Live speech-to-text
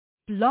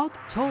Blog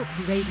Talk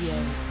Radio.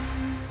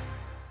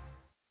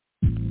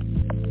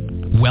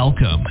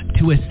 Welcome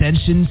to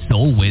Ascension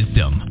Soul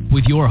Wisdom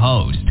with your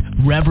host,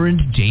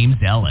 Reverend James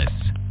Ellis.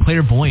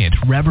 Clairvoyant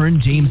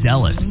Reverend James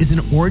Ellis is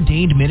an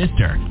ordained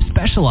minister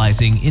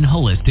specializing in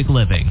holistic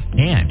living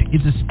and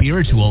is a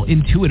spiritual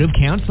intuitive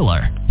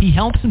counselor. He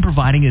helps in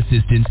providing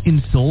assistance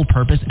in soul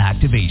purpose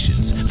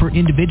activations for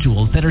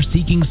individuals that are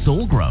seeking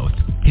soul growth.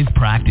 His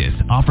practice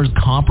offers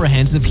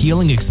comprehensive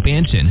healing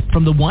expansion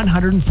from the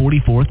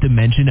 144th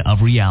dimension of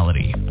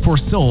reality for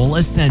Soul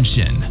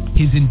Ascension.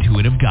 His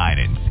intuitive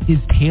guidance is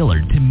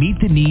tailored to meet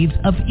the needs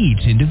of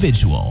each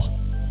individual.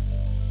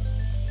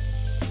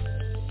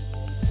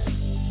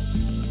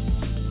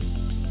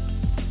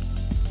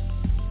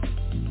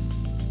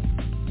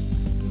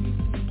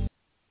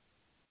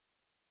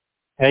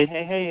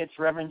 Hey, it's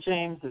Reverend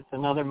James. It's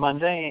another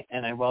Monday,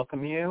 and I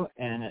welcome you,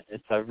 and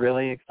it's a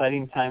really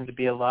exciting time to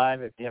be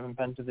alive. If you haven't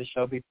been to the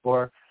show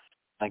before,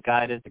 my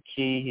guide is a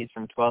key. He's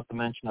from 12th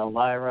Dimensional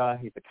Lyra.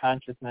 He's a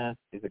consciousness.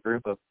 He's a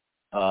group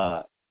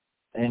of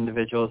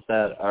individuals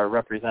that are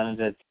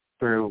represented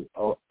through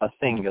a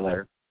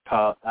singular.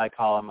 I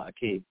call him a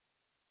key.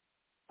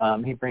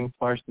 He brings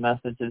forth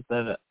messages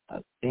that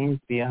seem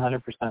to be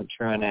 100%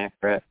 true and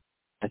accurate.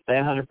 I say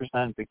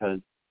 100% because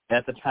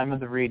at the time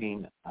of the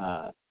reading,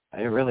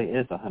 it really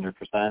is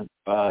 100%.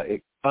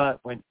 But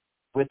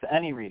with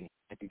any reading,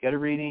 if you get a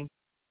reading,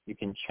 you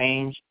can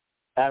change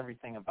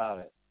everything about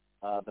it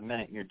the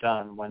minute you're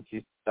done. Once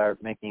you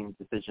start making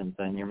decisions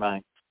in your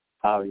mind,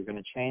 how you're going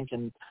to change,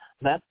 and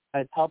that's why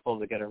it's helpful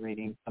to get a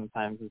reading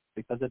sometimes, is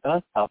because it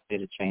does help you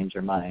to change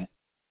your mind.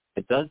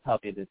 It does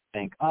help you to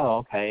think, oh,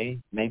 okay,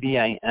 maybe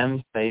I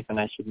am safe and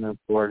I should move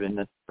forward in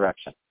this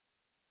direction.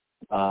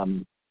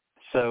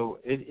 So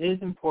it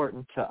is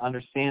important to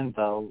understand,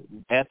 though,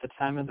 at the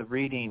time of the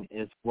reading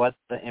is what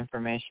the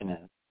information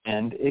is.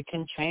 And it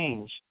can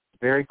change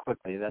very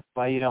quickly. That's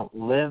why you don't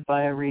live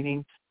by a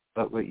reading,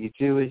 but what you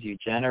do is you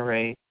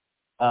generate,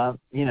 a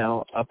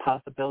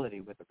possibility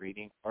with a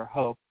reading, or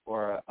hope,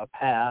 or a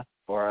path,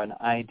 or an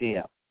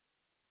idea.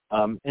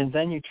 And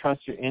then you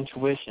trust your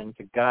intuition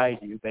to guide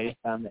you based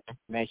on the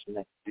information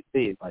that you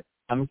receive. Like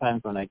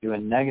sometimes when I do a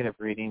negative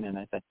reading and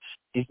I say,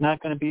 he's not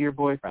going to be your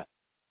boyfriend,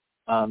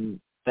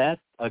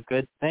 that's a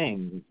good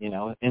thing,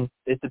 and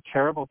it's a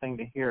terrible thing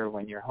to hear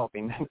when you're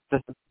hoping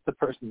that the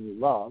person you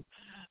love,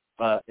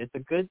 but it's a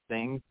good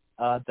thing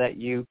that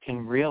you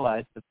can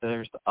realize that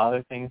there's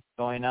other things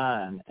going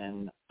on.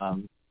 And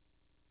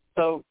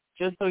so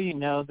just so you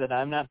know that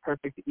I'm not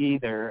perfect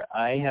either,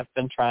 I have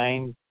been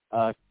trying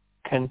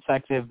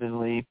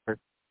consecutively for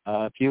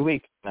a few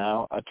weeks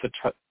now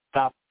to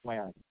stop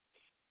swearing.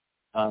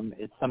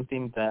 It's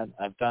something that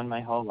I've done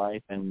my whole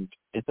life, and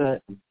it's a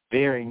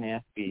very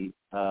nasty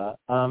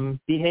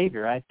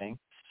behavior, I think.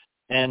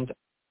 And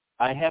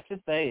I have to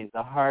say,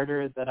 the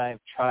harder that I've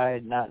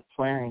tried not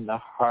swearing, the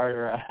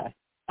harder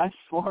I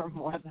swore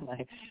more than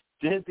I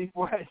did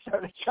before I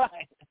started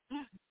trying,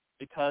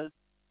 because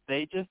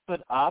they just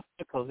put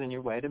obstacles in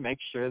your way to make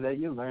sure that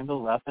you learn the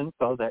lesson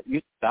so that you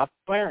stop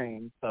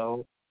swearing.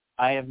 So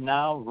I have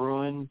now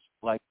ruined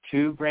like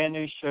 2 brand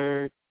new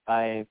shirts.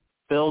 I've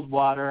spilled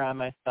water on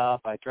myself.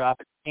 I drop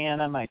a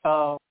can on my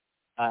toe.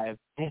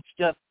 It's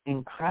just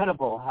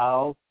incredible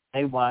how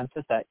they want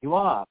to set you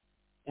off.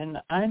 And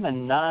I'm a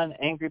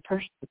non-angry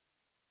person.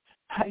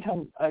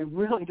 I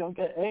really don't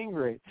get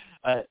angry.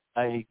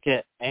 I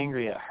get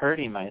angry at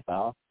hurting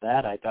myself.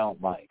 That I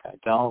don't like. I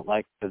don't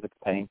like physical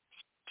pain.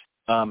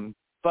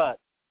 But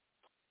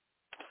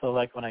so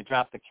like when I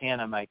dropped the can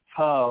on my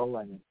toe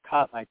and it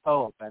caught my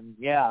toe open,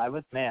 yeah, I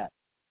was mad.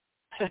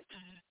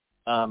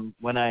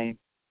 When I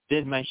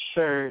did my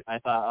shirt, I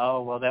thought,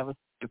 oh, well, that was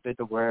stupid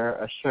to wear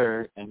a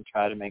shirt and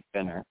try to make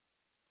dinner,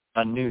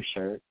 a new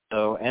shirt.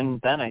 So,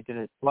 and then I did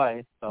it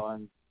twice. So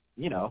I'm,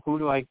 who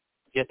do I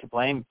get to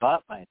blame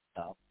but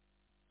myself?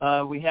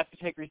 We have to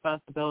take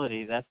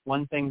responsibility. That's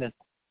one thing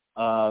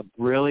that's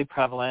really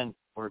prevalent.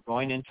 We're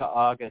going into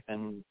August,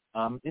 and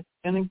it's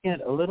going to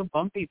get a little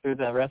bumpy through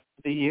the rest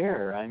of the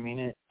year. I mean,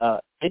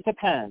 it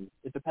depends.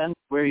 It depends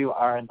where you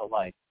are in the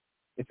light.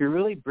 If you're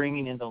really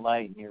bringing in the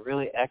light and you're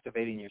really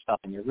activating yourself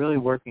and you're really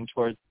working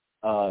towards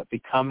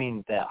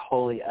becoming that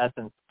holy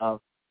essence of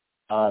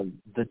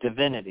the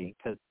divinity,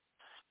 because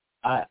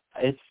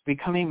it's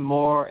becoming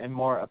more and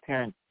more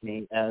apparent to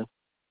me as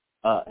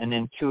an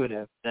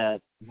intuitive that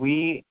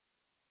we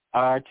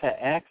are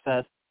to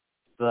access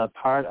the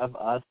part of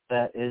us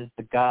that is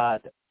the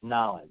God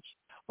knowledge,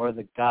 or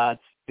the God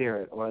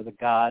spirit, or the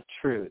God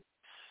truth.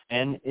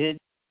 And it's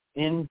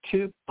in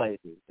 2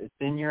 places. It's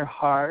in your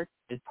heart,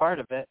 is part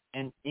of it,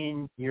 and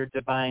in your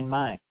divine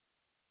mind.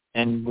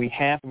 And we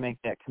have to make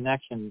that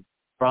connection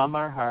from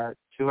our heart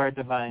to our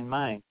divine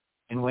mind.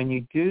 And when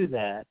you do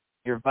that,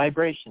 your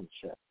vibration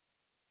shifts.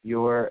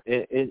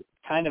 It's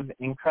kind of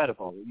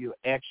incredible. You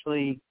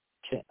actually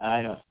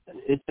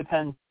it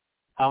depends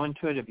how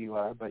intuitive you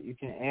are, but you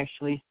can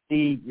actually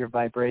see your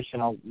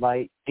vibrational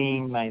light,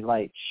 seeing my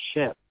light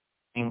shift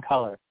in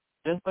color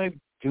just by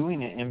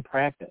doing it in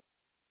practice.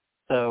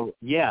 So,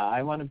 yeah,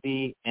 I want to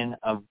be in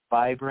a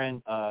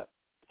vibrant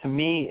to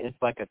me, it's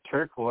like a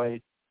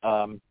turquoise.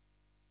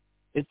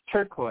 It's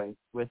turquoise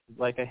with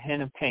like a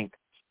hint of pink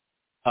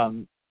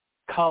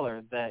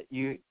color that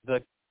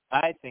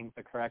I think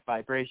the correct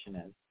vibration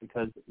is,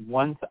 because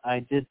once I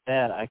did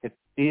that, I could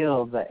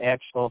feel the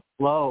actual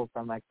flow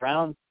from my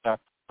crown star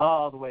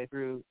all the way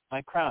through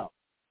my crown.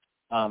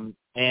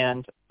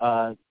 And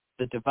the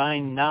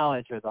divine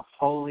knowledge, or the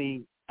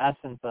holy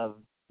essence of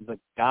the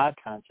God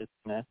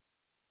consciousness,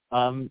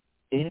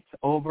 it's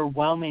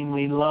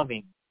overwhelmingly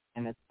loving,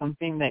 and it's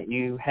something that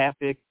you have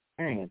to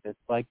experience. It's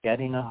like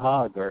getting a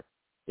hug, or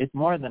it's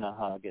more than a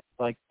hug. It's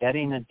like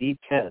getting a deep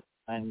kiss,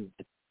 and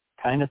it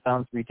kind of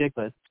sounds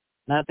ridiculous.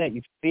 Not that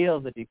you feel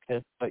the deep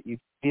kiss, but you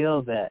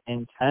feel that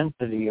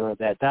intensity or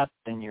that depth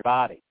in your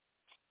body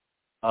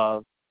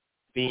of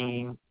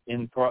being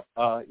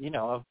of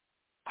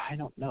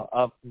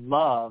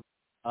love,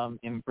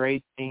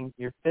 embracing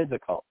your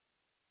physical.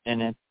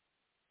 And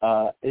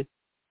it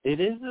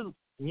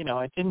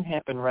didn't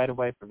happen right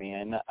away for me.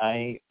 And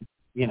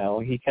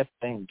he kept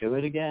saying, do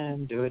it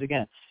again.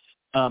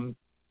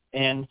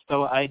 And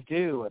so I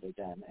do it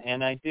again,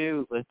 and I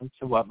do listen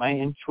to what my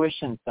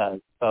intuition says.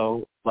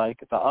 So, like,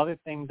 the other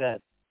thing that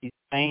he's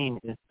saying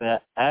is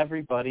that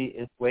everybody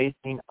is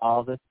wasting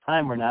all this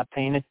time. We're not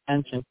paying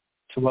attention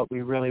to what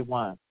we really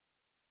want.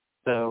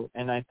 So,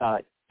 and I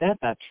thought,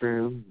 that's not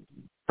true.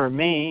 For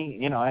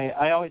me,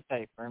 I always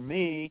say, for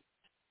me,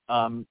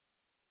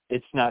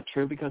 it's not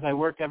true, because I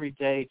work every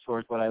day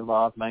towards what I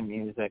love, my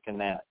music and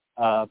that.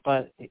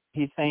 But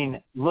he's saying,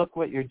 look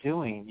what you're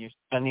doing. You're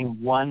spending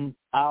 1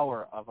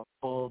 hour of a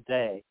full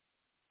day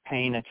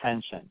paying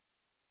attention.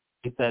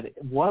 He said,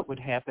 what would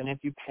happen if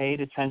you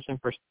paid attention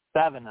for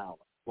 7 hours?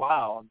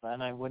 Wow,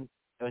 then I wouldn't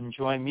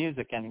enjoy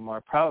music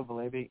anymore,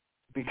 probably,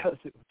 because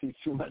it would be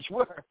too much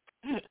work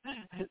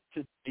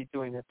to be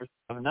doing it for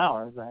 7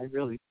 hours. I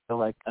really feel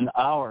like an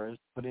hour is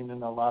putting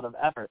in a lot of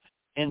effort.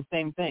 And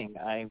same thing,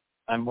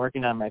 I'm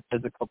working on my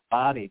physical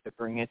body to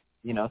bring it,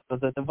 so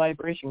that the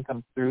vibration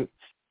comes through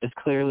as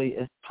clearly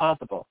as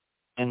possible.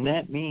 And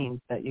that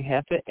means that you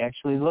have to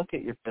actually look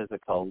at your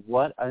physical.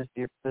 What is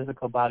your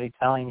physical body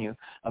telling you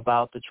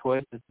about the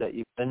choices that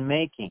you've been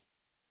making?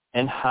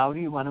 And how do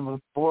you want to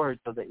move forward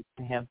so that you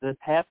can have this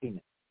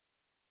happiness?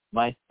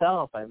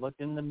 Myself, I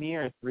looked in the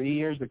mirror 3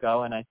 years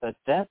ago and I said,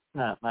 that's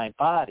not my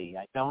body.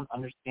 I don't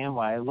understand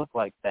why I look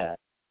like that.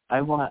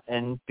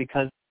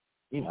 Because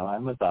I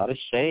was out of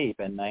shape,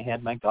 and I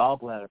had my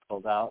gallbladder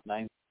pulled out,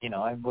 and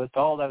I was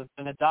told I was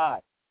going to die.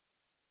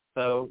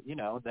 So,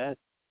 that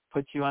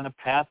puts you on a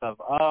path of,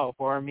 oh,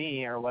 poor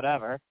me, or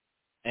whatever,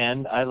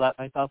 and I let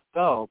myself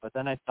go. But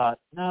then I thought,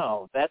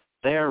 no, that's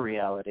their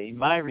reality.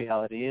 My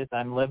reality is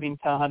I'm living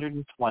to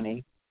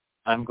 120.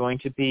 I'm going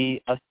to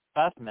be a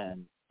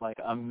specimen, like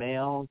a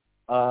male,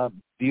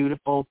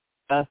 beautiful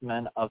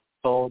specimen of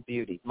soul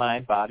beauty.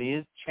 My body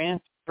is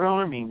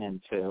transforming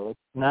into. It's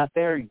not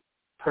there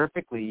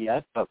perfectly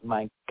yet, but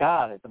my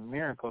God, it's a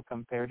miracle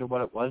compared to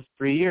what it was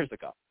 3 years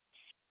ago.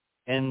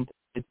 And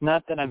it's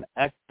not that I'm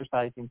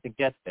exercising to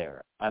get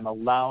there. I'm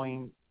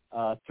allowing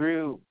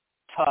through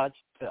touch.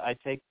 I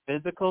take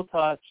physical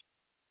touch,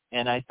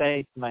 and I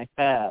say to my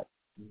fat,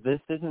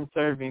 this isn't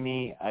serving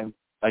me.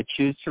 I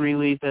choose to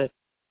release it,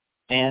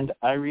 and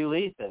I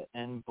release it.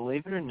 And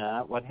believe it or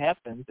not, what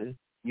happens is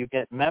you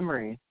get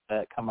memories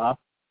that come up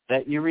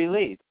that you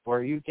release,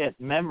 or you get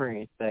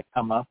memories that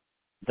come up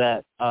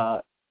that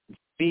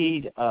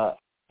feed,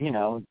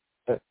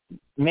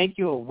 make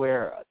you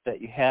aware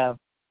that you have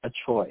a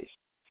choice.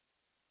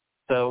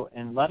 So,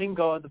 and letting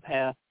go of the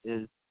past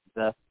is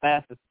the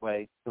fastest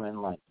way to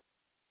enlighten.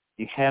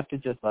 You have to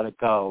just let it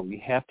go. You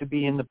have to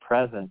be in the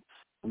present.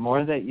 The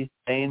more that you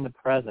stay in the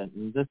present,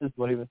 and this is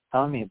what he was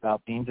telling me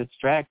about being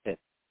distracted.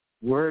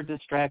 We're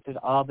distracted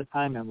all the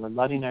time, and we're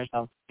letting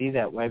ourselves be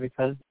that way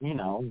because,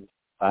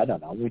 I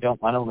don't know, we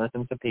don't want to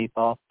listen to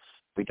people.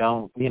 We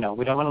don't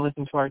want to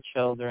listen to our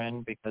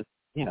children because,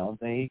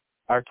 they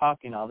are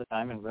talking all the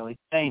time and really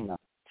saying nothing.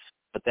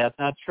 But that's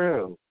not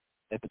true.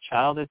 If a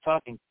child is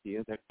talking to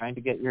you, they're trying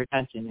to get your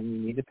attention, and you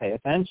need to pay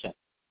attention.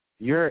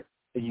 You're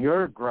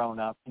grown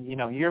up.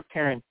 Your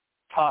parents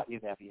taught you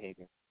that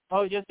behavior.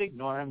 Oh, just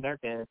ignore them. They're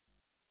kids.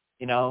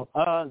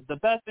 The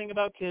best thing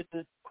about kids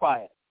is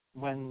quiet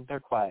when they're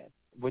quiet,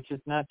 which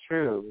is not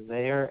true.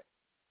 They are,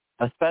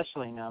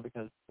 especially now,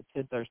 because the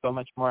kids are so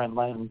much more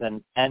enlightened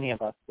than any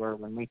of us were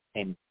when we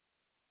came.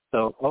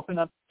 So open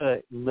up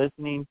to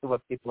listening to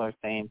what people are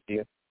saying to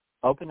you.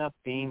 Open up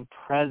being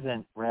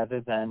present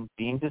rather than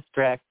being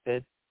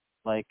distracted.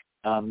 Like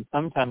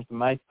sometimes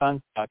my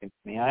son's talking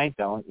to me, I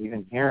don't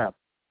even hear him.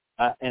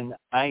 And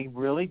I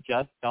really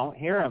just don't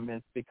hear him.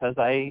 It's because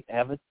I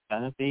have a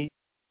tendency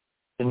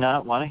to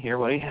not want to hear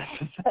what he has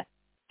to say.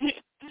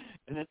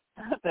 And it's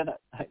not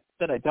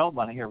that I don't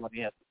want to hear what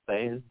he has to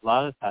say. A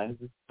lot of times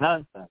it's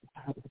nonsense.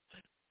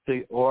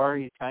 Or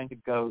he's trying to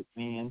goad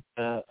me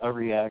into a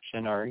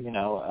reaction, or,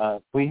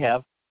 we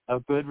have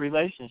a good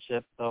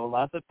relationship, so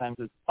lots of times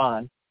it's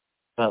fun,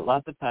 but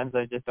lots of times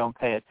I just don't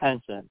pay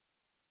attention.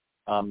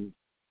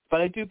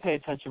 But I do pay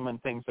attention when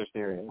things are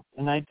serious,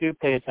 and I do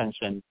pay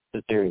attention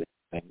to serious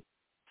things.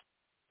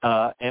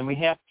 And we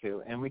have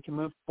to. And we can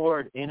move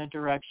forward in a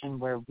direction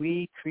where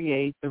we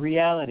create the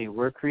reality.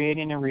 We're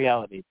creating a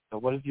reality. So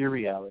what does your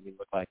reality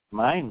look like?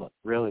 Mine looks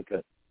really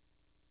good.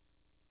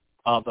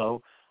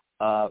 Although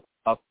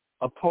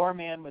a poor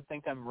man would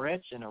think I'm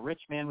rich and a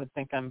rich man would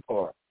think I'm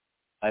poor.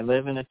 I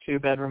live in a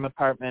 2-bedroom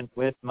apartment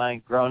with my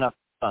grown-up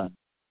son,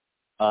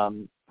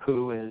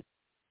 who is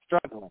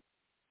struggling.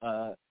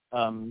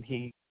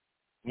 He,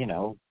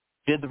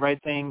 did the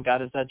right thing,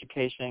 got his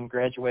education,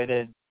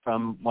 graduated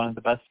from one of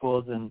the best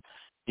schools in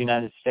the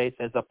United States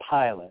as a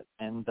pilot,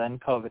 and then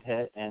COVID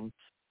hit, and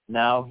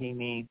now he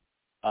needs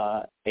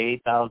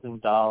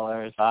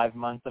 $8,000, 5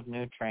 months of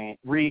new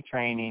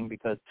retraining,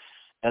 because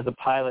as a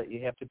pilot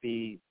you have to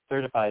be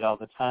certified all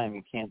the time.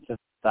 You can't just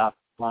stop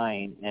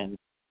flying and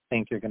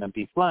think you're going to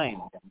be flying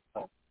again.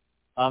 So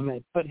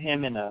it put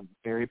him in a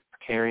very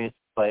precarious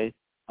place.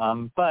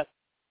 But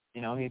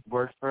he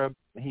worked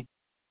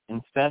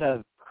instead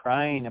of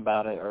crying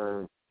about it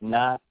or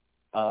not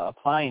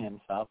applying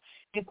himself,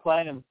 he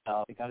applied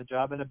himself. He got a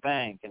job at a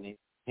bank, and he's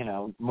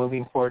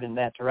moving forward in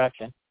that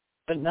direction,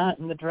 but not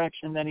in the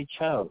direction that he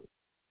chose.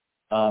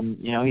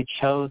 He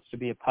chose to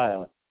be a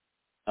pilot.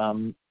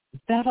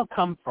 That'll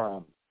come for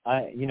him.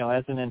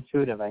 As an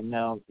intuitive, I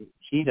know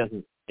he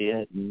doesn't see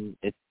it, and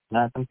it's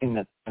not something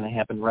that's going to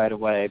happen right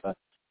away, but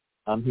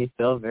he's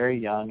still very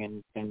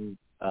young, and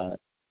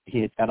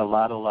he's got a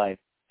lot of life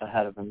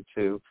ahead of him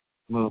to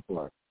move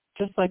forward.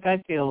 Just like I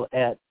feel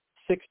at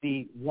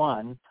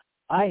 61,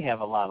 I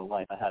have a lot of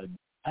life ahead of me.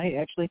 I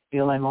actually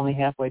feel I'm only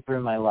halfway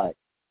through my life.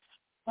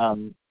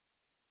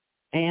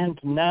 And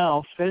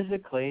now,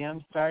 physically,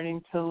 I'm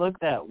starting to look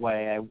that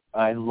way.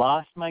 I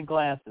lost my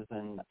glasses,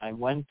 and I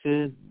went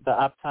to the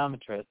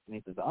optometrist, and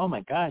he says, "Oh,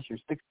 my gosh, you're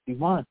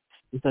 61.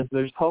 He says,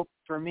 "There's hope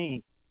for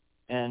me."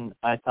 And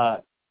I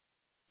thought,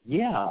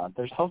 yeah,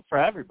 there's hope for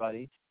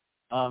everybody.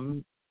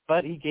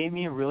 But he gave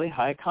me a really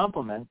high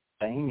compliment,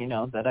 saying,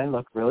 that I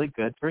look really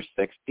good for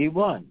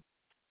 61.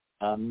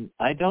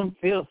 I don't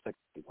feel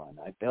 61.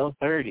 I feel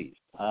 30s.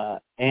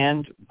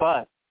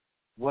 But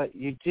what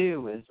you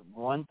do is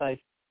once I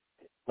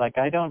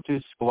don't do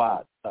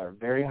squats. They're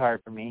very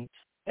hard for me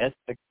at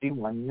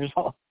 61 years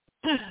old.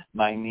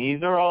 My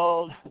knees are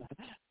old.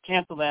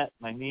 Cancel that.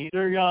 My knees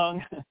are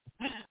young.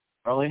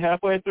 Only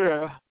halfway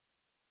through.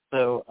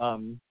 So,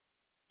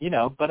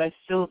 but I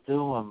still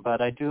do them.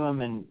 But I do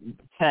them in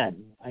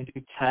 10. I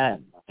do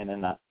 10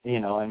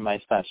 in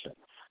my session.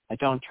 I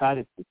don't try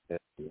to do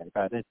 50. I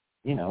try to,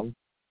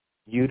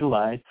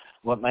 utilize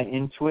what my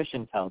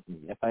intuition tells me.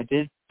 If I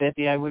did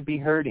 50, I would be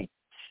hurting.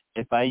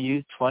 If I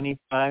use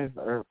 25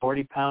 or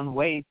 40-pound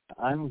weights,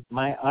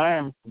 my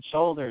arms and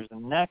shoulders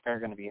and neck are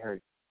going to be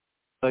hurt.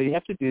 So you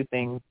have to do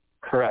things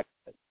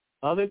correctly.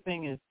 The other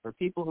thing is for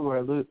people who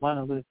want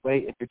to lose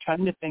weight, if you're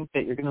trying to think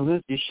that you're going to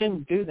lose, you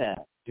shouldn't do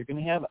that. You're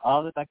going to have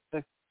all this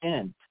excess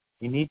skin.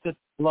 You need to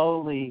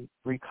slowly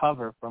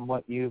recover from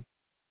what you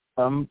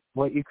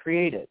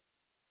created.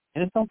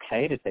 And it's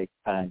okay to take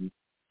time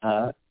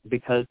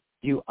because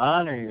you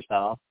honor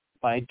yourself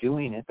by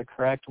doing it the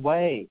correct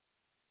way.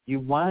 You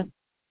want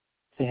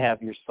to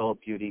have your soul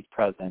beauty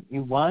present.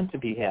 You want to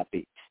be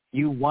happy.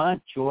 You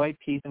want joy,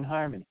 peace, and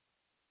harmony.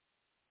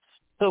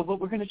 So what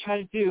we're going to try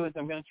to do is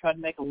I'm going to try to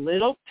make a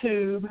little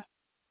tube,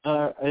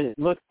 it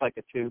looks like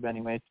a tube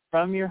anyway,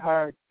 from your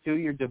heart to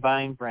your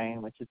divine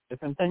brain, which is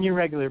different than your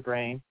regular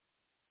brain.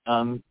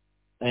 And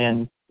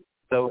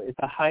so it's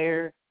a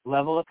higher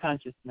level of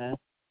consciousness.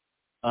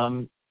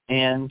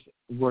 And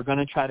we're going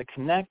to try to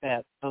connect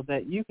that so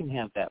that you can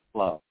have that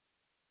flow.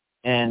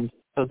 And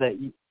so that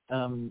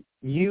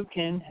you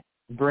can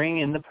bring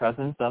in the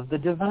presence of the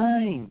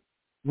divine.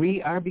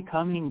 We are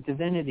becoming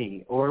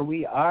divinity, or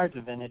we are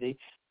divinity,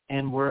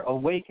 and we're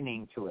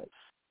awakening to it.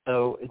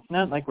 So it's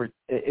not like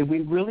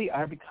we really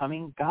are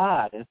becoming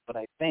God, is what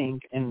I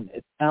think, and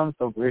it sounds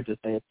so weird to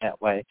say it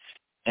that way,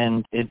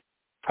 and it's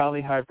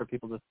probably hard for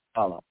people to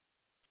follow.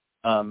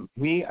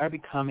 We are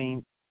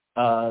becoming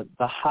the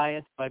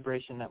highest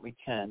vibration that we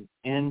can,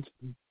 and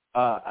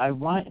I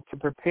want to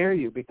prepare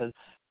you because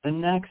the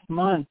next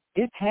month,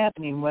 it's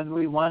happening whether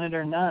we want it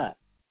or not.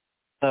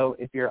 So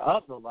if you're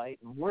of the light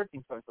and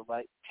working towards the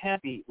light,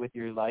 happy with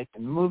your life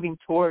and moving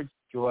towards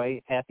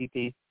joy, happy,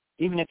 peace,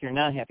 even if you're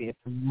not happy, if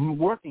you're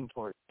working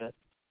towards it,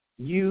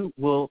 you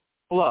will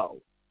flow,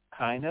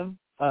 kind of.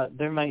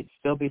 There might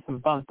still be some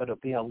bumps, but it'll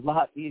be a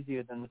lot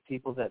easier than the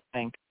people that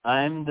think,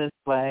 I'm this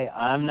way,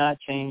 I'm not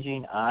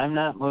changing, I'm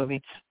not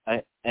moving.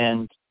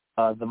 And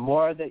the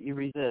more that you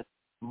resist,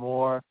 the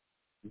more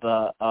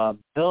the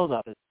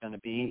buildup is going to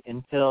be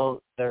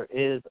until there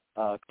is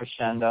a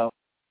crescendo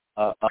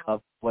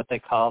of what they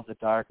call the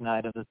dark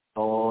night of the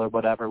soul or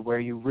whatever, where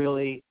you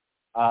really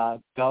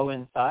go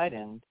inside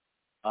and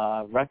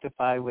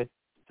rectify with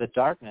the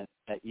darkness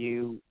that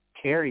you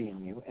carry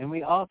in you. And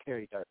we all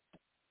carry darkness.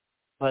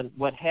 But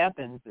what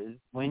happens is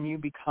when you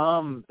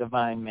become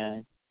divine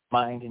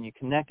mind and you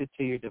connect it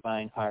to your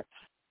divine heart,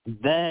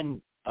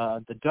 then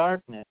the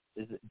darkness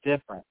is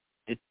different.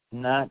 It's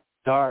not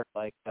dark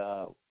like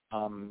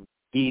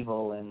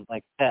evil and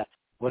like that.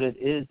 What it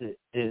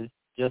is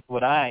just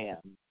what I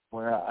am.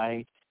 where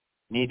I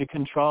need to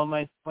control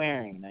my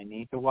swearing. I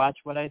need to watch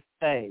what I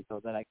say so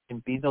that I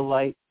can be the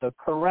light the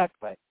correct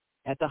way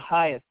at the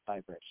highest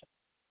vibration.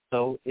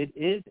 So it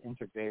is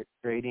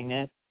integrating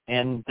it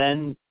and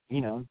then,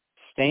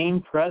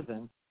 staying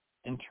present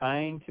and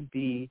trying to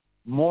be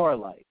more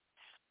light.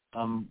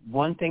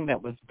 One thing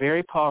that was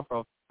very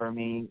powerful for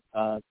me,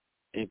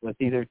 it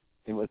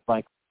was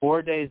like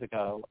 4 days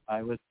ago,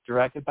 I was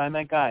directed by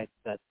my guide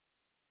that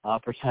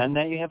pretend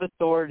that you have a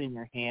sword in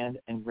your hand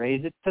and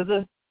raise it to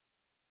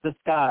the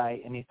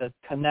sky, and he says,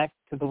 connect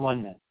to the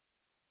oneness.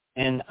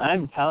 And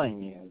I'm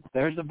telling you,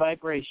 there's a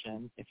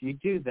vibration. If you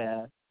do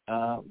that,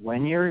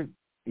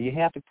 you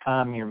have to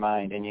calm your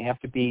mind, and you have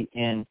to be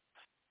in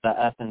the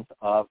essence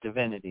of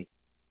divinity.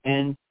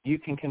 And you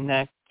can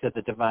connect to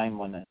the divine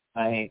oneness.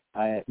 I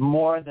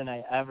more than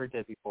I ever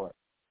did before.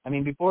 I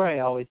mean, before I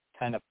always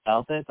kind of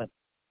felt it, but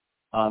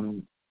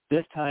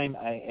this time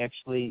I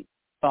actually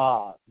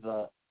saw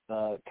the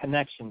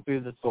connection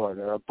through the sword,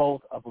 or a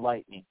bolt of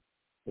lightning,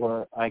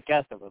 or I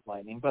guess it was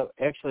lightning, but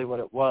actually what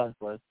it was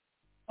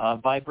a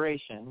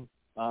vibration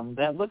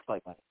that looked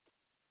like light.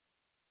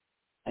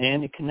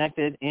 And it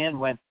connected and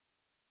went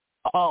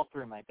all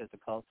through my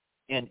physical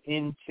and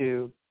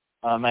into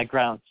my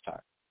ground star.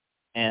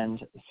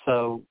 And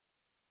so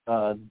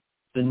the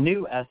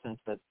new essence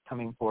that's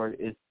coming forward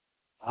is,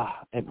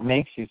 it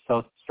makes you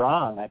so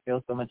strong. I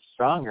feel so much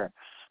stronger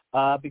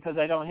because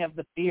I don't have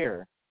the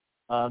fear.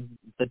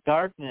 The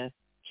darkness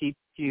keeps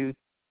you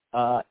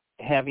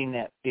having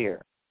that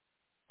fear.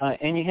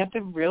 And you have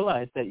to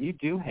realize that you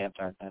do have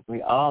darkness.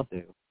 We all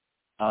do.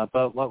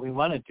 But what we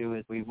want to do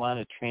is we want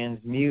to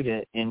transmute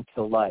it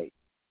into light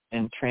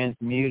and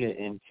transmute it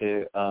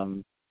into,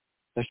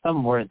 there's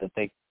some word that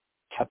they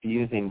kept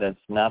using that's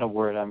not a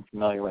word I'm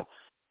familiar with,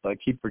 so I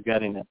keep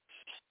forgetting it.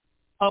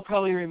 I'll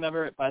probably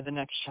remember it by the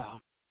next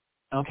show.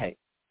 Okay,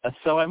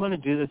 so I'm going to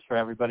do this for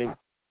everybody,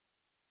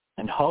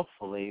 and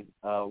hopefully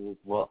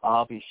we'll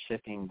all be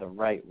shifting the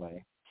right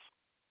way.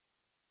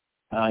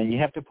 You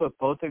have to put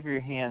both of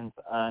your hands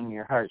on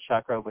your heart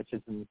chakra, which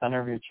is in the center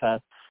of your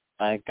chest.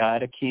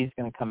 Guide Aki is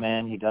going to come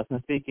in. He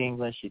doesn't speak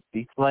English. He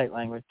speaks light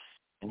language,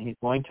 and he's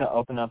going to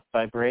open up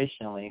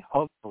vibrationally,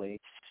 hopefully,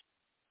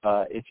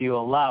 if you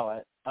allow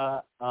it.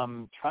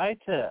 Try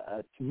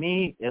to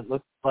me, it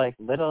looks like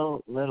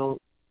little,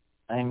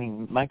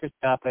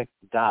 microscopic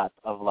dots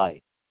of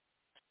light.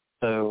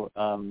 So,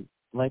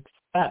 like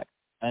specks,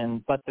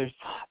 but there's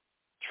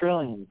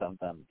trillions of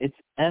them. It's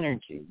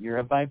energy. You're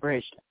a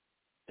vibration.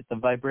 It's a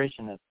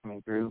vibration that's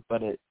coming through,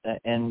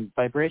 and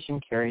vibration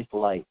carries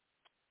light,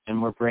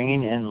 and we're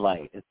bringing in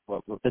light. It's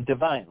the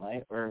divine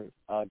light, or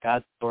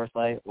God's source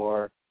light,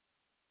 or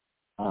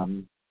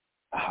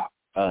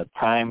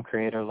prime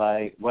creator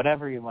light,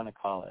 whatever you want to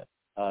call it.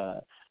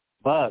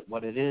 But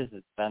what it is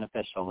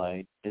beneficial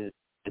light. It's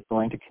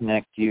going to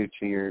connect you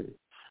to your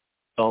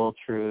soul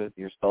truth,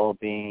 your soul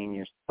being,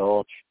 your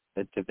soul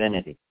the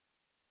divinity.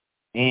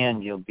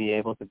 And you'll be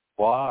able to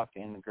walk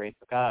in the grace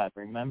of God.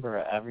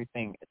 Remember,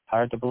 everything, it's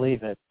hard to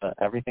believe it, but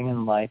everything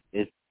in life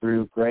is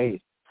through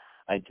grace.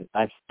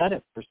 I've said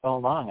it for so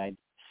long.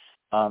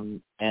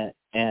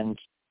 And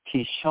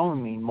he's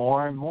showing me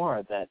more and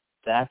more that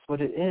that's what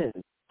it is.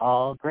 It's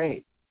all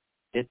grace.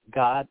 It's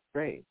God's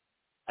grace.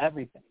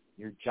 Everything.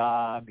 Your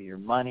job, your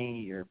money,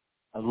 your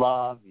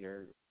love,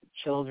 your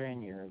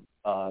children, your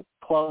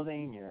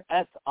clothing,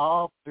 that's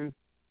all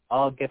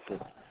gifted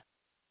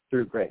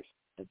through grace.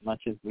 As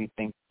much as we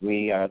think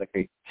we are the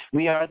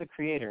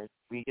creators,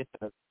 we get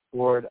to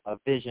forward a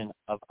vision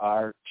of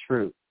our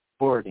truth,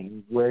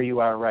 forwarding where you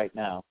are right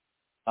now.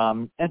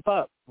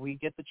 But we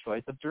get the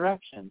choice of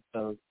direction.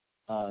 So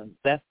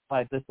that's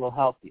why this will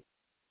help you.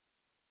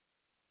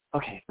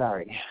 Okay,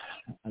 sorry.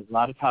 There's a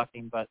lot of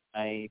talking, but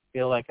I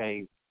feel like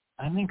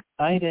I'm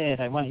excited.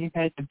 I want you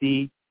guys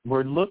to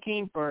we're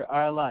looking for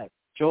our life.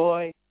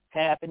 Joy,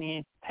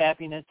 happiness,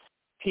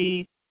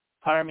 peace,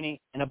 harmony,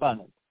 and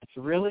abundance. It's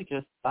really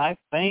just 5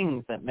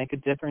 things that make a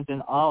difference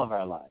in all of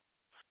our lives.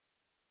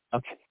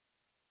 Okay.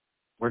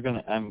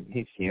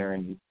 He's here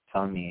and he's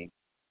telling me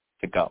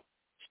to go.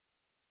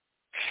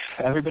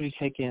 Everybody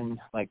take in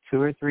like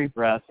 2 or 3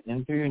 breaths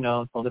in through your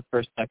nose, hold it for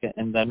a second,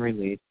 and then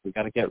release. We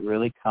got to get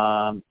really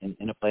calm and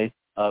in a place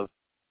of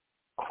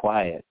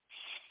quiet.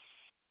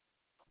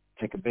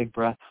 Take a big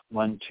breath.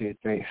 1, 2,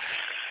 3.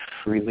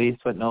 Release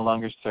what no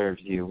longer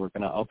serves you. We're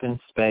going to open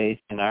space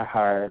in our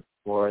heart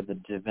for the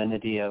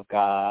divinity of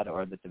God,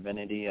 or the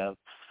divinity of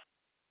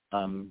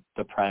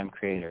the prime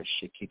creator.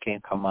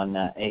 Shikike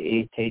kamana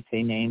e te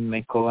te ne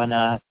me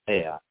koana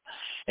sea.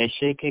 E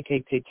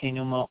shikike te te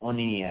numa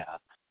onia.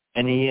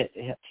 And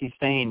he's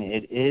saying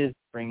it is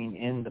bringing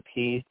in the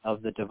peace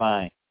of the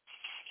divine.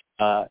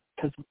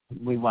 Because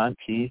we want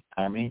peace,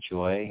 harmony,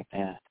 joy,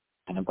 and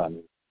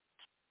abundance.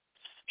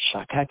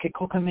 Shakake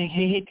kokame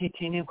he te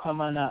tini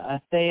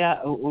kamana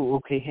asea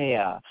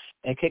ukehea.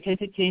 E keke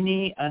te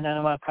tini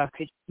ananawa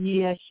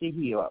kakishia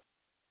shihio.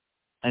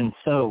 And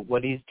so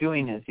what he's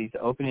doing is he's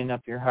opening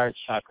up your heart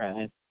chakra.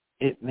 And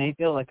it may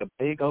feel like a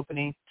big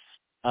opening.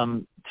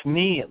 To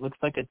me, it looks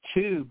like a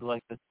tube,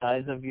 like the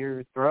size of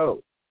your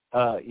throat.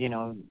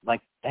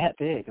 like that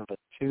big of a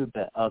tube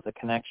of the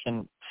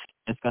connection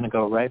is going to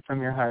go right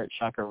from your heart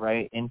chakra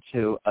right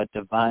into a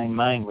divine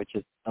mind, which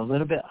is a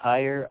little bit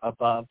higher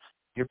above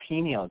your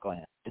pineal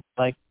gland. It's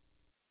like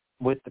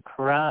with the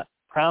crown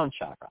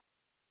chakra.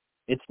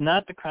 It's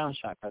not the crown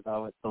chakra,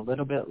 though. It's a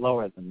little bit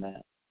lower than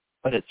that.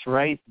 But it's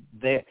right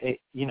there.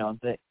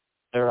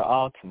 They're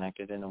all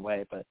connected in a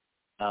way, but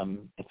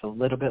it's a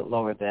little bit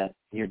lower than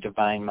your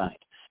divine mind.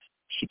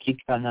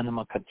 Shikika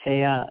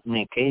nanamakatea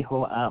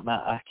nekeho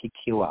ama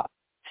akikiwa.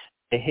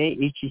 Ehe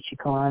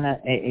ichichikoana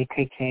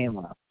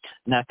ekekema.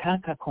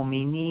 Nakaka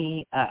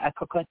komini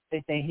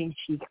akokote tehi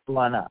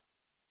chikwana.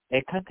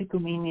 Ekate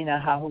kumini na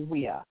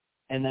hahuia.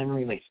 And then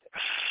release it.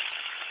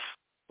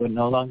 What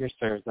no longer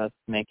serves us,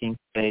 making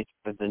space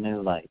for the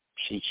new light.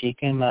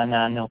 Shichike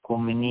manano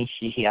komini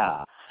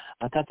shihia.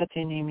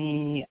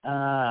 Atatatini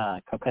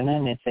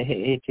kokanane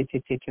sehe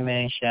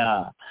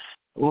etititimesha.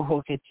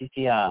 Uho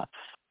ketitia.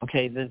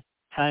 Okay, this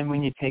time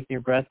when you take your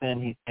breath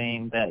in, he's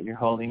saying that you're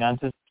holding on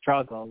to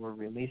struggle. We're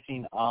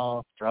releasing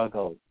all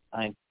struggles.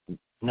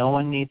 No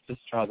one needs to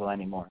struggle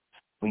anymore.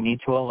 We need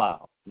to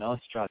allow no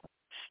struggle.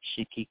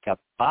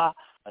 Shikikapa,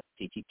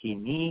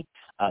 atikikini,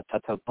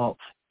 tatopo,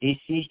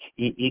 isi,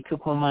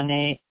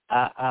 ikukumane,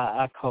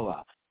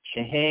 akoa,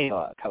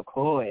 shehea,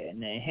 kakoe,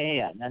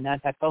 nehea,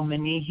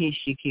 nanatakomanihi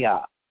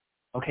shikia.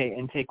 Okay,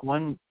 and take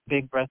one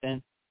big breath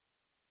in.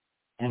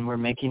 And we're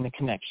making the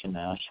connection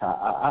now.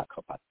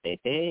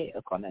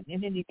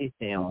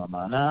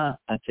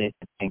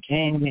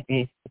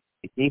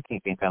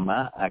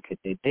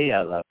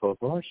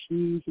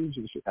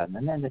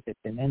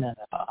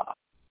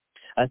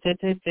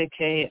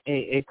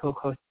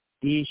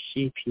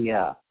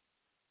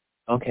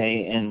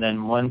 Okay, and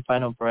then one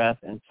final breath,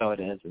 and so it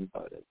is, and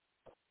so it is.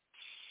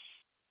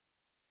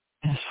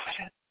 And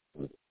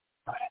so it is.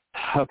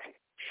 Okay.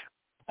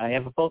 I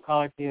have a full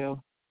caller queue.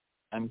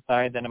 I'm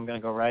sorry that I'm going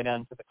to go right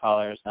on to the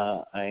callers.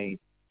 I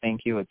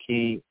thank you,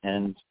 Aki,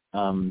 and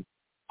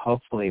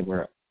hopefully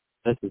we're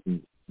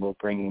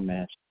bringing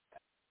magic.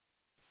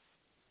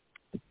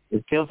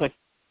 It feels like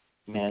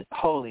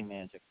holy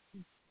magic.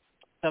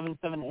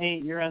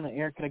 778, you're on the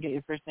air. Could I get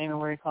your first name and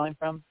where you're calling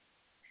from?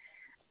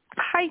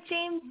 Hi,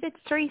 James. It's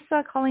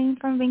Teresa calling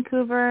from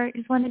Vancouver.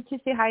 Just wanted to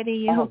say hi to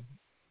you. Oh.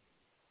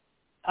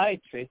 Hi,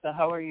 Teresa.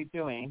 How are you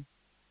doing?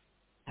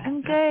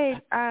 I'm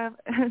good.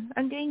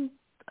 I'm doing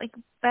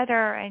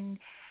better, and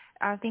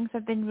things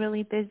have been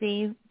really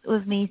busy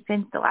with me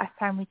since the last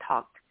time we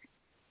talked.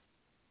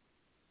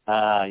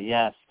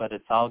 Yes, but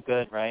it's all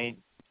good, right?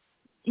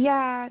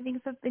 Yeah,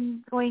 things have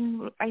been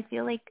going. I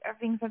feel like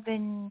things have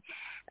been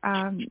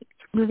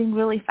moving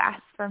really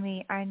fast for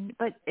me,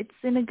 but it's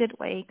in a good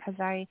way because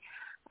I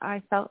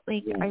felt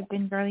like I've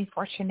been really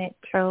fortunate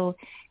to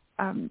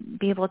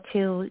be able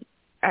to.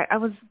 I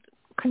was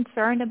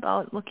concerned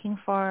about looking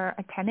for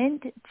a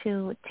tenant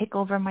to take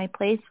over my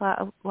place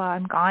while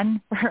I'm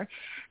gone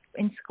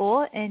in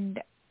school,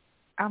 and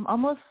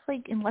almost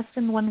like in less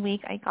than 1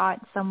 week I got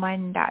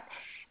someone that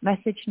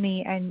messaged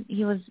me, and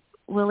he was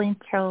willing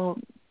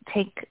to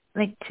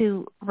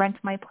to rent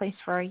my place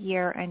for a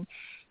year, and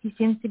he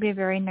seems to be a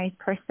very nice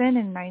person,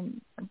 and I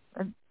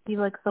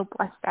feel so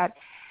blessed that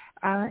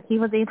he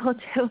was able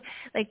to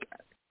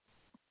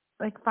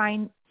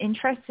find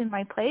interest in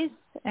my place,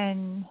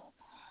 and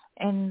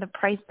the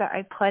price that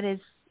I put is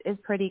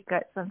pretty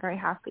good. So I'm very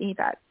happy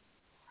that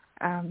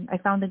I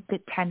found a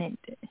good tenant.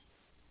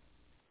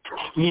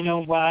 You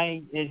know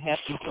why it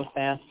happens so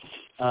fast,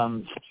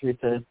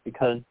 Teresa, is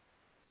because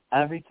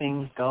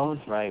everything goes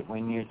right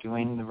when you're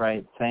doing the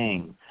right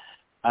thing.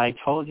 I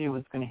told you it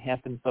was going to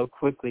happen so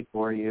quickly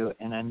for you,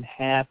 and I'm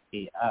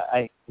happy.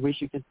 I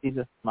wish you could see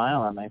the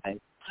smile on my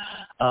face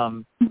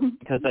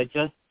because I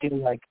just feel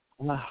like,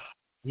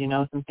 you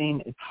know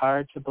something? It's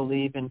hard to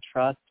believe and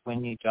trust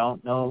when you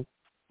don't know.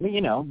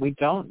 We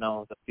don't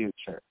know the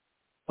future,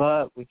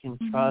 but we can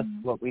trust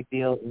what we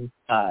feel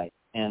inside.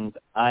 And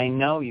I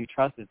know you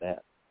trusted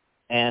that.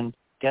 And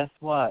guess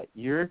what?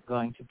 You're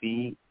going to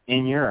be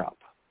in Europe.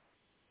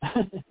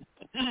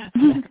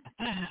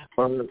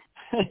 Or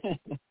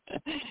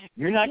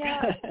you're not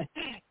going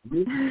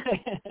to.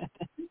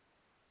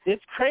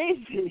 It's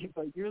crazy,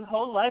 but your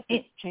whole life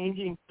is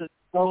changing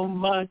so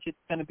much. It's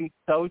going to be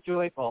so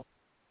joyful.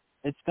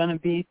 It's going to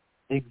be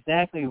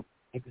exactly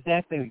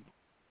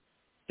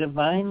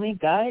divinely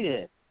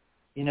guided.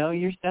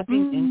 You're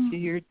stepping into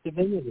your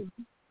divinity.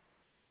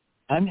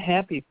 I'm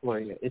happy for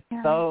you. It's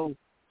so...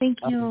 Thank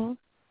you.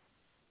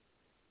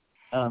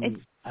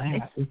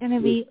 It's going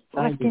to be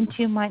less than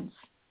 2 months.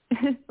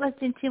 Less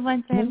than 2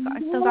 months. I've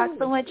still got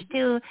so much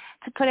to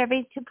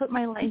put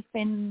my life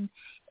into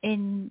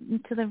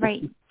the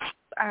right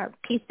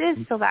pieces,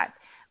 so that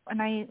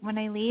when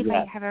I leave,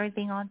 I have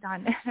everything all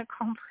done and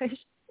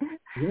accomplished.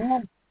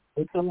 Yeah,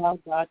 it's allowed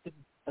God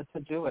to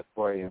do it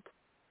for you.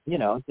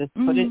 Just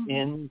put it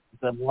in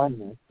the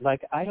oneness.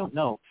 Like, I don't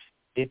know,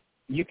 if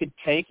you could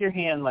take your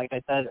hand, like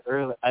I said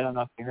earlier, I don't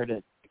know if you heard it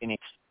at the beginning,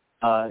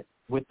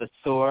 with the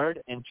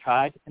sword and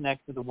try to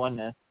connect to the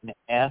oneness and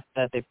ask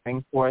that they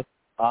bring forth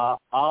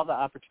all the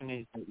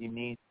opportunities that you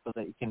need so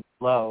that you can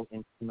flow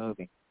into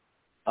moving.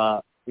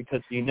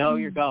 Because you know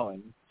you're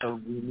going, so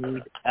you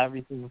need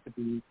everything to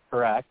be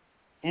correct.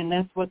 And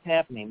that's what's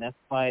happening. That's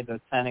why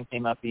the 10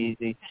 came up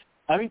easy.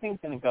 Everything's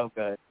going to go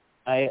good.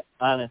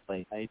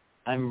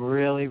 I'm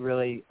really,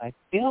 really, I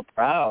feel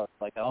proud,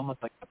 like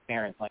almost like a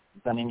parent, like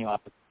sending you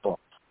off to school.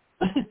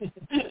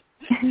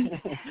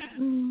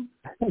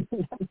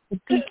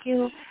 Thank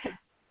you.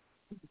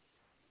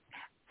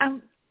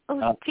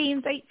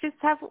 James, I just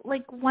have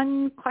like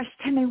one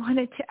question I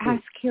wanted to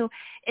ask you.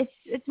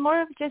 It's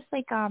more of just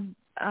like some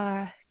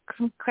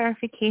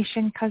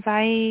clarification, because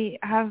I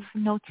have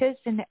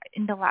noticed in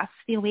the last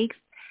few weeks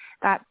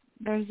that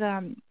there's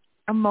a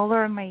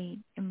molar in my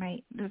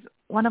there's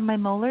one of my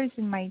molars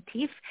in my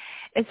teeth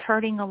is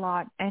hurting a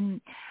lot, and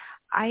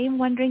I'm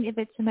wondering if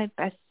it's in my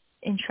best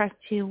interest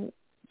to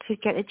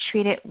get it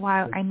treated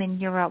while I'm in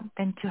Europe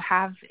than to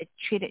have it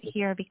treated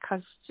here,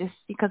 because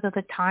of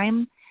the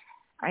time.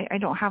 I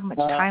don't have much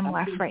time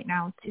left right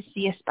now to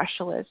see a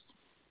specialist.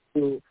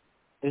 Is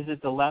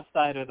it the left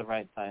side or the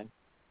right side?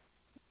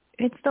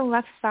 It's the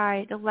left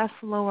side, the left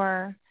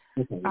lower,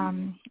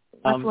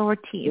 lower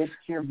teeth. It's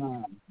your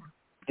mom.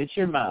 It's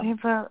your mom.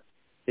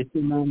 It's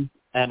your mom's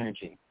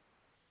energy,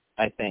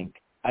 I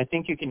think. I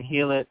think you can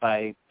heal it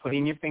by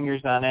putting your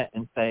fingers on it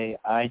and say,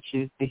 I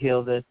choose to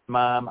heal this,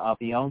 Mom. I'll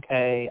be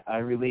okay. I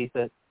release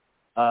it.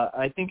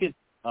 I think it's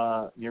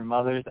your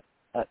mother's.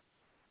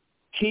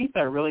 Teeth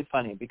are really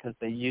funny because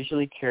they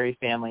usually carry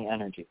family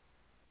energy.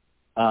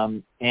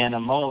 And a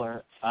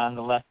molar on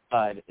the left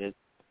side is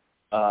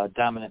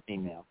dominant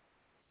female.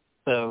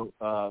 So,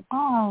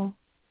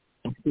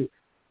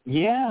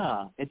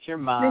 yeah, it's your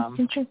mom. That's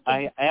interesting.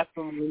 I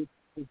absolutely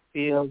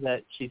feel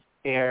that she's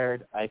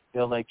scared. I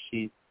feel like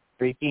she's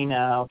freaking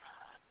out.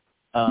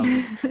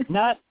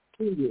 Not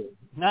to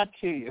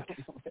you.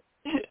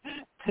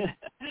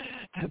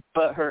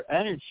 But her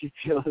energy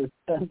field is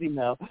sending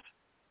out.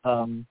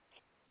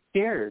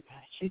 Scared.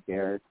 She's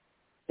scared.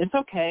 It's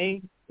okay.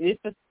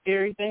 It's a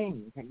scary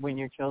thing when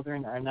your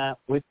children are not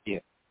with you.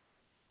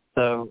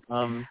 So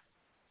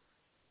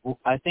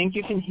I think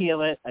you can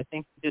heal it. I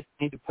think you just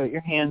need to put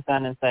your hands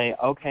on and say,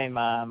 okay,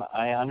 Mom,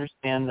 I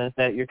understand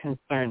that you're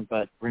concerned,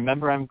 but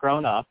remember I'm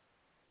grown up.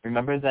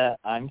 Remember that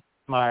I'm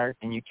smart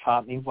and you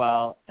taught me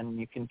well and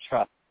you can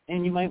trust.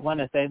 And you might want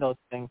to say those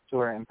things to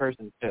her in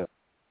person too.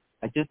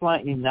 I just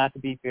want you not to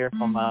be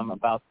fearful, Mom,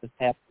 about this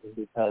happening,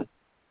 because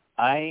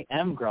I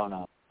am grown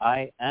up.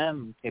 I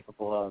am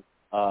capable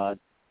of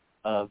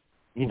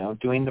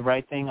doing the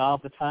right thing all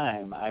the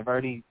time. I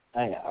already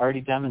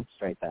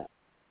demonstrate that,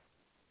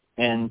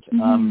 and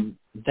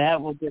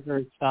that will give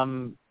her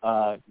some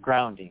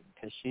grounding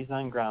because she's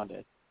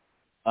ungrounded.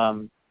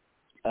 But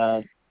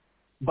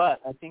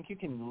I think you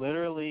can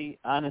literally,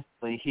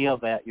 honestly heal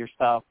that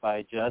yourself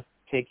by just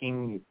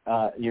taking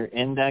your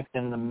index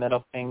and the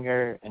middle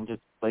finger and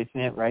just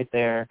placing it right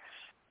there,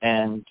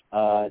 and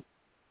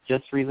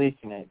just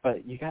releasing it.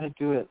 But you got to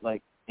do it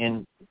like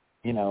in,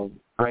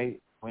 right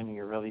when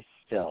you're really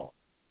still.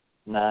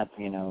 Not,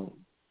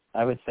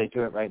 I would say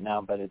do it right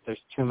now, but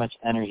there's too much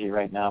energy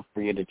right now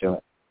for you to do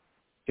it.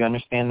 Do you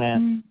understand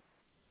that?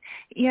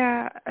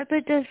 Yeah,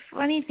 but the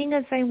funny thing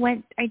is I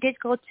did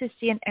go to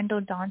see an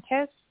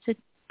endodontist to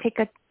take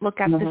a look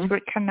at this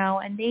root canal,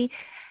 and they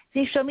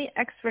showed me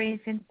x-rays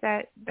and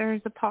said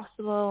there's a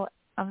possible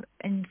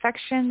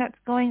infection that's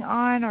going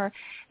on, or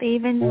they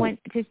even went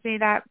to say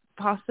that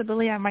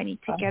possibly I might need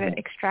to get it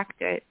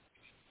extracted,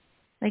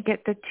 like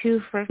get the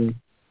tooth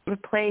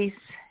replaced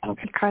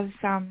because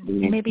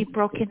it may be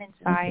broken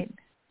inside.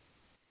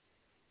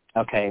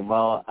 Okay,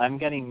 well, I'm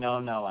getting no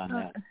on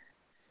that.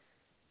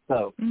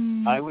 So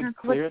I would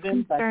clear the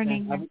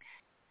infection.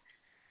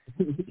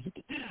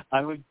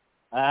 I would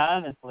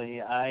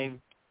honestly, I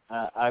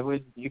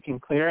would. You can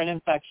clear an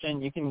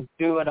infection. You can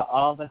do it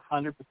all the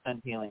 100%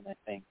 healing. I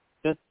think.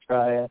 Just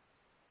try it.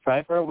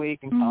 Try for a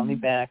week and call me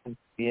back and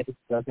see if it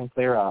doesn't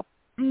clear up.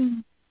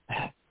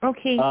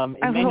 Okay.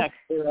 It may not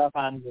clear up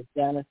on the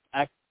dentist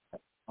exit.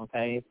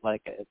 Okay,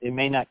 like it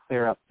may not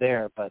clear up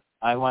there, but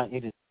I want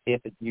you to see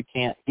if you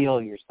can't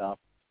heal yourself,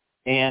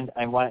 and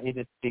I want you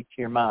to speak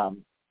to your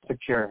mom,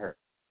 secure her,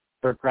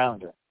 or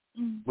ground her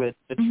with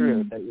the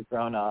truth that you've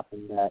grown up,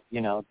 and that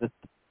this is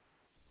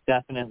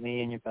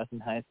definitely in your best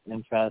and highest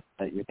interest,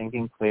 that you're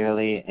thinking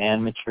clearly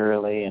and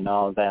maturely, and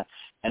all of that.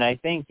 And I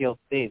think you'll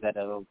see that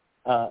it'll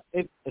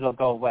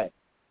go away.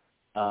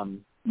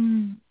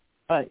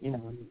 But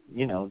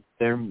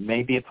there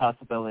may be a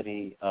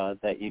possibility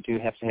that you do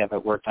have to have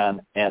it worked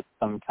on at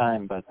some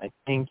time. But I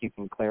think you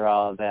can clear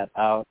all of that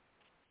out.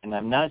 And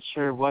I'm not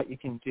sure what you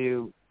can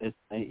do.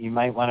 You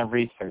might want to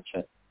research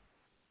it,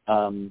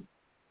 or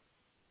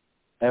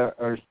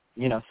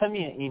send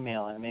me an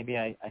email, and maybe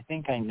I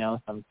think I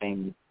know some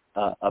things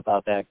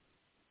about that.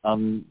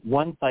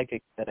 One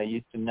psychic that I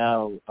used to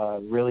know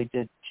really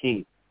did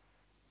cheat.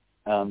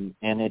 And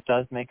it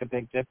does make a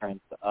big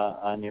difference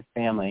on your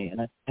family.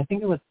 And I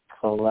think it was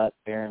Colette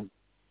Barron.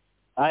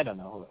 I don't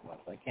know who it was.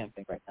 I can't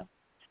think right now.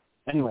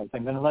 Anyways,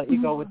 I'm going to let you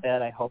go with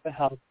that. I hope it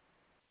helps.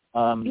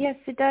 Yes,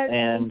 it does.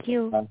 Thank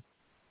you.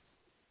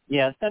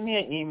 Yeah, send me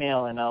an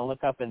email, and I'll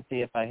look up and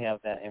see if I have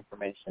that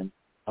information.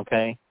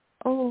 Okay?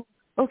 Oh,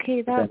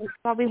 okay. That was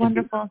probably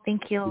wonderful.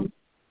 Thank you.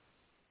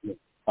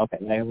 Okay,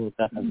 I will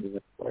definitely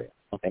look for you.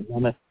 Okay,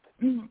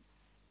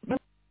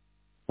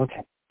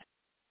 Okay.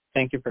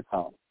 Thank you for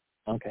calling.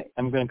 Okay,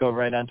 I'm going to go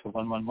right on to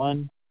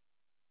 111.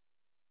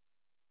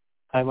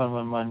 Hi,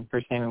 111.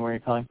 First name and where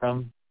you're calling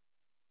from?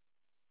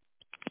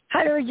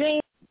 Hello,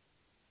 James.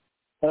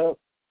 Oh,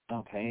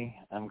 okay.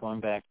 I'm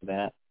going back to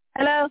that.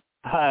 Hello.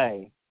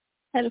 Hi.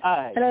 Hello.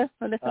 Hi. Hello,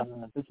 Melissa.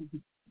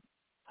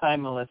 Hi,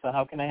 Melissa.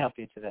 How can I help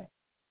you today?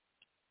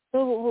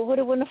 What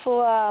a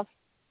wonderful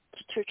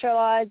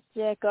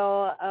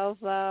trilogical of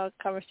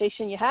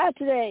conversation you had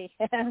today.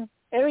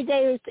 Every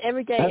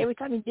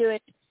time you do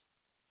it,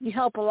 you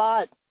help a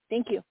lot.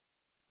 Thank you.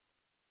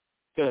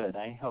 Good.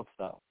 I hope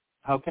so.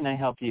 How can I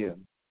help you?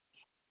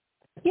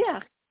 Yeah,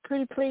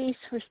 pretty please,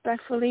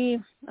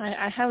 respectfully.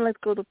 I haven't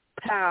let go of the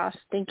past.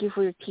 Thank you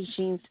for your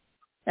teachings.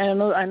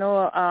 And I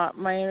know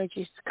my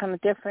energy is kind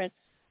of different.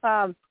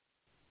 And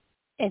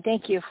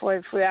thank you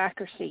for your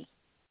accuracy.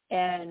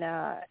 And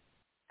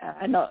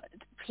I know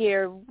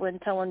here when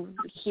someone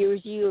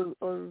hears you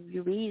or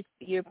you read,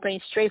 you're playing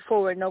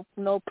straightforward, no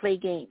play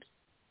games.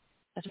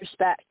 That's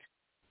respect.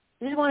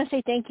 I just want to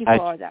say thank you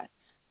for all that.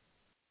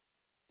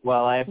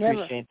 Well, I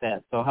appreciate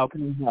that. So how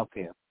can we help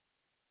you?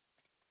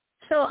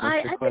 So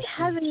I've been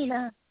having,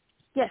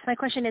 yes, my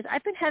question is,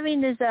 I've been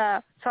having this,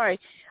 I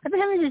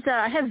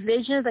have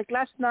visions. Like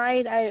last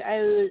night,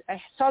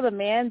 I saw the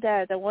man,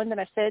 the one that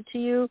I said to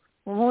you,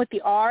 the one with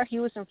the R, he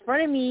was in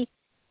front of me.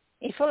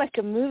 It felt like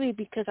a movie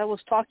because I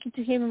was talking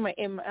to him I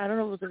don't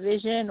know if it was a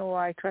vision or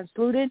I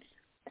transluted.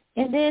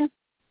 And then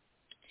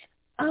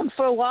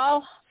for a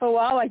while,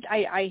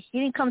 he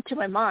didn't come to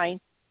my mind.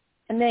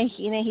 And then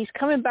he's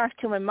coming back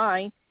to my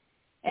mind.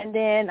 And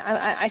then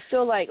I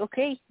feel like,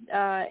 okay,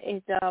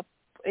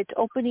 it's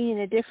opening in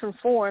a different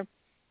form.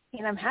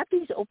 And I'm happy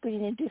it's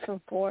opening in a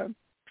different form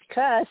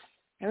because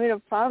I made a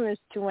promise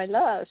to my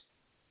loves.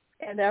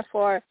 And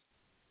therefore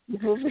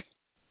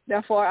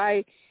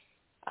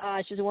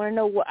I just want to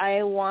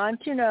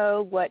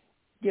know what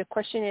your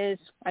question is.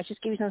 I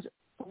just give you some,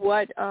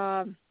 what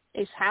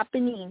is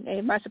happening.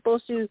 Am I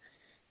supposed to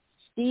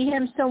see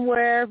him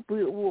somewhere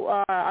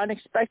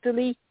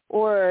unexpectedly,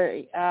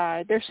 or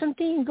there's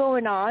something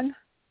going on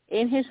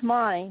in his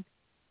mind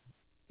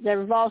that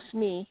involves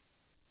me?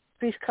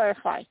 Please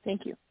clarify.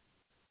 Thank you.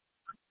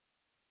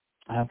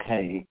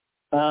 Okay.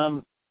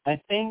 I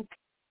think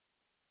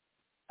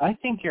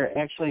you're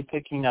actually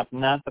picking up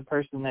not the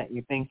person that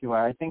you think you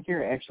are. I think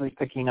you're actually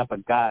picking up a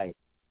guide.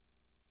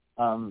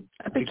 I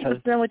think you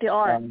was done with the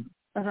R.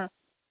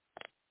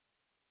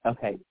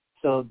 Okay.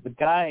 So the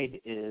guide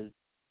is,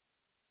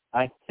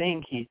 I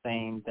think he's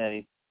saying that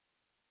he's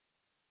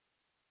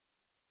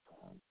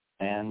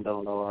not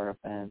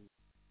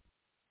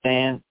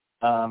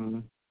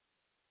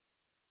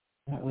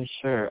really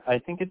sure. I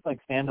think it's like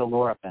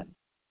Sandalorapin.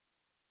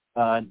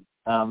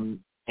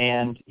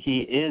 And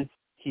he's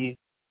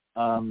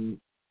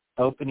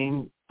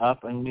opening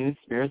up a new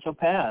spiritual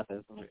path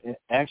is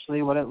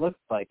actually what it looks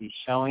like. He's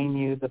showing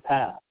you the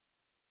path.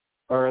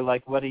 Or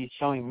like what he's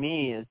showing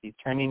me is he's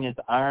turning his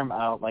arm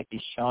out like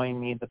he's showing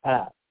me the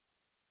path.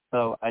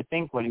 So I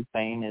think what he's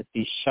saying is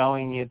he's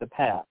showing you the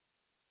path.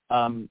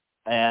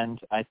 And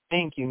I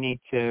think you need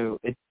to,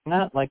 it's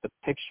not like the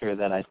picture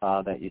that I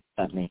saw that you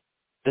sent me.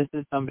 This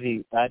is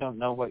somebody, I don't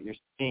know what you're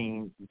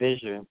seeing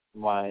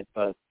vision-wise,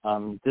 but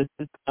this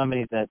is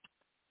somebody that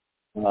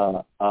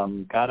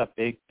got a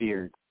big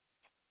beard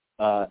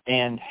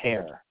and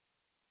hair.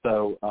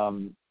 So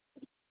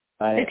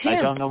I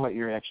don't know what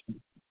you're actually...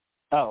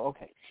 Oh,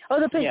 okay. Oh,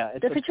 the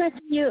picture I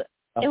sent you,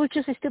 it was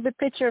just a stupid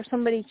picture of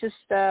somebody just,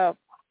 I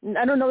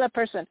don't know that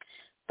person.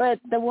 But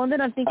the one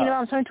that I'm thinking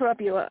about, I'm sorry to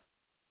interrupt you,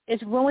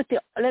 is one with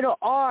the little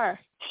R.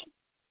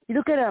 You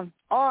look at him,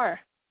 R,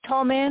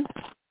 tall man.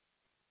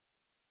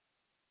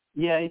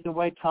 Yeah, he's a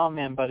white tall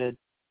man, but it's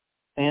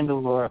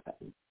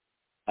Sandalorapin,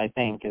 I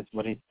think, is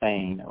what he's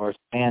saying, or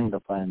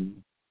Sandalfin.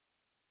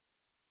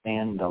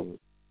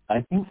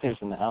 I think there's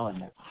an L in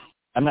there.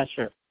 I'm not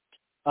sure.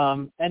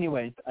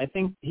 Anyways, I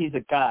think he's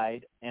a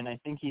guide, and I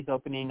think he's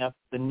opening up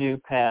the new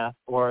path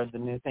or the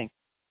new thing.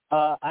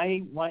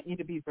 I want you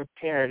to be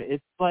prepared.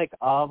 It's like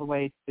all the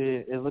way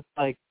to, it looks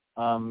like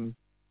 1,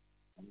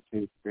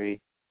 2, 3,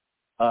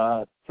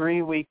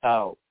 3 weeks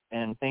out,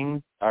 and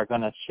things are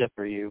going to shift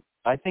for you.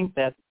 I think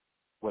that's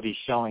what he's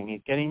showing.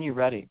 He's getting you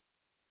ready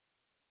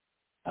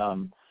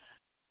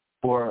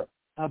for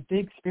a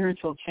big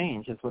spiritual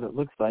change is what it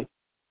looks like.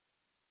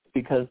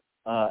 Because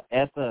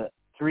at the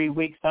 3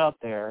 weeks out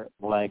there,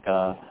 like,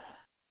 I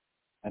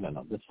don't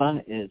know, the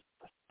sun is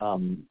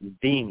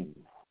beaming.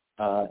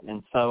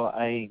 And so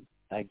I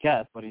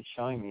guess what he's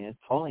showing me is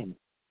holiness.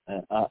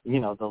 The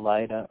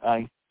light.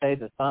 I say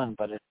the sun,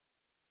 but it's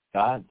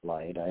God's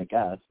light, I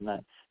guess,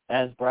 not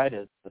as bright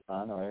as the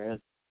sun or as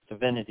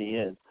divinity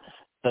is.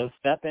 So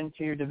step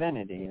into your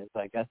divinity is,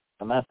 I guess,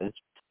 the message.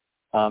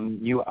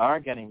 You are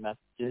getting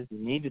messages. You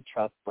need to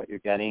trust what you're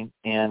getting,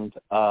 and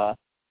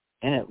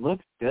it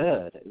looks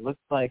good. It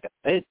looks like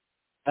it.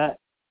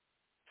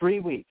 3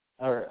 weeks,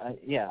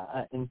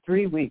 in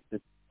 3 weeks,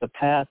 the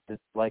path is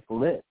like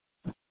lit.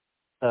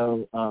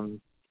 So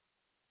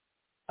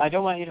I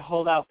don't want you to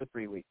hold out for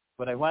 3 weeks.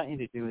 What I want you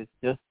to do is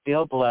just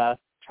feel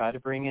blessed. Try to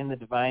bring in the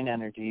divine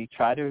energy.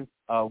 Try to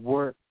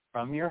work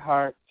from your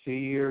heart to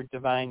your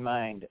divine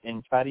mind,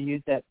 and try to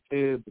use that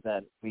tube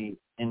that we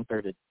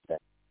inserted today.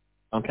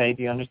 Okay,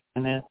 do you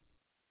understand that?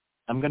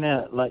 I'm going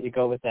to let you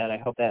go with that. I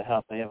hope that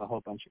helps. I have a whole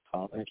bunch of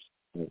callers.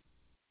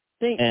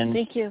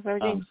 Thank you for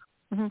doing.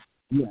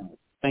 Yeah,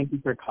 thank you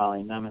for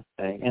calling. Namaste.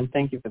 And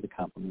thank you for the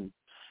compliment.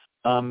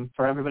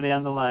 For everybody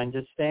on the line,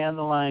 just stay on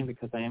the line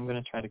because I am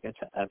going to try to get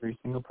to every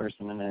single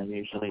person, and I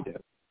usually do.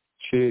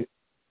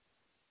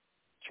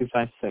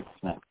 256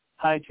 next.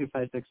 Hi,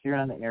 256. You're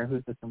on the air.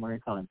 Who's this and where are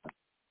you calling from?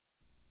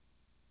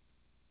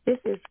 This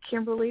is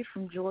Kimberly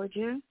from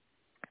Georgia.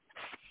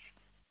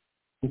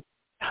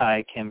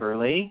 Hi,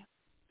 Kimberly.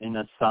 In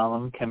a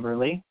solemn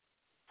Kimberly.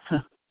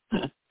 Are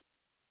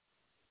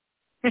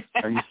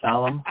you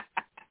solemn?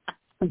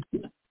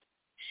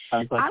 I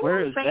was like,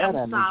 where is that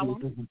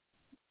energy?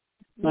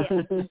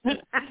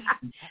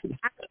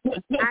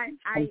 Yeah.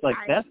 I was like,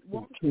 that's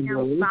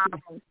Kimberly.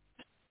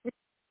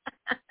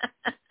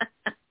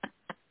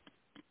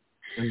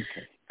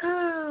 Okay.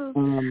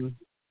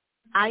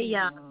 I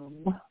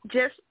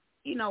just,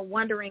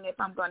 wondering if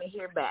I'm going to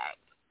hear back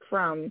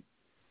from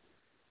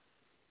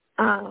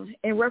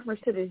in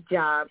reference to this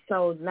job.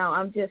 So no,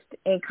 I'm just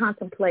in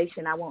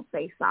contemplation. I won't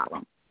say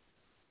solemn.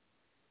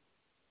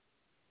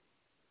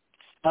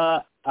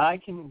 I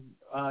can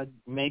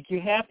make you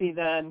happy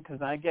then,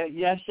 because I get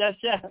yes.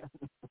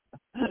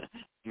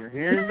 You're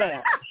hearing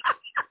that.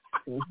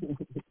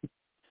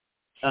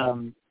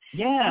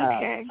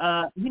 Okay.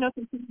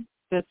 Something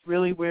that's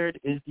really weird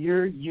is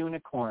your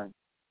unicorn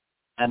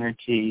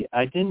energy.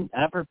 I didn't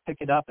ever pick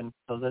it up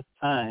until this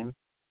time.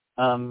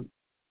 So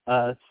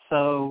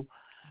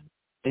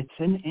it's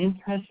an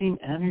interesting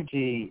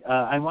energy.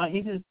 I want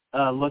you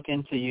to look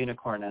into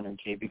unicorn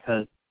energy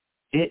because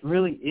it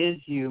really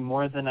is you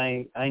more than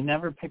I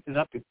never picked it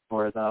up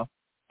before, though,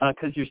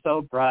 because you're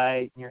so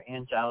bright and you're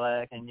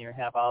angelic and you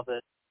have all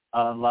this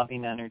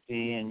loving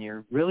energy and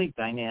you're really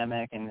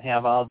dynamic and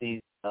have all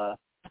these, like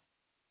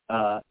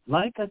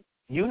a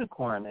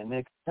unicorn and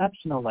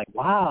exceptional, like,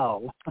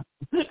 wow,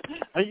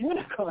 a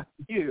unicorn,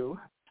 you.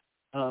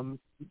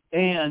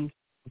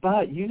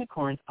 But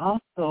unicorns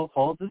also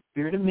hold the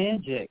spirit of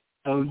magic,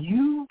 so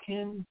you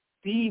can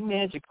be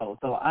magical.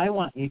 So I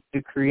want you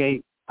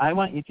to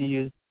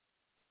use,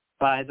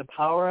 by the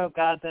power of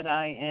God that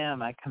I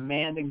am, I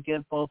command and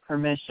give full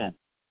permission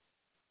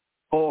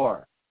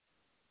for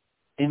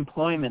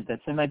employment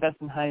that's in my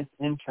best and highest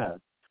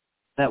interest,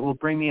 that will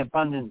bring me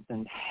abundance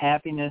and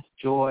happiness,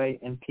 joy,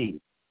 and peace,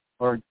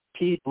 or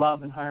peace,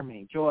 love, and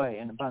harmony, joy,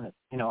 and abundance,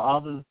 all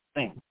those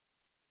things.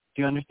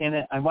 Do you understand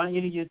it? I want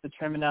you to use the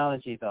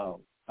terminology, though.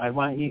 I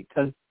want you,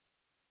 because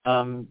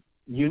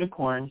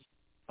unicorns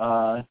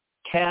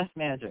cast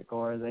magic,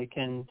 or they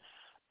can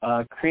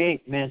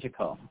create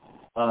magical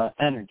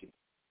energy.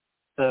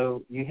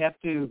 So you have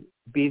to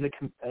be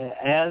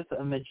as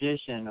a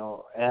magician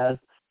or as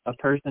a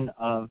person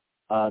of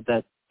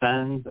that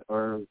sends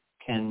or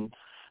can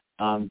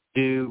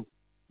do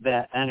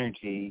that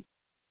energy.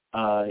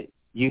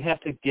 You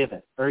have to give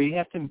it, or you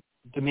have to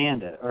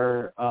demand it,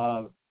 or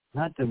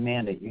not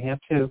demand it. You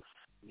have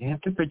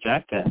to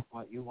project it,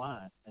 what you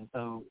want, and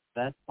so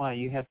that's why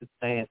you have to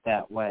say it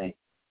that way.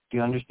 Do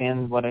you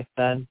understand what I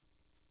said?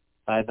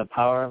 By the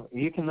power,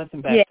 you can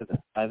listen back to this.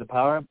 By the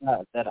power of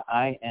God that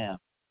I am,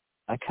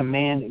 I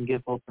command and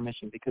give full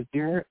permission, because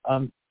you're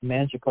a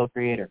magical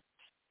creator.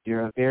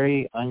 You're a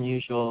very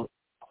unusual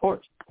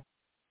horse.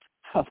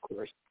 Of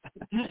course.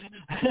 I'm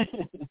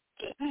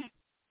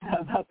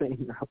not saying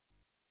you're wrong.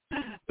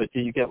 But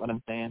do you get what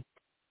I'm saying?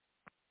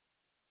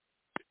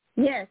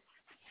 Yes.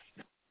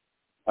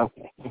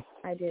 Okay.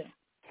 I do.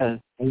 Because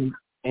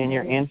and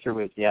your answer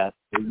was yes.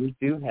 So you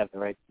do have the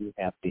right to be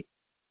happy.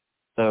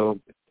 So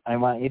I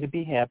want you to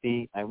be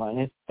happy. I want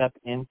you to step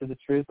into the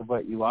truth of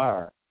what you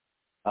are.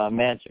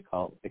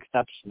 Magical,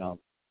 exceptional,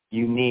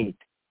 unique,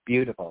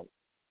 beautiful,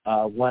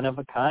 one of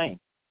a kind,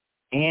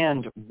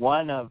 and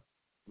one of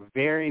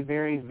very,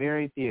 very,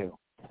 very few.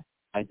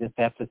 I just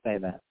have to say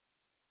that.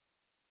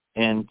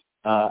 And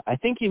I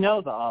think you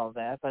know all of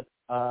that, but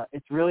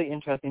it's really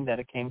interesting that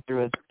it came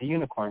through as a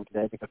unicorn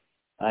today, because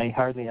I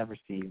hardly ever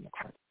see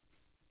unicorns.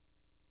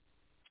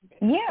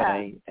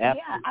 Yeah,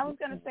 I was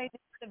going to say this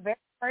is the very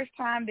first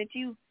time that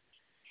you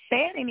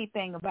said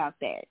anything about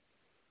that.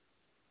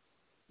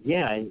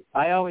 Yeah,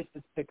 I always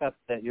just pick up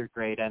that you're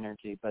great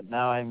energy, but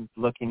now I'm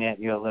looking at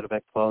you a little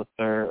bit closer,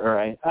 or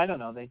I don't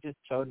know, they just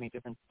showed me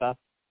different stuff.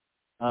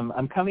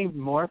 I'm coming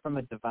more from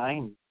a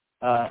divine,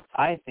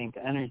 I think,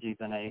 energy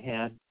than I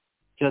had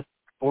just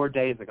 4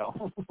 days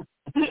ago.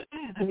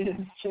 I mean,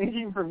 it's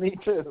changing for me,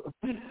 too.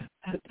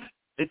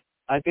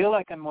 I feel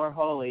like I'm more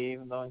holy,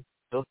 even though I'm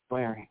still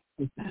swearing.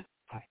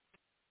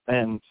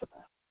 And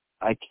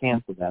I I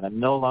cancel that. I'm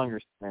no longer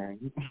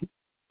swearing.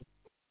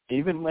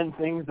 Even when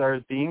things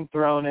are being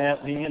thrown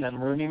at me and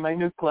I'm ruining my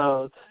new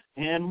clothes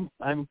and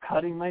I'm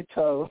cutting my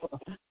toe,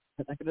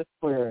 I'm not going to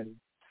swear anymore.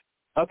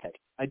 Okay,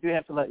 I do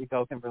have to let you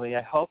go, Kimberly.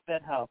 I hope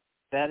that helps.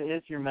 That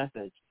is your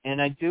message.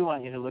 And I do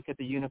want you to look at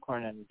the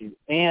unicorn energy.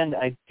 And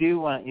I do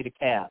want you to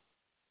cast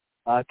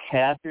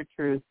your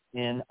truth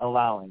in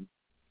allowing.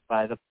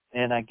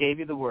 And I gave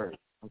you the word,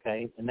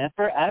 okay? And that's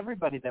for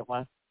everybody that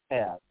wants to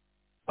cast.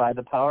 By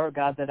the power of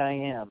God that I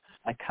am,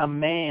 I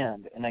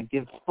command and I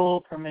give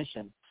full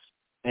permission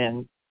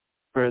and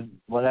for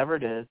whatever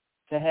it is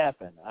to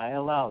happen. I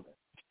allow this,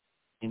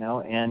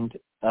 and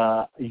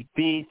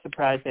be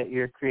surprised at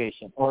your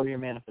creation or your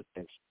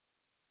manifestation.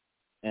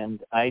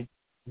 And I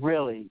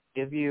really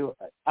give you,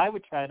 I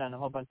would try it on a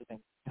whole bunch of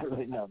things. I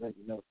really know that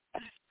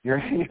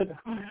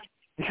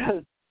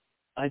because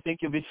I think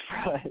you'll be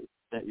surprised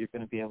that you're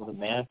going to be able to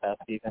manifest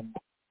even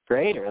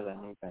greater than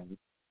anything.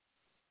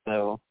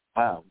 So,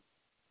 wow.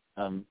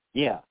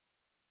 Yeah.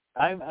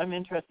 I'm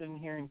interested in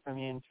hearing from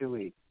you in 2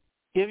 weeks.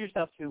 Give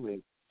yourself 2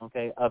 weeks,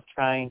 okay, of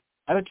trying.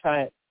 I would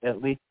try it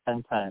at least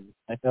 10 times.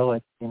 I feel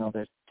like,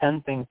 there's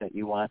 10 things that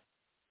you want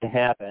to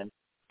happen,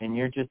 and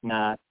you're just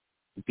not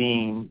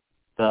being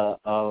the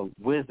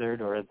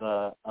wizard or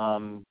the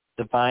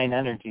divine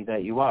energy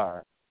that you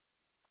are.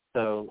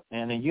 So,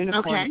 and a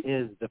unicorn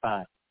is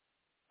divine,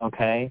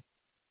 okay?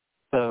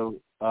 So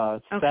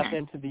step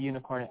into the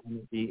unicorn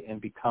energy and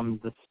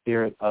become the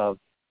spirit of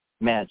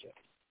magic.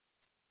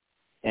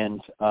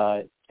 And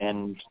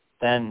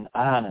then,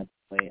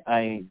 honestly,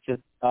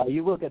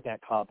 you will get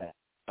that call back.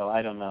 So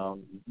I don't know.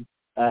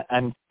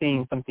 I'm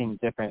seeing something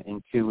different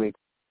in 2 weeks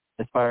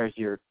as far as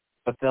your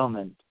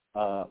fulfillment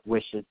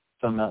wishes,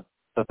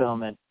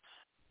 fulfillment.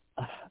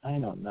 I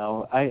don't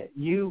know.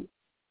 You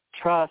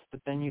trust,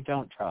 but then you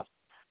don't trust.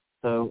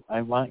 So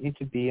I want you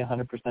to be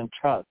 100%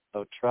 trust.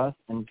 So trust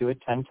and do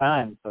it 10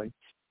 times so you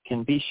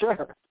can be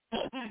sure.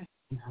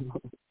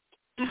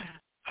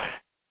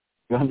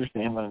 You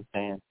understand what I'm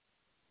saying,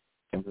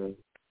 Kimberly?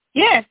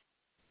 Yes.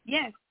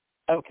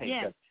 Okay,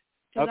 yes. good.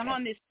 Because I'm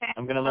on this path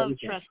of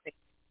trusting.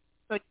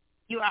 So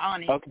you are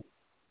on it. Okay.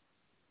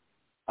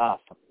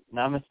 Awesome.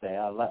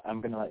 Namaste.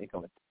 I'm going to let you go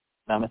with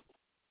it. Namaste.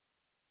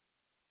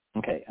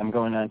 Okay, I'm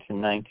going on to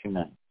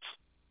 929.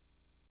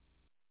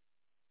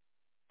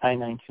 Hi,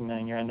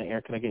 929. You're on the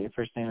air. Can I get your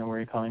first name and where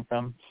you're calling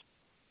from?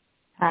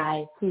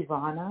 Hi,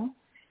 Ivana.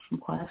 I'm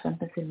calling from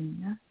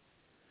Pennsylvania.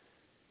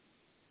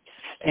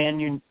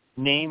 And your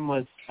name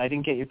was, I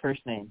didn't get your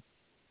first name.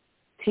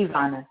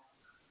 Tivana.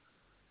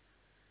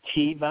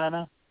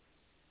 Tivana?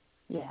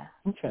 Yeah.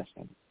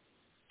 Interesting.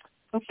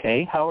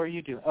 Okay, how are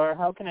you doing? Or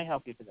how can I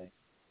help you today?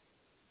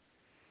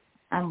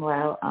 I'm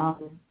well.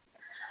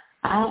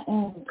 I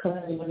am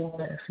currently living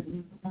with a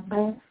family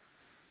member,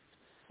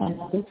 and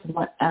this is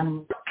what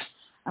I'm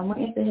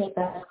waiting to hear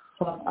back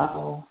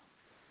from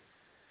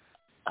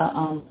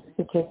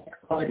certificate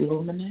called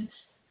Luminous.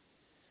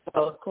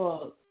 So it's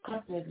called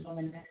Complex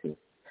Luminous. Is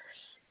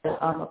the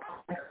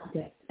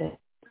complex.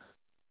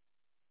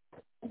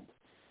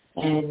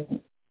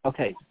 And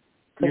okay,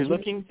 you're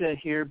looking to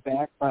hear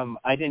back from.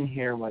 I didn't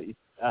hear what you.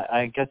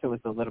 I guess it was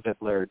a little bit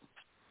blurred.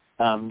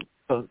 So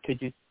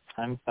could you?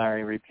 I'm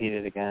sorry. Repeat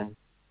it again.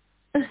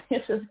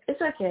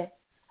 It's okay.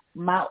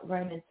 Mount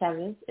Vernon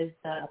Terrace is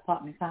the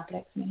apartment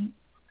complex name.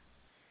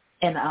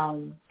 And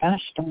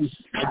gosh,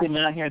 I did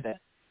not hear that.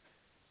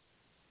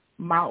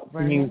 Mount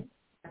Vernon.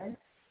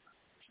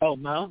 Oh,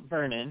 Mount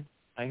Vernon.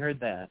 I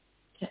heard that.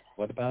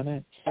 What about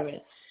it?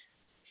 Terrace.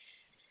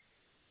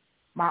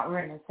 Mount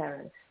Vernon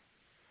Terrace.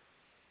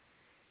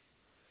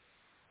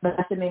 But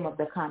that's the name of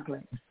the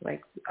complex.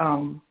 Like,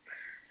 do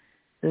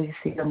you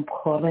see them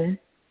calling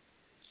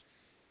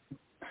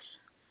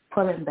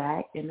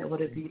back, and it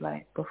would be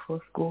like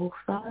before school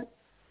starts?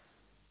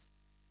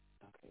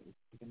 Okay,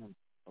 we're going to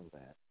pull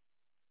that.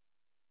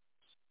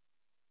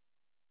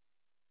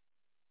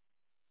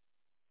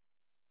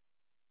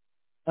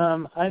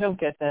 I don't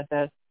get that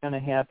that's going to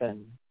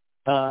happen.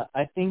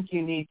 I think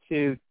you need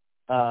to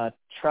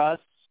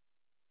trust.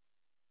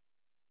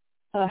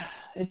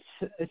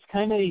 It's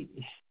kind of,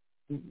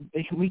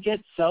 we get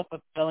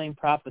self-fulfilling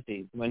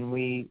prophecies. When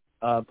we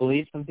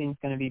believe something's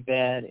going to be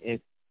bad,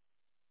 it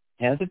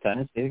has a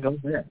tendency to go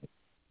bad.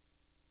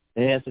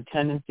 It has a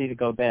tendency to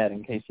go bad,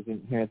 in case you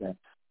didn't hear that.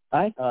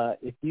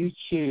 If you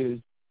choose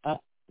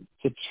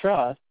to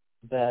trust,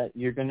 that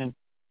you're going to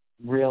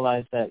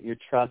realize that your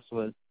trust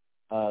was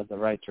the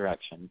right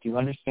direction. Do you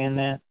understand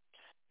that?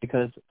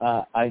 Because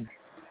I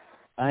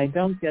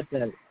don't get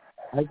that.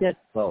 I get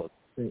both.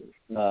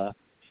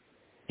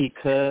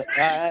 Because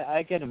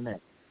I get a mix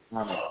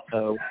on it.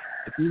 So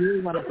if you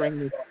really want to bring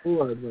this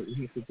forward, what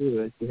you have to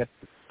do is you have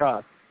to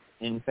trust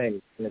in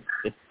faith. If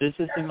this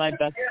is in my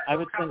best, I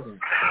would say that.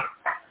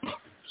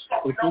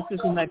 If this is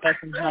in my best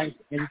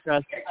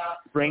interest,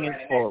 bring it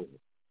forward.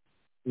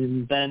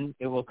 And then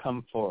it will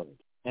come forward.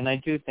 And I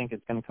do think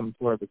it's going to come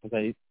forward because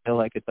I feel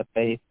like it's a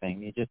faith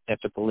thing. You just have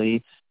to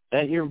believe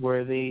that you're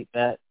worthy,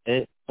 that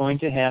it's going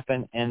to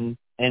happen, and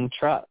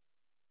trust,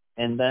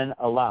 and then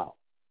allow.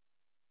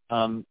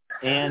 And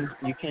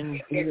you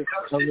can do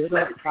a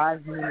little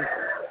 5-minute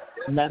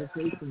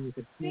meditation with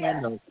a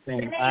candle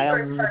saying, I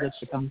allow this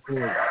to come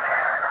through.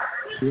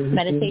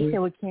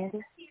 Meditation with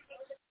candles?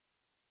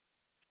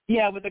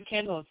 Yeah, with a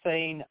candle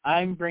saying,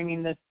 I'm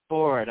bringing this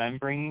forward. I'm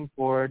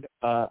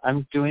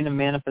I'm doing a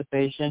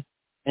manifestation,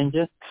 and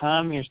just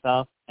calm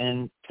yourself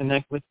and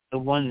connect with the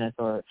oneness,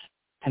 or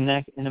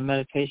connect in a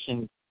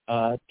meditation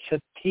to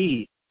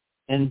peace,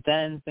 and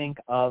then think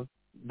of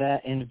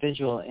that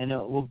individual, and it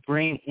will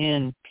bring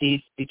in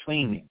peace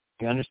between you.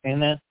 You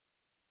understand that?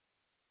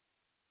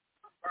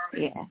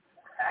 Yeah.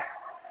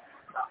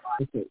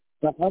 Okay.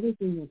 The other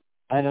thing is,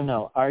 I don't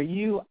know, are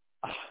you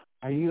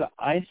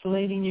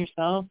isolating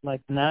yourself,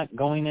 like not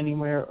going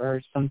anywhere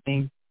or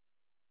something?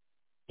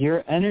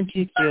 Your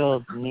energy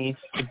field needs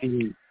to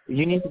be,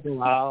 you need to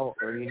go out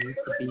or you need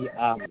to be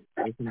out.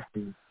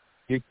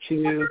 You're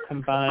two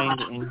combined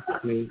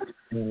into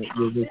your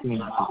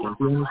routine.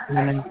 Do you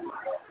understand that?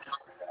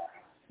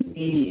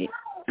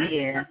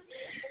 Yeah.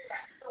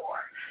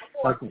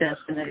 Okay.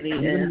 Definitely.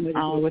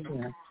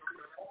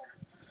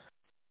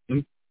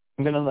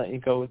 I'm going to let you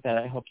go with that.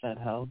 I hope that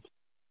helps.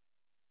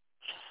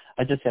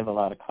 I just have a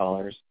lot of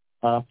callers.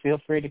 Feel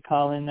free to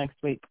call in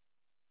next week.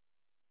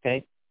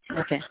 Okay?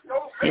 Okay.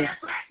 Yeah.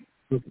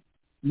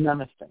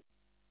 Namaste.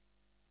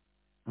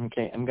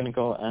 Okay, I'm going to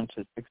go on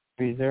to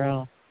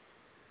 630.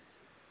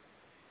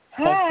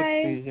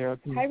 Hi.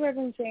 630. Hi,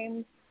 Reverend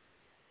James.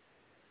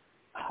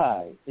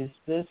 Hi. Is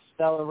this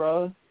Stella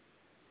Rose?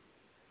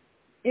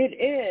 It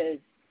is.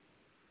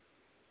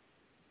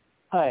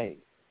 Hi.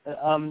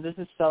 This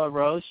is Stella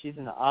Rose. She's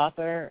an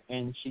author,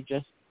 and she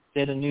just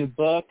did a new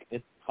book.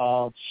 It's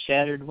called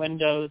Shattered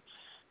Windows.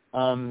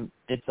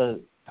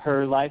 It's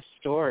her life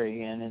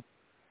story, and it's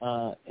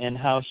and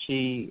how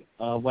she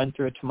went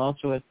through a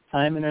tumultuous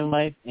time in her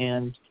life,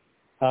 and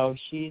how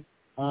she's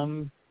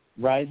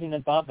rising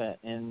above it,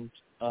 and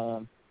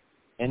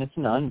it's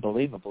an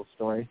unbelievable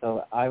story.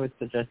 So I would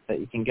suggest that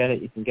you can get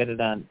it. You can get it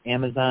on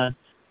Amazon.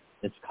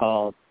 It's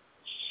called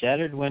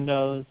Shattered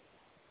Windows.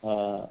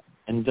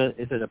 And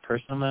is it a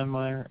personal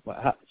memoir?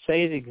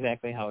 Say it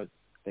exactly how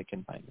they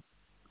can find it.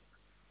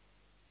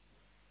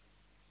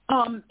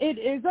 It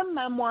is a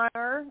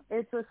memoir.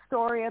 It's a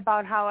story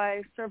about how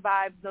I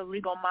survived the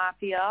legal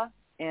mafia,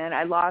 and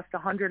I lost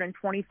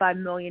 $125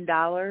 million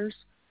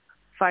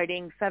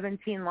fighting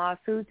 17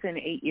 lawsuits in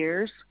 8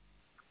 years.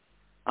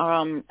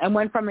 I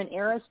went from an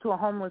heiress to a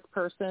homeless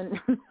person.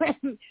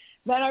 Then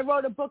I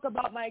wrote a book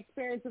about my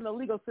experience in the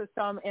legal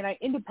system, and I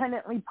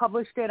independently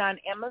published it on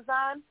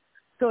Amazon.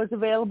 So it's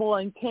available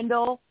in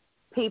Kindle,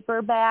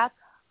 paperback,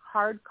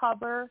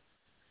 hardcover,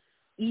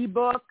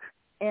 ebook,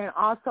 and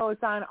also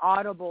it's on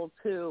Audible,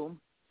 too.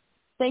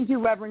 Thank you,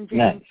 Reverend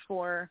James,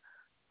 for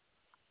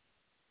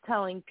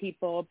telling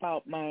people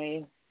about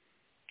my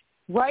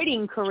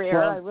writing career.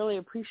 Well, I really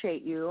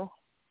appreciate you.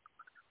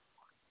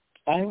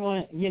 I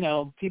want,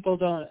 people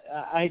don't,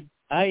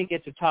 I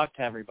get to talk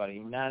to everybody.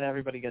 Not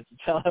everybody gets to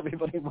tell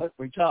everybody what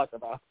we talk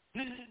about.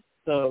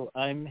 So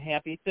I'm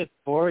happy to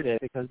forward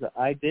it because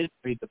I did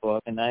read the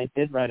book and I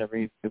did write a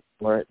review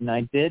for it, and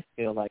I did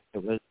feel like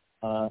it was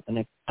an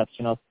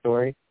exceptional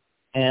story.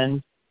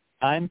 And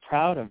I'm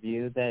proud of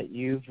you that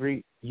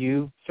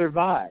you've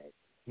survived.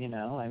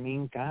 I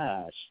mean,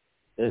 gosh,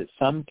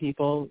 some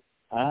people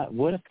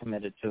would have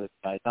committed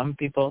suicide. Some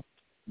people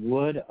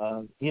would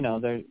have.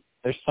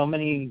 There's so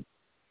many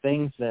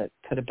things that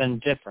could have been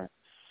different.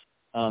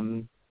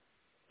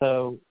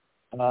 But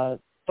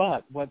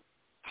what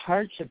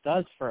hardship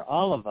does for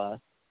all of us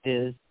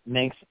is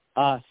makes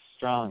us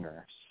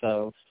stronger.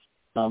 So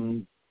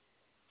some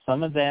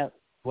of that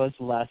was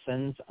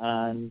lessons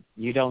on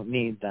you don't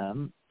need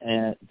them,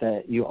 and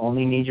that you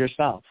only need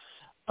yourself.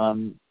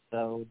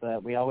 So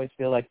that we always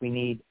feel like we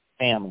need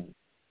family.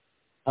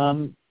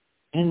 And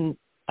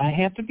I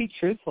have to be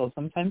truthful.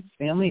 Sometimes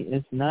family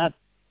is not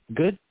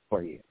good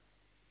for you.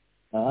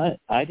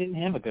 I didn't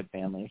have a good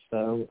family,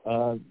 so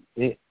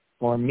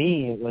for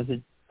me it was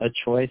a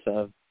choice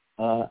of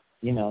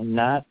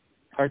not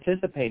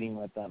participating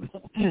with them.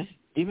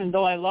 Even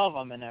though I love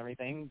them and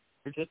everything,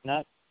 they're just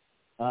not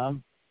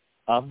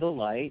of the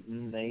light,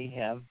 and they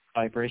have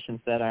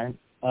vibrations that aren't,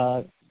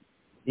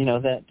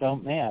 that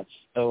don't match.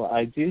 So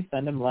I do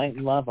send them light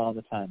and love all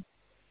the time.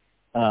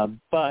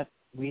 But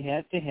we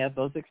had to have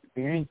those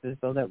experiences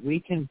so that we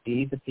can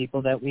be the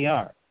people that we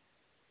are.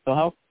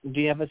 So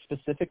do you have a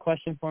specific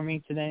question for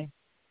me today?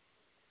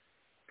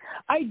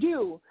 I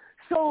do.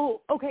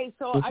 So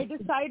I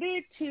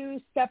decided to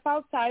step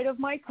outside of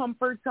my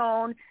comfort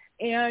zone,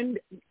 and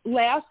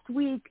last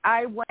week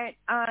I went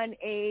on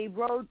a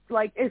road,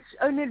 it's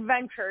an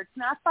adventure. It's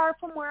not far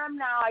from where I'm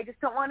now. I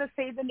just don't want to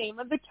say the name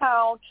of the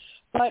town,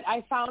 but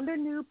I found a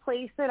new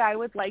place that I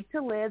would like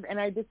to live, and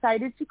I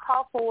decided to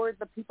call forward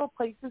the people,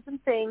 places,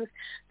 and things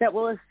that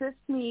will assist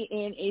me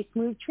in a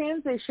smooth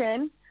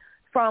transition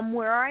from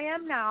where I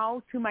am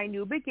now to my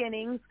new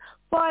beginnings.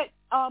 But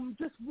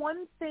just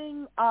one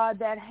thing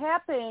that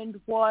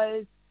happened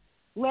was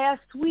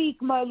last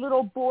week, my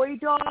little boy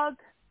dog,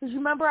 because you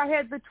remember I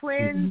had the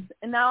twins,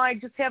 and now I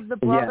just have the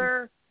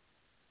brother.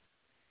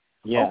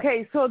 Yeah.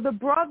 Okay, so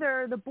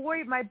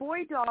my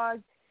boy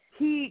dog,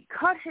 he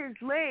cut his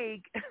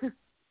leg.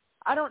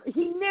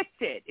 He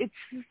nicked it. It's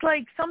just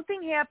like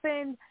something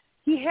happened.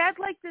 He had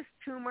like this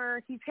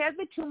tumor. He's had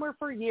the tumor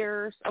for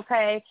years,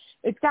 okay?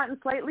 It's gotten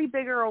slightly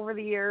bigger over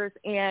the years,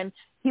 and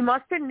he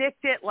must have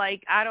nicked it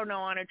like, I don't know,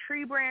 on a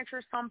tree branch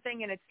or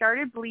something, and it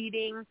started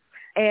bleeding.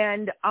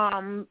 And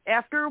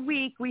after a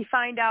week, we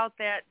find out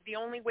that the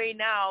only way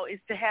now is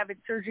to have it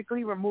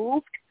surgically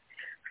removed.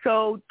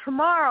 So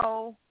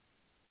tomorrow,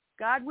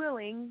 God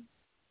willing,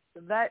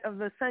 the vet of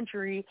the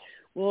century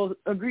will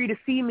agree to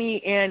see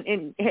me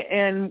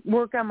and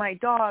work on my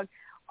dog.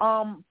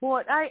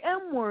 But I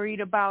am worried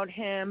about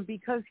him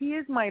because he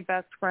is my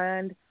best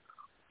friend,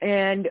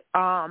 and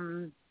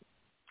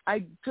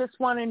I just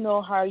want to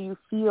know how you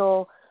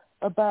feel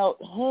about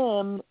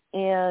him,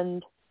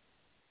 and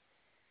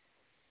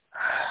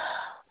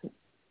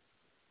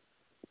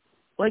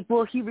like,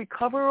 will he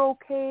recover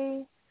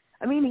okay?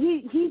 I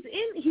mean,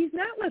 he's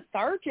not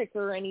lethargic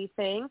or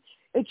anything.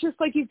 It's just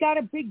like he's got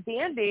a big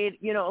bandage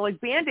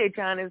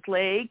on his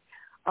leg.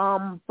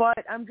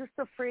 But I'm just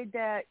afraid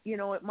that,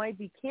 it might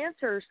be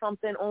cancer or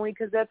something, only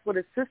because that's what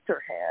his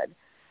sister had,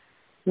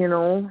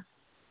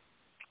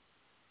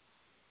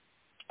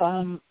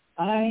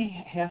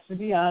 I have to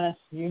be honest,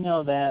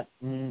 that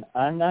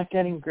I'm not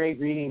getting great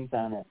readings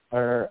on it,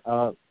 or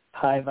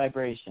high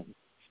vibrations.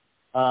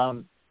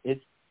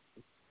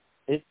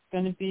 It's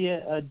going to be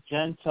a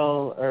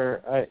gentle,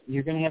 or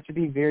you're going to have to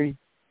be very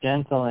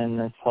gentle in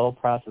this whole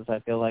process. I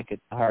feel like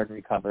it's a hard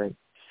recovery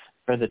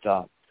for the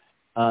dog.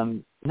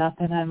 Not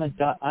that I'm a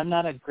dog.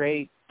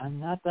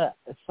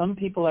 Some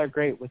people are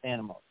great with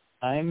animals.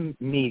 I'm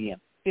medium.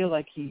 I feel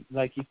like you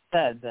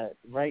said, that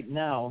right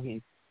now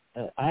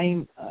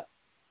I'm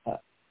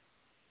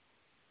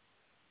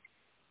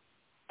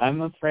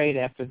afraid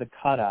after the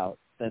cutout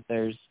that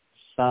there's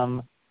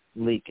some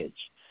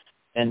leakage.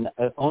 And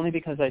only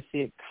because I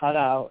see it cut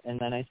out, and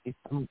then I see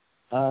some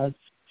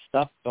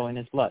stuff go in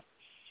his blood.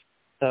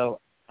 So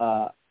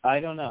I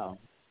don't know.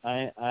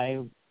 I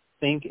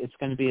think it's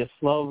going to be a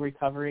slow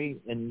recovery,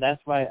 and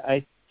that's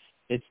why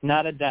it's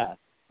not a death.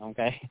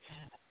 Okay,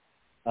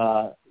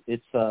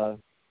 it's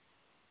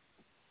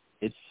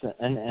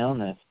an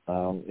illness.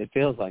 So it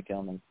feels like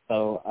illness.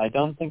 So I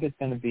don't think it's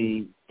going to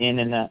be in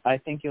and out. I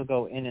think he'll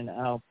go in and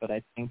out, but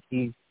I think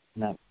he's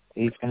going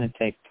to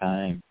take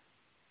time.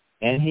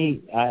 And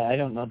I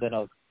don't know that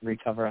I'll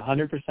recover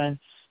 100%,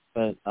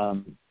 but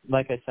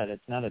like I said,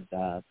 it's not a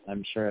death.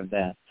 I'm sure of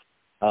that.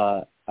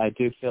 I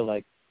do feel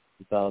like,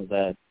 though,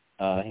 that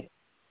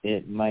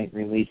it might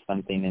release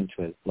something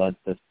into his blood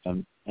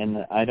system.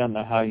 And I don't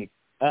know how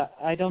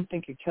I don't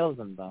think it kills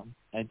him, though.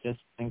 I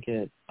just think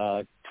it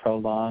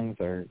prolongs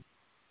or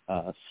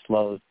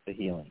slows the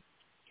healing.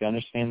 Do you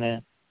understand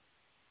that?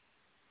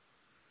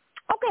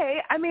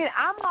 Okay. I mean,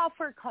 I'm all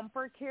for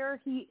comfort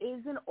care. He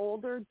is an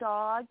older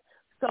dog.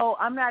 So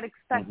I'm not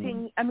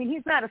expecting, I mean,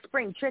 he's not a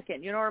spring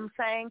chicken, you know what I'm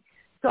saying?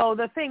 So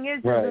the thing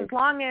is, right, as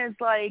long as,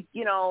 like,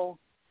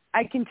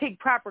 I can take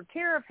proper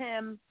care of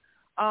him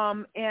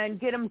and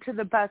get him to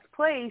the best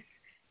place,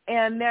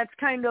 and that's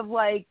kind of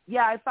like,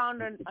 yeah, I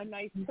found a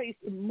nice place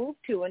to move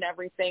to and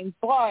everything,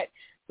 but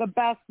the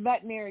best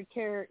veterinary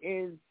care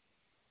is,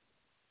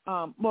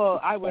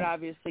 I would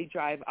obviously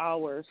drive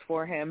hours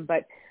for him,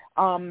 but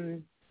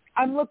I'm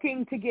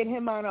looking to get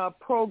him on a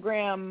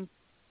program,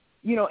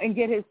 and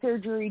get his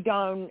surgery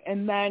done,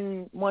 and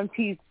then once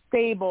he's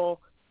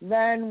stable,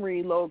 then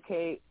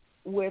relocate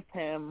with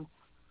him,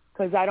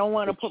 because I don't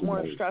want to put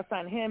more stress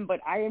on him,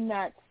 but I am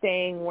not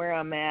staying where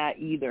I'm at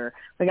either.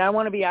 Like, I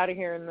want to be out of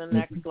here in the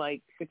next,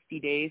 60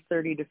 days,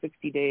 30 to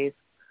 60 days.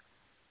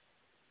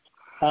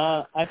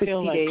 I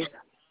feel like days.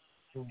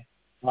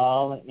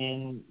 All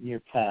in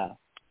your path,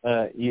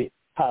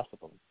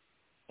 possible.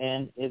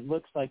 And it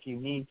looks like you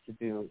need to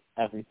do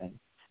everything.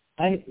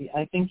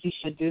 I think you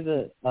should do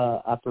the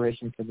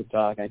operation for the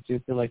dog. I do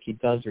feel like he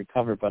does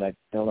recover, but I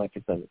feel like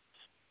it's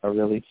a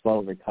really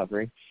slow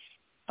recovery.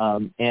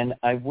 And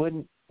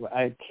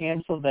I'd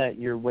cancel that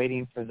you're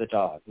waiting for the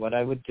dog. What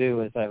I would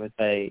do is I would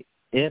say,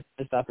 if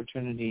this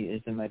opportunity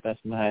is in my best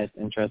and highest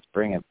interest,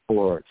 bring it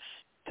forward.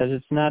 Because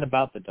it's not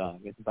about the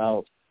dog. It's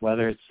about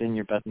whether it's in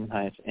your best and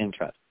highest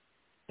interest.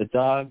 The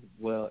dog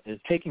is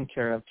taken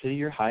care of to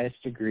your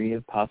highest degree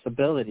of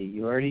possibility.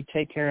 You already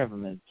take care of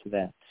him to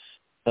that.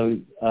 So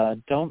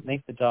don't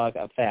make the dog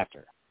a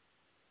factor,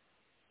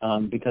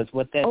 because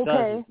what that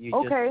does is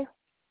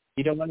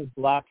you don't want to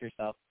block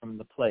yourself from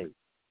the place.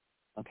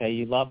 Okay,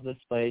 you love this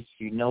place.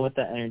 You know what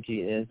the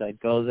energy is. I'd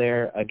go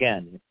there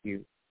again if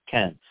you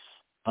can,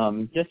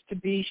 just to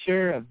be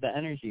sure of the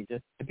energy,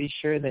 just to be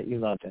sure that you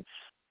loved it,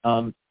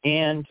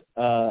 and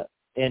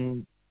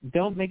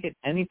don't make it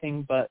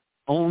anything but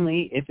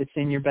only if it's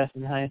in your best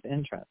and highest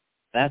interest.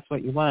 That's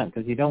what you want,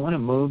 because you don't want to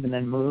move and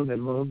then move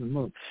and move and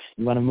move.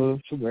 You want to move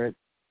to where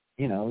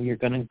you're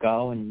going to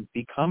go and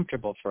be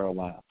comfortable for a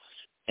while.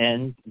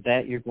 And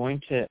that you're going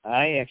to,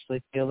 I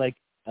actually feel like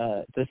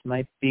this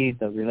might be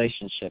the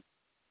relationship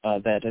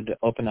that would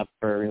open up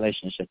for a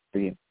relationship for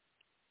you.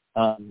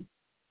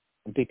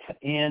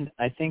 And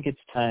I think it's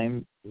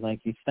time, like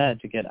you said,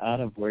 to get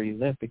out of where you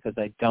live because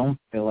I don't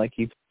feel like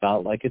you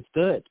felt like it's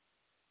good.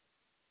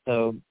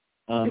 So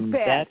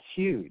that's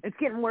huge. It's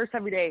getting worse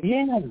every day.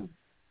 Yeah.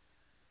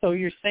 So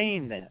you're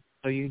saying that.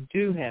 So you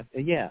do have,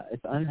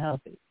 it's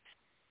unhealthy.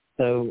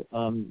 So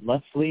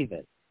let's leave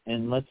it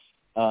and let's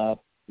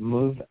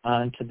move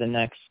on to the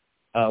next,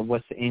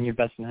 what's in your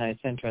best and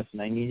highest interest.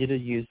 And I need you to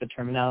use the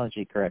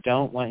terminology correct. I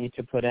don't want you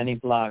to put any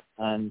block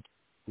on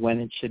when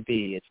it should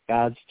be. It's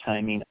God's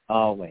timing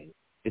always.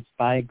 It's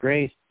by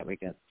grace that we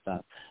get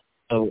stuff.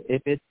 So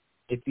if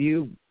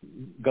you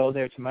go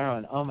there tomorrow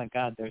and, oh, my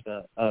God, there's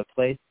a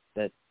place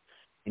that,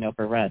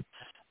 for rent,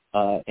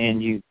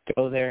 and you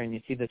go there and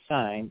you see the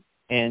sign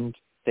and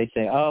they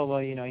say, oh,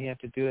 well, you have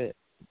to do it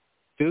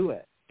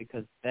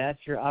because that's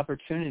your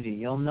opportunity.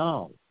 You'll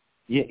know.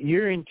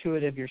 You're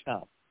intuitive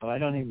yourself, so I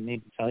don't even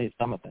need to tell you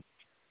some of it.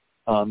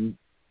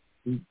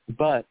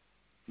 But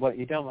what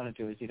you don't want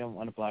to do is you don't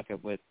want to block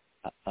it with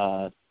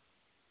a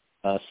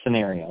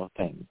scenario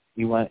thing.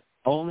 You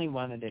only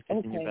want it if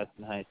it's in your best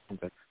and highest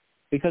interest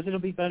because it'll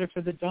be better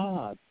for the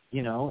dog.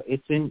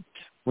 It's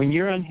when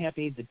you're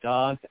unhappy, the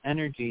dog's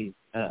energy,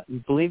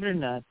 believe it or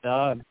not,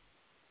 dogs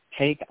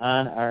take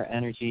on our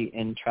energy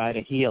and try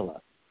to heal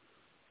us.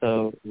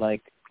 So,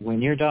 like,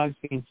 when your dog's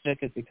being sick,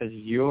 it's because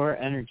your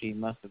energy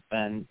must have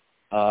been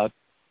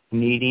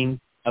needing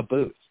a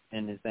boost.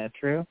 And is that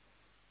true?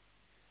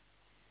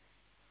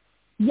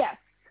 Yes.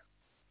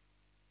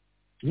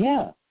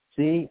 Yeah.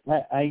 See,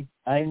 I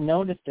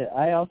noticed it.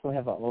 I also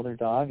have an older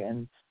dog,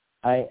 and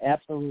I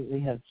absolutely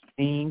have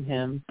seen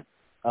him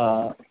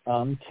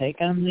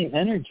take on the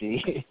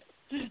energy.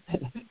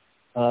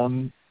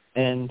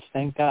 And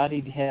thank God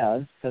he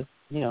has, because,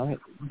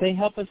 they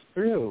help us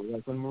through.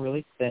 Like when we're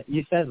really sick.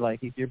 You said, like,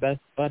 he's your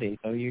best buddy,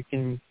 so you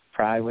can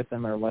cry with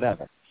him or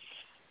whatever.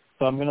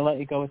 So I'm going to let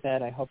you go with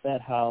that. I hope that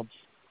helps.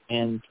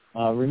 And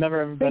remember,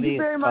 everybody,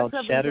 it's called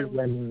Shattered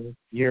When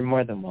You're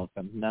more than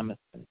welcome. Namaste.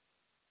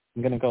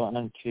 I'm going to go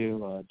on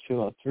to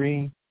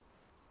 203.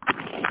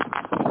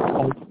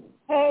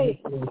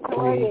 Hey, how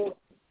are you?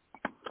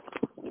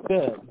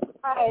 Good.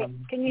 Hi,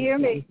 can you hear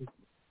me?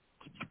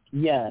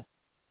 Yes.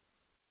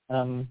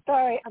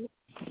 Sorry, I'm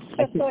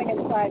just going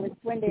inside. It's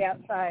windy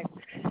outside.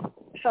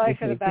 Sorry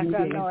for the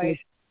background noise.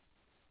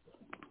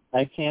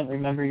 I can't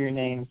remember your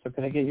name, so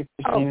could I get your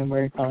first name and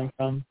where you're calling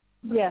from?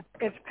 Yes,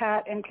 it's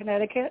Pat in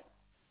Connecticut.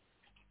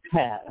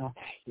 Pat,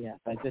 okay, yes,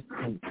 I just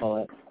didn't pull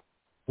it.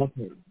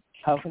 Okay,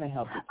 how can I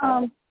help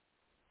you?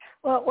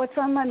 Well, what's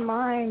on my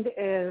mind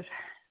is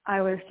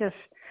I was just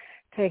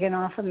taken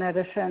off of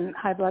medicine,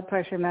 high blood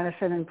pressure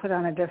medicine, and put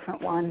on a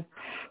different one.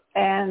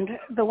 And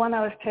the one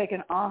I was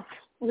taken off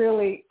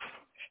really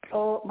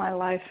stole my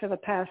life for the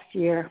past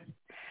year.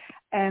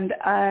 And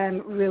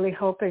I'm really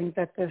hoping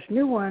that this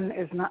new one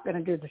is not going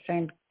to do the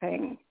same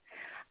thing.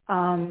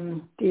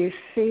 Do you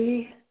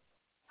see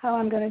how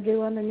I'm going to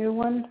do on the new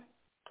one?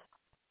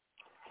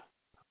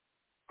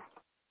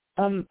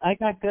 I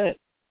got good.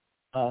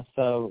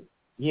 So,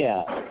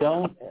 yeah,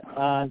 don't.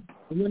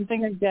 One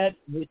thing I get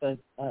with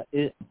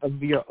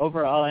of your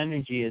overall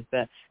energy is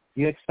that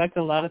you expect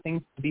a lot of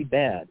things to be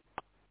bad,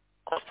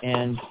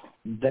 and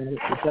that it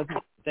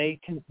doesn't. They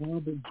can all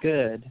be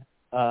good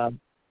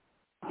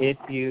if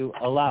you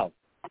allow,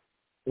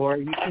 or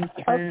you can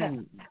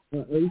turn,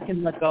 or you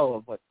can let go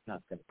of what's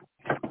not good.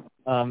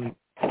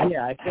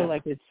 Yeah, I feel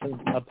like it's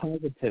a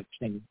positive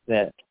thing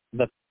that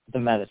the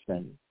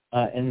medicine,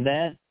 and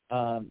that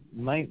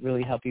might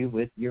really help you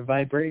with your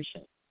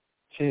vibration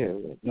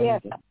too.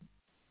 Yes.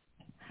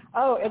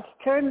 Oh, it's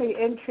turned me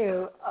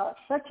into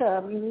such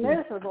a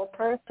miserable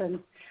person.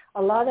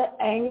 A lot of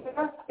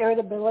anger,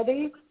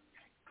 irritability,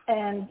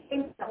 and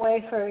being that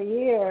way for a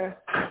year.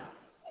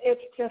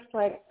 It's just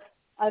like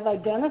I've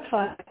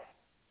identified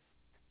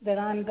that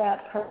I'm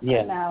that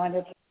person now, and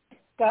it's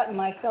gotten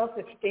my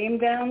self-esteem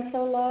down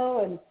so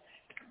low, and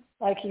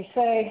like you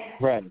say,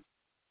 right,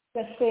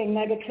 just seeing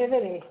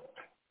negativity.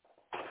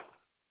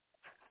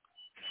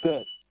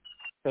 Good.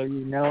 So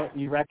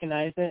you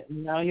recognize it,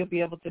 and now you'll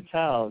be able to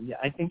tell.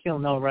 I think you'll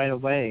know right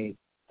away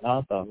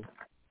also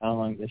how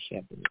long this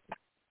shampoo is.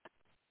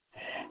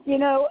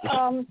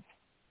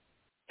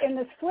 In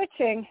the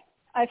switching,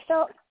 I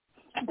felt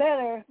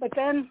better, but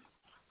then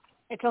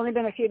it's only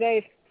been a few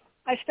days.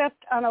 I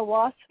stepped on a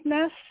wasp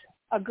nest,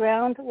 a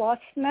ground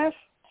wasp nest,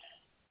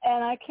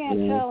 and I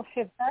can't tell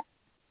if that's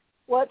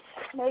what's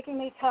making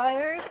me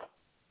tired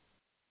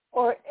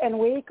and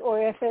weak, or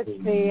if it's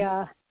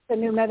the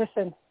new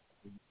medicine.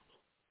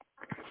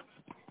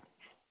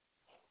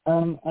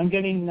 I'm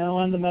getting no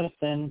on the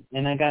medicine,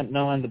 and I got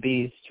no on the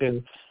bees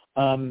too.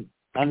 I'm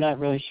not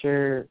really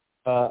sure.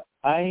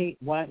 I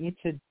want you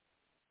to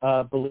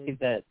believe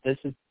that this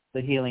is the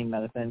healing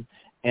medicine,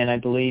 and I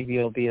believe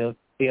you'll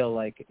feel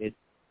like it's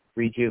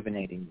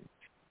rejuvenating you.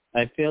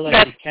 I feel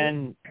like you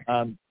can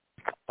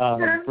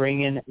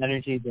bring in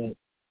energy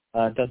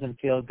that doesn't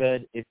feel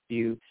good if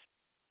you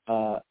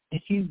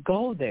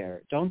go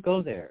there. Don't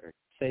go there.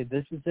 Say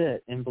this is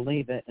it and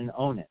believe it and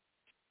own it.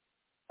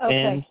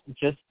 Okay. And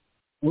just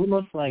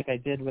almost like I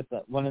did with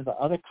one of the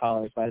other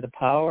callers. By the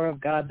power of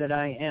God that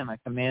I am, I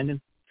command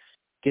and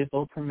give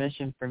full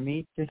permission for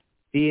me to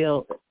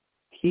feel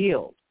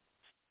healed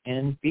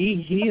and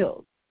be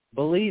healed.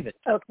 Believe it.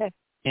 Okay.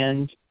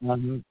 And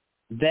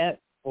that,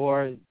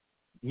 or,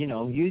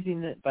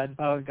 using it by the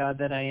power of God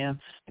that I am,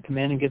 I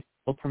command and give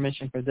full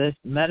permission for this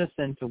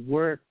medicine to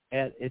work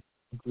at its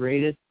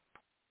greatest,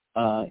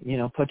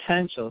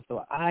 potential,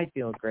 so I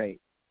feel great.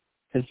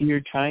 Because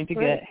you're trying to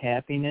get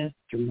happiness,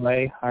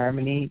 joy,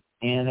 harmony,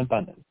 and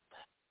abundance.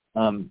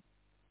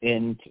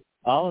 And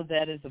all of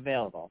that is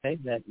available, okay,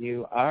 that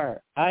you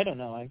are, I don't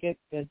know, I get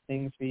good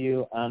things for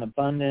you on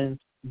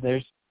abundance.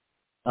 There's,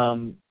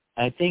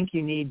 I think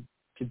you need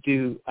to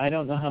do, I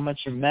don't know how much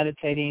you're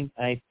meditating.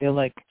 I feel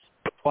like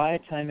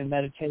quiet time and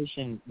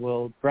meditation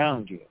will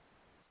ground you.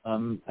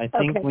 I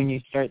think when you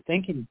start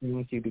thinking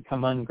things, you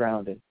become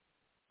ungrounded.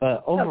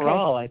 But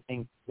overall, I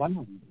think,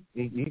 wow,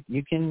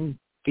 you can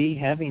be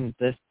having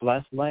this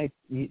blessed life.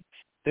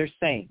 They're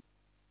saying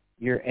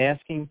you're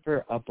asking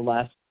for a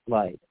blessed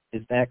life.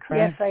 Is that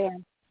correct? Yes, I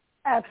am.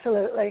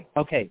 Absolutely.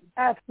 Okay.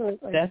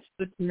 Absolutely. That's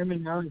the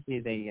terminology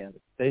they use.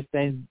 They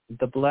say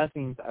the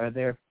blessings are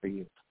there for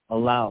you.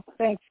 Allow.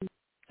 Thank you.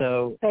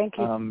 So thank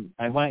you.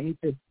 I want you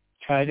to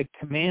try to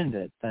command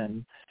it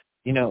then,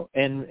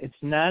 and it's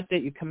not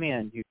that you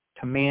command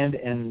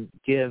and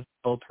give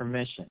full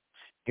permission.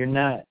 You're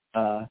not,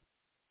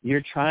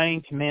 you're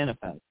trying to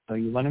manifest. So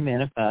you want to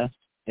manifest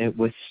it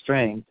with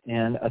strength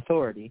and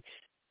authority,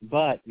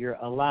 but you're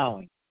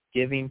allowing,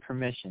 giving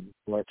permission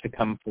for it to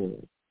come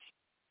forward.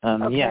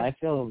 Yeah, I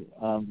feel,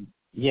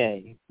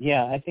 yay.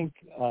 Yeah, I think,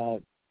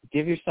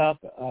 give yourself,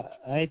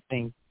 I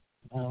think,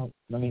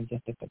 let me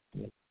just look up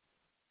this.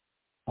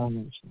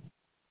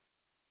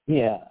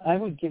 Yeah, I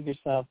would give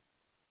yourself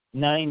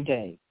 9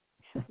 days.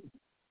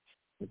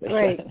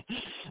 Great.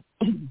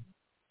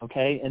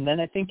 Okay, and then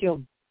I think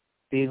you'll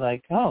be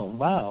like, oh,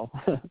 wow.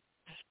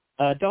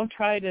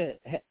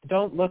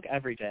 Don't look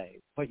every day.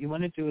 What you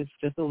want to do is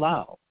just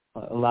allow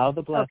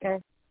the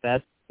blessing.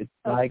 Okay. It's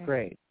by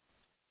grace,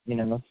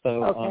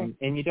 so,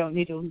 and you don't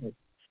need to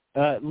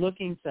look.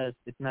 Looking says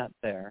it's not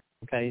there,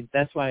 okay?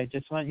 That's why I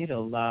just want you to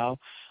allow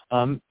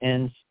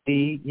and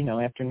see,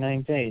 after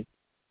 9 days,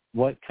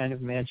 what kind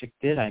of magic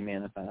did I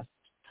manifest?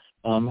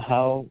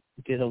 How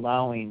did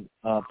allowing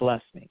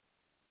bless me?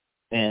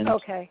 And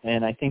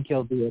and I think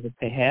you'll be able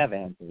to have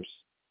answers,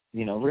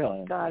 real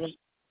answers. Got it.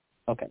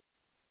 Okay.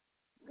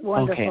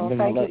 Wonderful. Okay, I'm going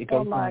Thank to let you you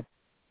go. So much.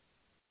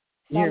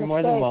 You're Namaste.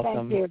 more than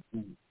welcome. Thank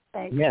you.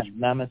 Thank yeah,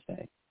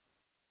 namaste.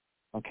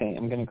 Okay,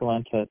 I'm going to go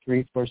on to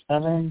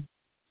 347.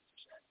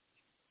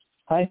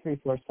 Hi,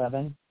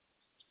 347.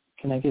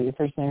 Can I get your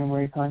first name and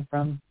where you're calling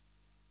from?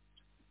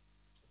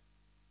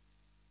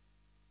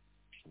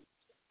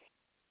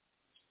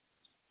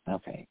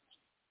 Okay.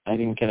 I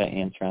didn't get an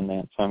answer on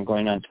that, so I'm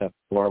going on to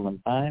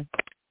 415.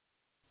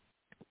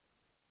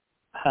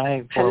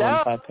 Hi, 415.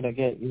 Hello? Could I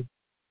get you?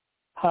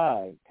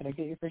 Hi. Could I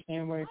get your first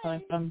name and where you're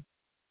calling from?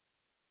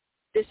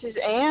 This is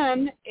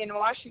Ann in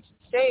Washington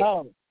State.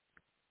 Oh.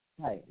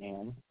 Hi,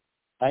 Ann.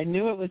 I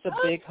knew it was a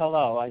big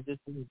hello. I just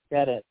didn't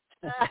get it.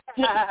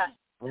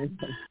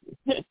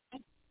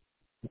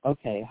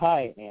 Okay.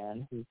 Hi,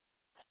 Ann,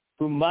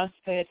 who must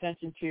pay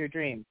attention to your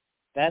dreams.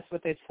 That's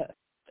what they said.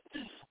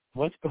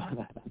 What's going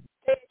on?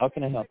 How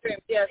can I help you?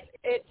 Yes,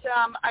 it's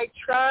I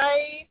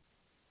try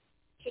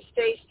to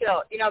stay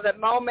still. The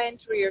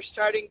moment where you're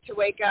starting to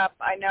wake up,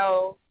 I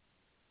know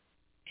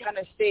kind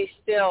of stay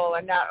still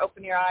and not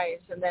open your eyes,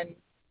 and then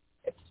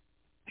it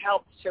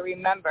helps to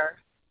remember.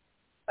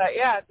 But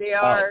yeah, they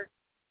are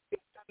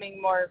becoming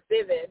more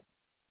vivid.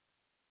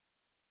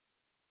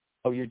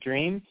 Oh, your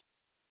dreams?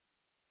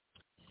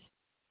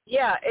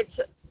 Yeah, it's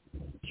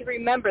to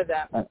remember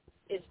them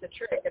is the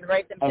trick, and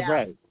write them down. Oh,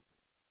 right.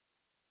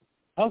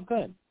 Oh,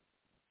 good.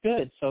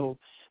 Good. So,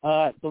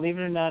 believe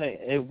it or not,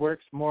 it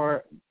works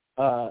more.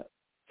 The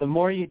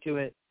more you do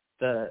it,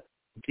 the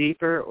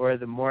deeper or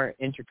the more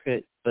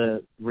intricate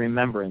the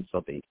remembrance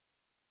will be.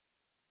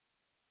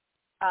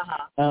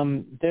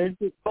 There's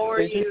you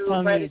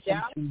write it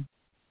down?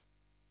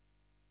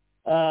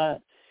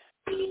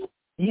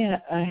 Yeah,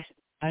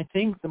 I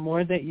think the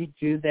more that you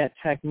do that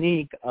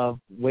technique of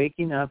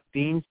waking up,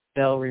 being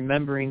still,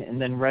 remembering,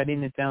 and then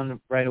writing it down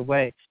right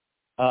away,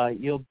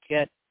 you'll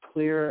get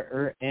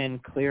clearer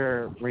and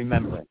clearer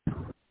remembrance.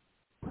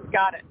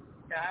 Got it.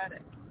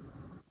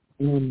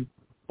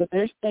 But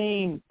they're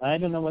saying, I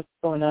don't know what's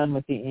going on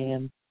with the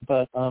Ann,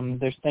 but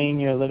they're saying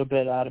you're a little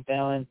bit out of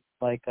balance.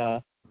 Like,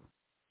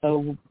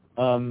 so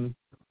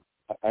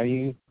are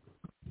you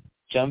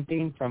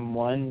jumping from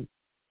one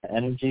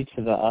energy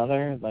to the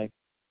other, like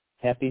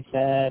happy,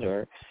 sad,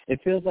 or it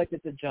feels like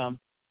it's a jump.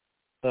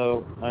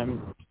 So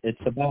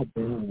it's about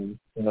balance.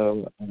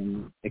 So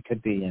it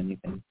could be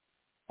anything.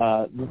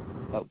 Do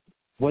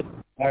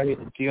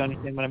you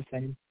understand what I'm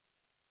saying?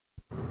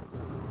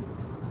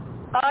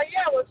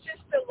 Yeah, well, it's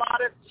just a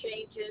lot of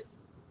changes,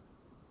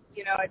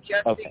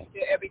 adjusting to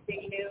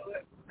everything new,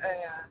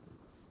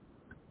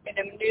 in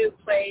a new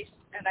place,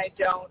 and I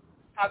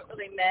haven't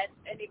really met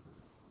any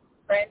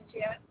friends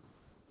yet.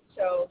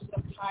 So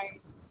sometimes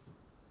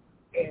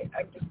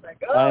I'm just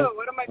like,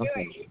 what am I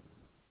doing?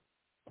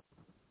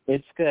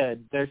 It's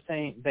good.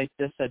 They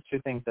just said two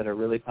things that are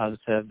really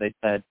positive. They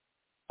said,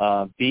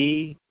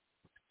 be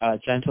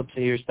gentle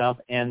to yourself,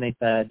 and they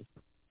said,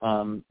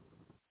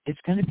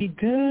 it's going to be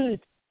good.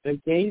 They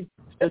gave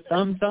a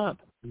thumbs up.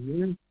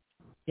 It's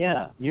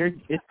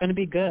going to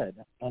be good.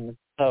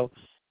 So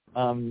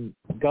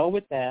go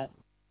with that.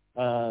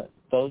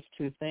 Those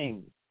two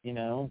things.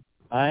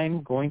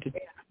 I'm going to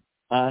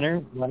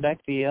honor what I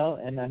feel,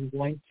 and I'm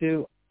going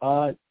to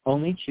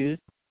only choose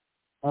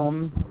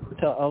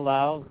to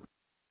allow,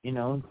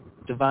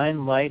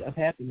 divine light of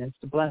happiness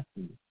to bless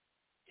me.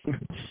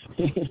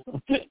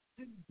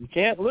 You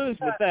can't lose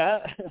with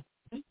that.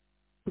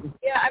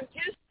 Yeah, I'm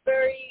just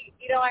very,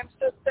 I'm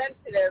so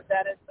sensitive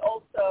that it's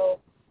also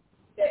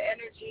the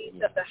energies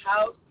of the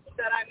house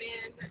that I'm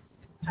in.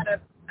 Kind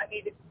of, I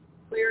need it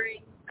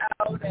clearing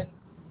out, and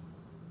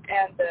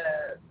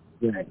a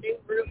new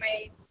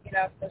roommate.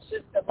 So it's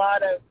just a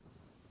lot of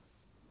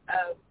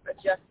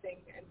adjusting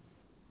and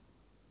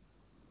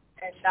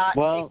not.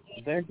 Well,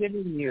 they're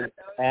giving you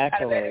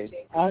accolades.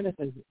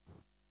 Honestly,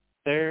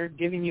 they're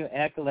giving you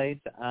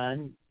accolades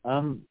on,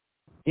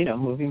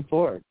 moving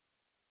forward.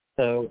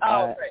 So,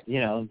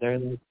 they're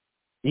like,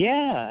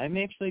 I'm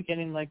actually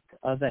getting like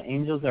the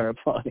angels are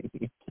applauding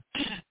you.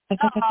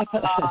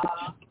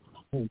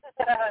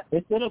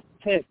 This little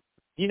tick.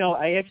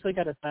 I actually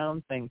got a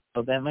sound thing,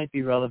 so that might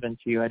be relevant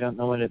to you. I don't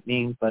know what it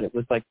means, but it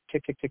was like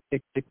tick, tick, tick,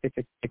 tick, tick, tick,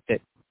 tick, tick,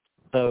 tick.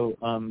 So,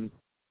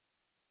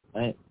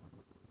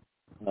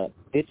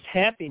 it's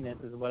happiness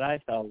is what I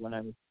felt when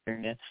I was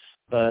hearing it,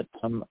 but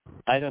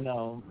I don't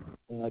know,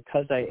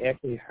 because I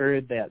actually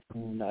heard that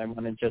sound, I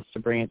wanted just to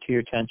bring it to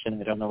your attention.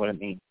 I don't know what it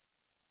means.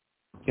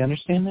 Do you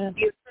understand that?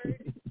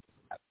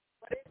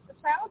 What is the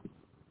sound?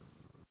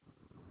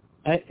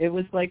 It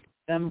was like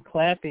them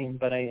clapping,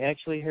 but I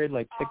actually heard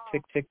like tick,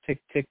 tick, tick, tick,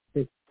 tick,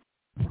 tick.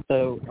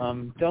 So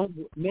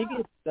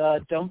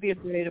don't be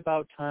afraid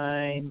about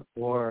time,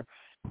 or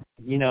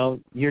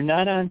you're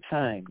not on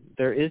time.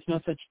 There is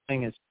no such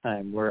thing as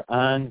time. We're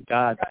on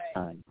God's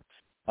time.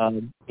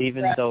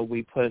 Even though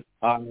we put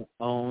our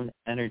own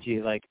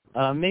energy, like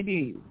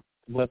maybe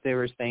what they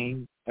were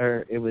saying,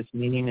 or it was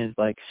meaning is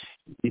like,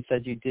 you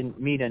said you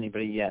didn't meet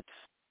anybody yet.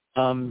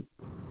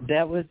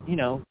 That was,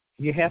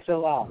 you have to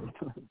allow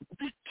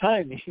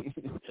time.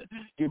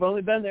 You've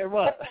only been there,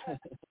 a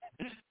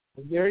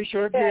very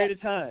short period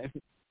of time.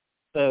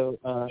 So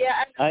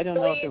I don't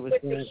know if it was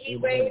with the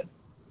heat wave.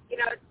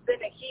 It's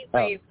been a heat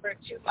wave for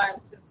 2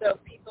 months, and so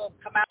people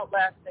come out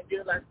less and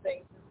do less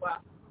things as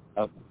well.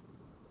 Okay.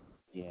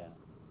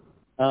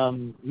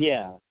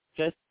 Yeah.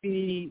 Just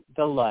be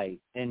the light,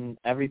 and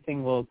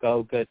everything will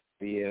go good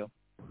for you.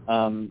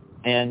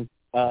 And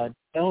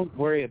don't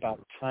worry about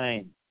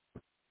time,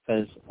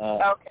 because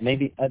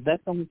maybe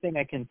that's the only thing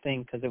I can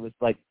think, because it was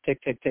like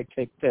tick, tick, tick,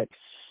 tick, tick,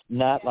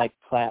 not like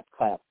clap,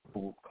 clap,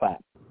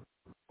 clap.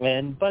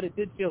 But it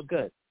did feel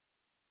good.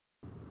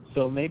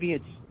 So maybe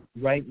it's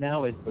right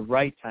now is the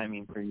right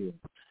timing for you,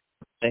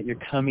 that you're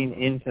coming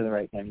into the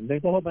right timing.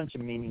 There's a whole bunch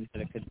of meanings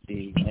that it could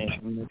be.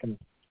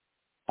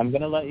 I'm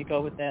going to let you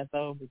go with that,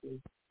 though, because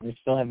we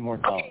still have more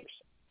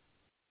callers.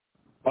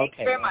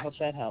 Okay, I hope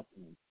that helped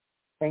me.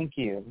 Thank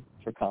you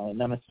for calling.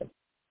 Namaste.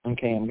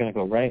 Okay, I'm going to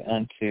go right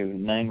on to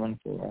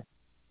 914.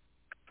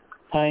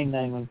 Hi,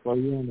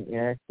 914. You're in the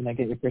air. Can I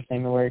get your first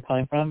name and where you're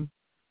calling from?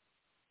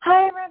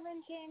 Hi,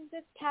 Reverend James.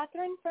 It's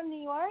Catherine from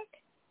New York.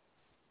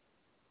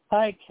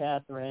 Hi,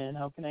 Catherine.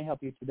 How can I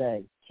help you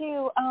today?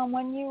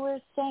 When you were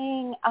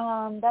saying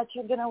that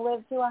you're going to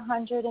live to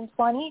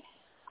 120,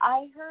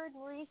 I heard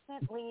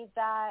recently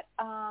that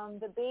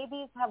the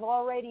babies have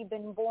already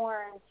been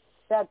born,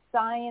 that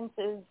science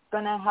is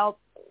going to help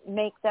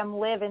make them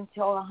live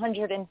until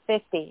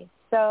 150.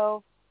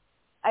 So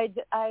I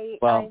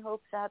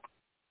hope that's,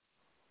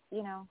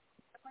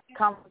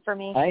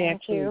 confirmation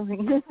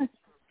too.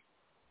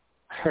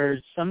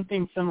 Heard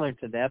something similar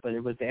to that, but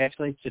it was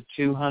actually to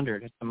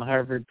 200. Some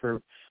Harvard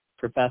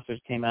professors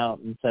came out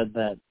and said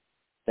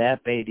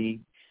that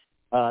baby,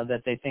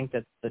 that they think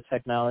that the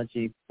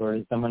technology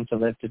for someone to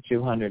live to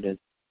 200 is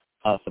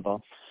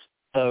possible.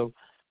 So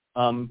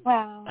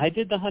wow. I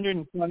did the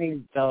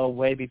 120 though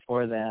way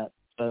before that.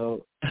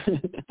 So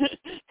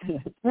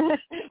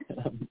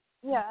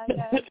yeah.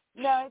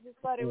 No, I just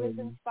thought it was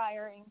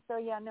inspiring. So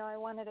I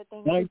wanted to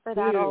thank you for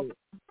that.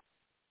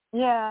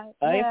 Yeah.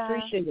 I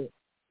appreciate it.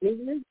 It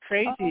is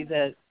crazy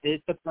that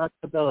it's a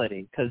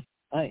possibility, because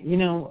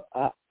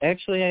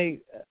actually I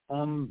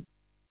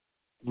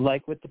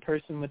like with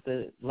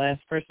the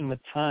last person with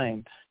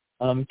time.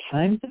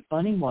 Time's a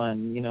funny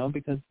one,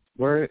 because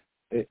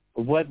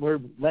what we're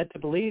led to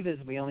believe is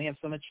we only have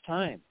so much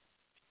time.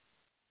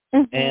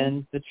 Mm-hmm.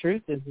 And the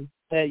truth is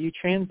that you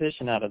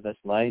transition out of this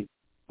life,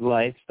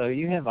 so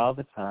you have all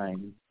the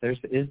time. There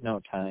is no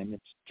time.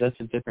 It's just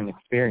a different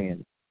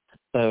experience.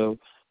 So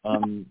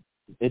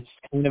it's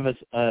kind of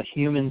a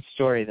human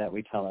story that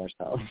we tell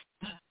ourselves.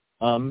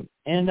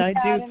 And I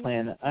do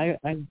plan.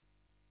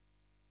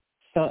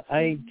 so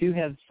I do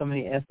have so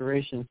many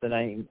aspirations that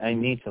I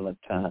need to live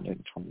to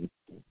 120.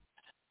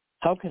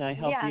 How can I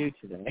help you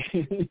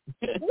today?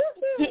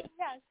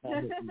 Yes.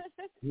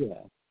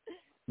 Yeah.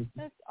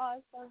 That's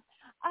awesome.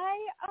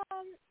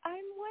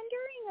 I'm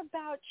wondering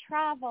about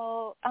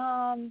travel.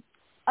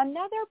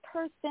 Another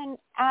person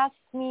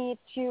asked me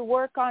to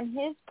work on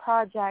his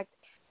project,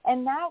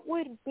 and that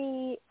would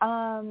be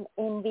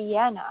in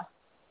Vienna.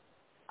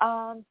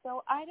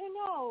 So I don't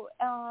know.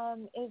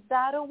 Is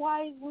that a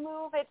wise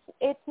move?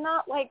 It's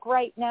not like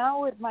right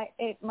now. It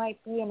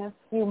might be in a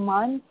few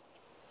months.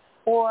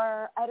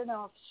 Or I don't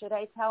know. Should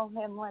I tell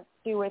him let's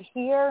do it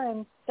here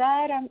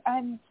instead?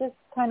 I'm just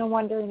kind of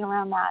wondering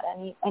around that.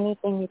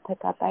 Anything you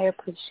pick up, I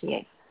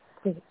appreciate.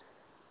 Please.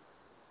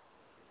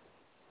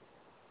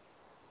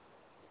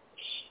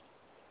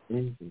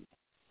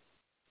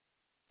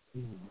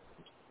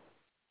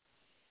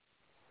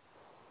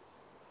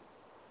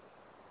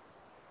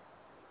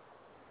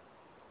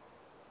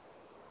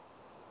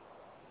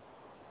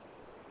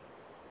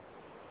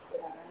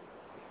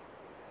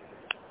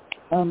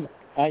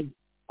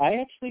 I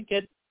actually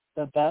get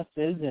the best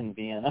is in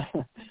Vienna.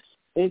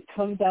 It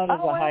comes out as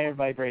a higher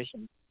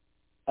vibration.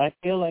 I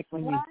feel like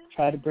when we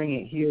try to bring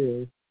it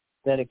here,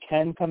 that it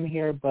can come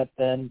here, but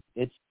then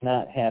it's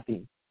not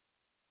happy,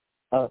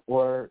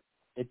 or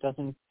it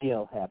doesn't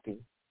feel happy.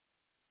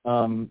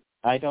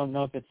 I don't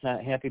know if it's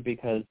not happy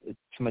because it's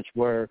too much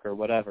work or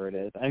whatever it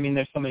is. I mean,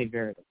 there's so many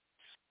variables.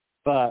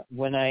 But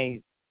when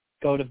I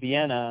go to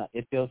Vienna,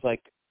 it feels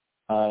like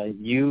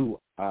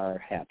you are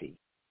happy.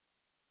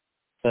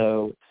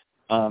 So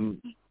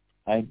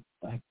I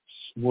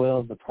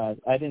will the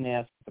project. I didn't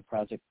ask if the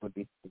project would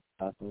be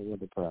successful. Will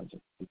the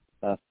project be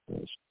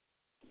successful?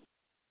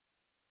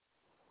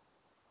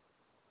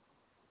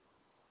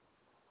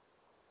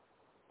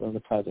 Will the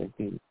project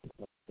be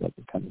what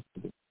it comes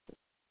to be?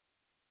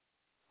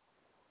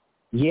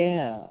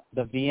 Yeah,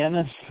 the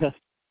Vienna's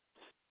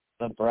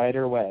the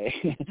brighter way.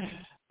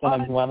 So I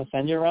want to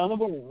send you around the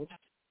world.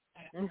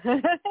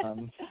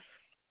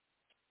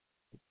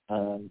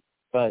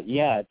 But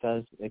yeah, it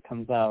does. It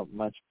comes out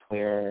much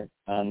clearer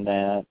on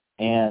that,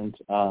 and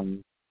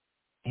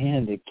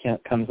it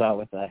comes out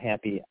with a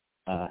happy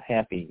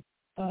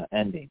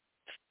ending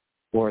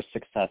or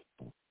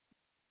successful.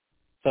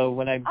 So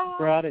when I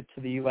brought it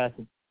to the U.S.,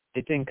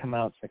 it didn't come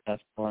out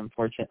successful,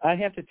 unfortunately. I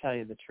have to tell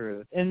you the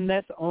truth, and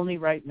that's only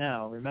right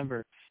now.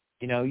 Remember,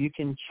 you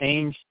can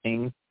change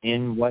things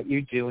in what you're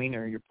doing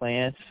or your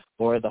plan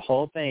or the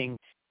whole thing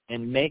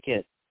and make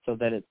it so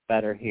that it's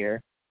better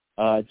here.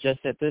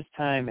 Just at this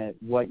time, at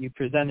what you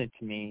presented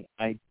to me,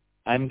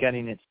 I'm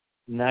getting it's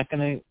not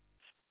going to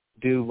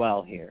do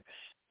well here,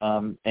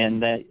 and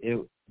that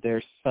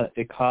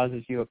it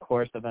causes you a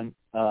course of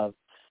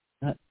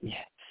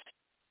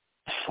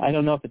I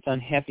don't know if it's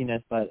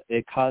unhappiness, but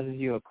it causes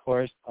you a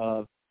course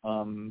of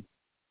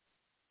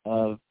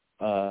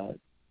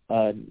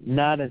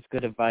not as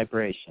good a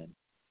vibration.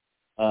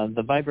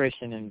 The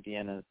vibration in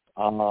Vienna is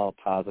all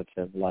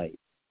positive light.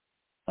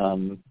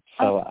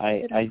 So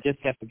I just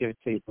have to give it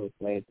to you both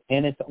ways,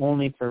 and it's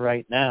only for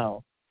right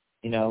now.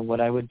 What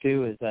I would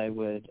do is I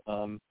would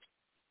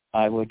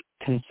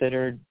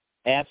consider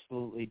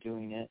absolutely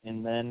doing it,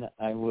 and then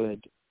I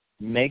would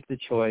make the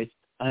choice.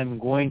 I'm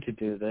going to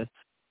do this,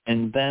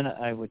 and then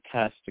I would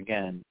test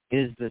again.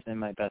 Is this in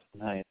my best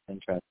and highest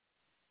interest?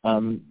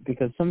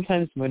 Because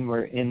sometimes when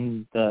we're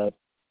in the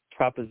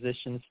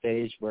proposition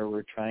stage where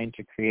we're trying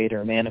to create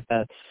or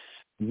manifest,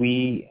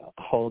 we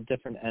hold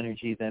different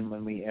energy than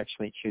when we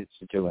actually choose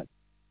to do it.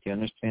 Do you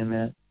understand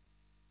that?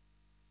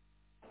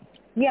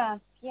 Yeah.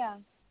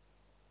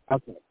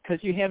 Okay.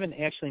 Because you haven't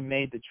actually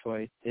made the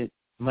choice, it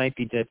might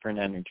be different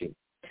energy.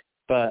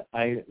 But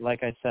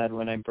like I said,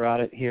 when I brought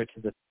it here to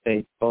the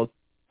States, both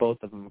of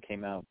them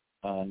came out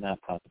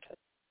not positive.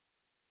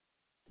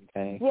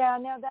 Okay. Yeah.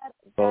 No, that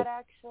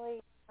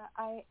actually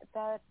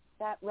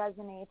that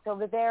resonates.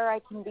 Over there, I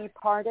can be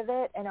part of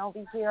it, and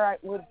over here,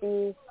 it would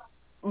be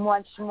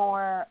much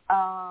more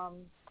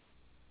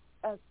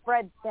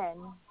spread thin.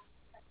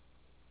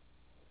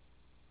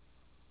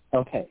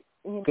 Okay,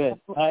 good.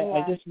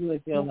 I just really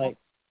feel like,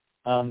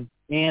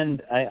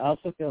 and I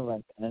also feel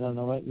like, I don't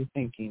know what you're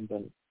thinking,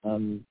 but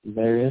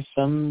there is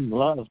some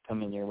love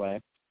coming your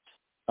way.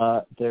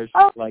 There's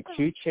like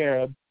two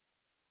cherubs.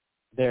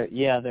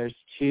 There's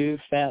two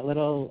fat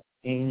little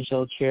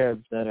angel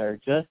cherubs that are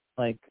just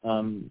like,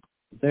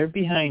 they're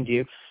behind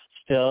you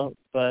still,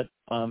 but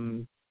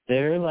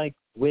they're like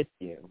with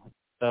you.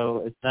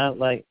 So it's not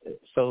like,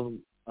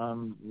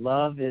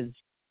 love is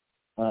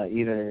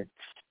either,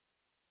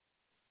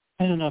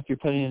 I don't know if you're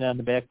putting it on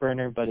the back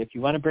burner, but if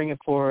you want to bring it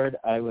forward,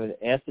 I would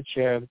ask the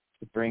cherub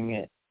to bring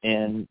it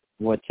in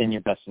what's in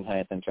your best and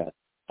highest interest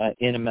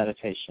in a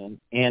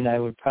meditation. And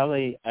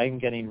I'm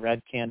getting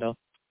red candle.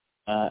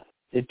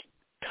 Its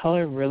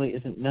color really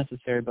isn't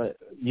necessary, but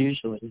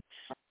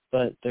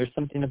there's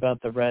something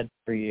about the red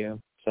for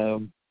you.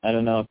 So I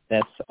don't know if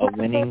that's a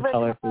winning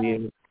color for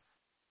you.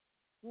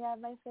 Yeah,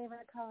 my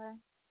favorite color.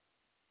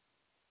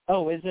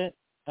 Oh, is it?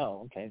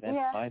 Oh, okay. That's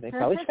why they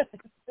probably said.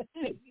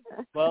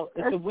 Well,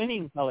 it's a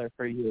winning color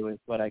for you is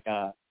what I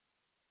got.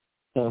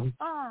 So,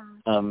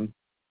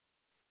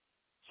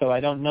 so I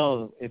don't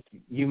know if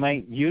you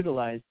might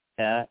utilize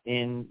that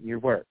in your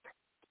work.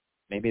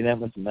 Maybe that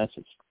was a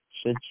message.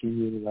 Should you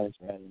utilize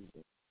red?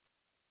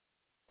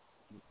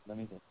 Let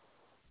me just.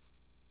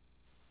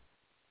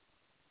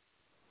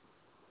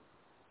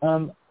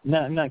 No,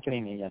 I'm not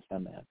getting a yes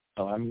on that.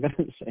 So I'm going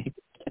to say.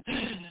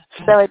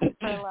 So it's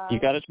you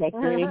got to trust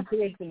your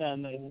intuition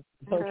on this.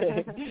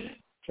 Okay.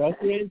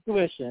 Trust your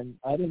intuition.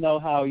 I don't know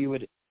how you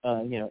would,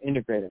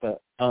 integrate it,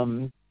 but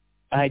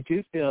I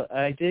do feel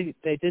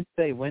they did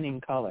say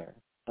winning color.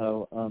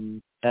 So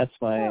that's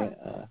why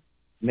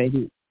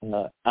maybe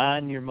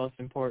on your most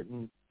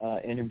important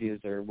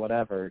interviews or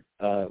whatever,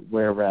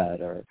 wear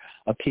red or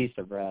a piece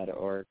of red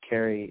or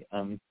carry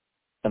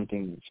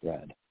something that's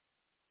red,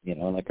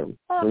 like a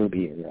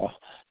ruby or,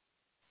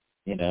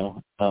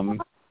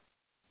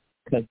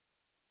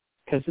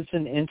 because it's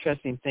an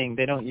interesting thing.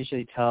 They don't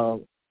usually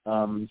tell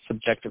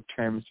subjective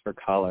terms for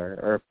color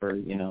or for,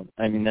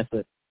 that's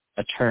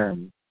a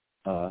term.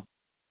 Do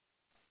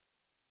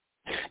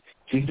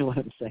you know what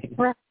I'm saying?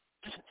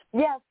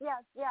 Yes, yeah.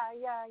 It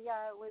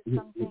was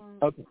something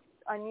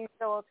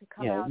unusual to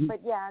come out, but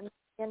I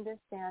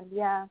understand.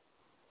 Yeah.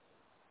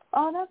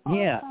 Oh, that's awesome.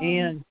 Yeah,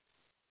 and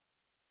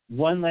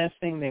one last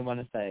thing they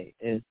want to say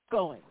is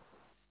going.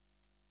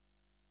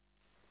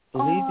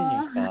 Believe in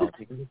yourself.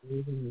 You got to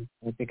believe in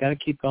yourself. You got to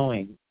keep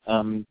going,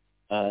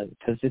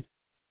 because it's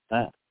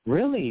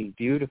really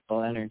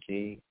beautiful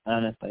energy,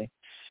 honestly.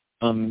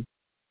 And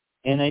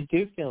I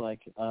do feel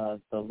like the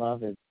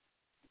love is.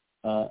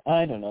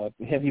 I don't know.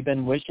 Have you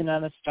been wishing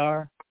on a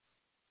star?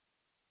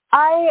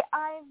 I've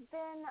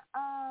been.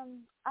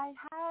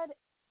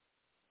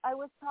 I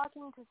was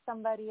talking to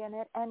somebody and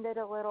it ended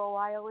a little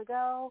while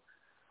ago.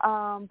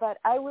 But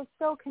I was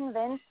so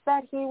convinced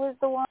that he was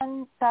the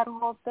one that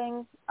whole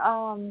thing.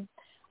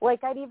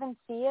 Like I'd even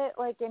see it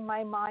like in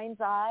my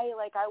mind's eye.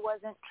 Like I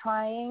wasn't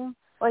trying.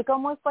 Like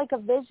almost like a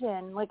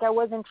vision. Like I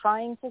wasn't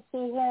trying to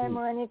see him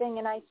or anything.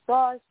 And I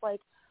saw us like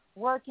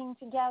working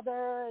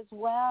together as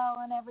well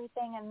and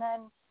everything, and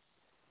then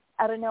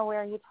out of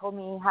nowhere he told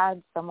me he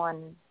had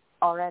someone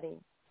already.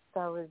 So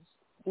I was,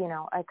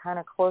 I kind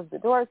of closed the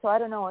door. So I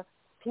don't know if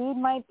Pete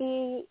might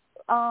be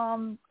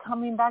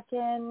coming back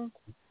in.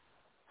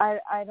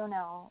 I don't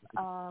know.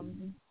 I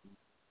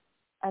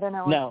don't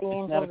know. No,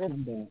 it's not a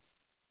comeback.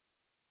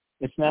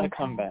 It's not a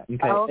comeback.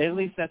 Okay. Okay. At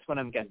least that's what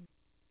I'm getting.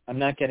 I'm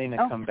not getting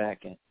a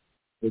comeback in.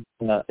 This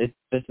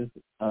is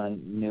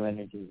new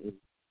energy.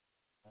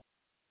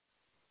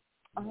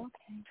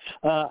 Okay.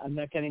 I'm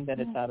not getting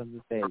that it's out of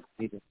the state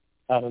either.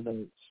 Out of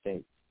the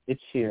state.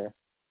 It's here.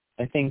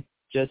 I think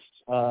just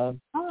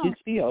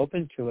be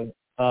open to it.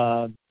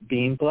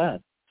 Being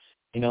blessed.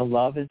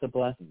 Love is a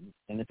blessing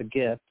and it's a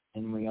gift,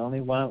 and we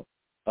only want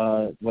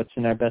what's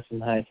in our best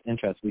and highest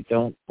interest. We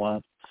don't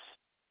want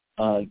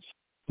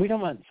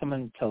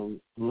someone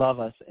to love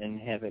us and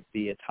have it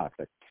be a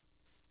toxic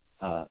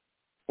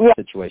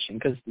situation,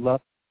 because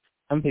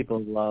some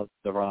people love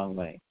the wrong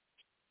way.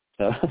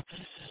 So.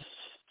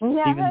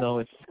 Even though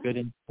it's good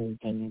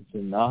intentions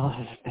and all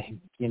those things,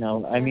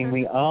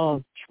 we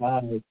all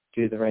try to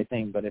do the right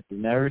thing, but if you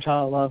never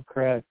taught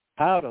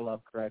how to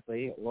love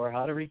correctly, or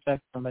how to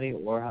respect somebody,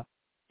 or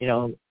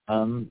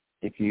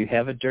if you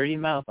have a dirty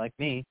mouth like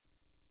me,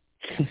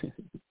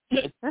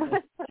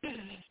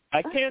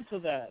 I cancel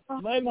that.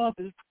 My mouth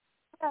is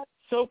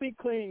soapy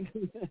clean.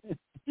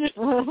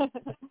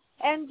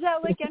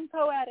 Angelic and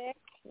poetic.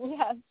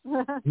 Yes.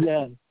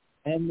 Yeah,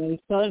 and my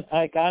son,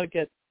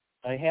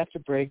 I have to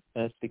break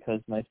this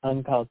because my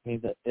son calls me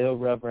the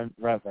irreverent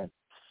reverend.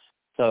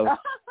 So,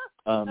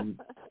 and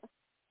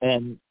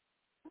it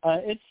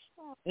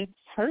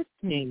hurts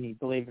me,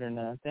 believe it or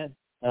not. That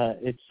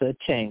it's a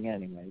Ching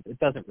anyway. It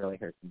doesn't really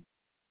hurt me.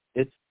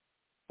 It's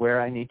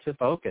where I need to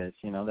focus.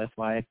 That's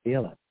why I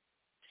feel it,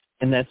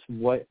 and that's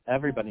what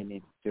everybody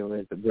needs to do.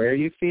 Is where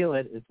you feel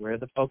it is where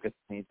the focus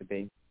needs to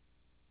be.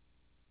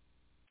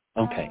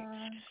 Okay,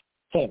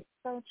 so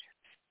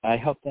I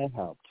hope that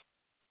helped.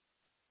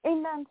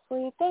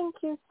 Immensely.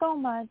 Thank you so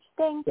much.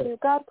 Thank you.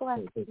 God bless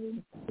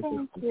you.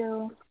 Thank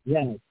you.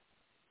 Yes.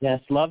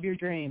 Love your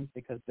dreams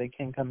because they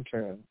can come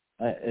true.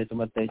 Is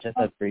what they just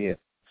said for you.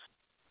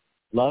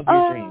 Love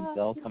your dreams;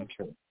 they'll come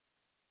true.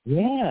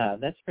 Yeah,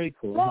 that's pretty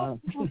cool, huh?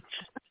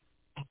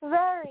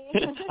 Very.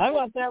 I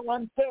want that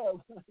one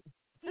too.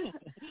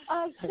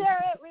 I'll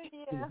share it with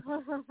you.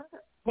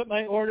 Put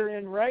my order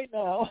in right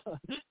now,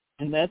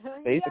 and that's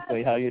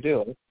basically how you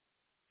do it.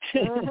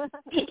 Yes.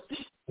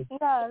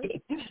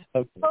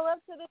 Okay. Pull up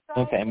to the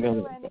drive-thru I'm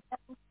going and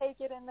take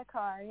it in the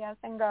car. Yes,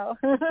 and go.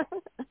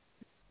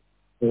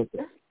 Okay.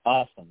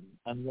 Awesome.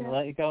 I'm going to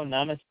let you go.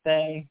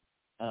 Namaste.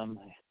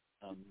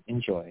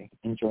 Enjoy.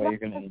 You're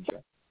going to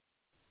enjoy.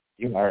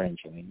 You are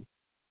enjoying.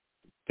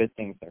 Good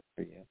things are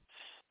for you.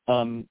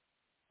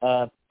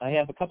 I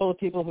have a couple of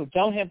people who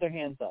don't have their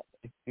hands up.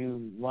 If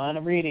you want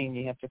a reading,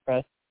 you have to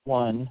press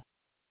 1.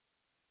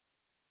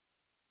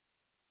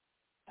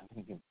 I'm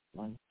going to give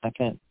 1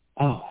 second.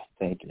 Oh,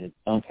 they did.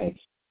 Okay.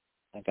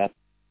 I got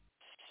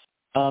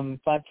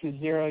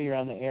 520, you're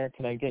on the air.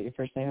 Can I get your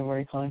first name and where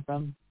you're calling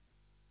from?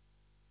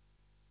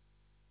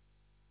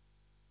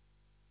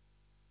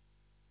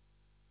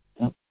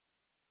 Oh.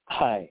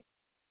 Hi.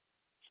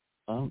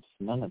 Oh,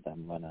 none of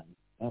them went on.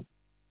 Oh.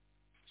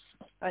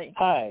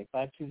 Hi,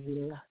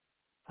 520.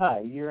 Hi,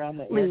 you're on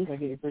the air. Can I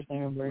get your first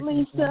name and where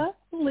you're calling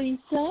from?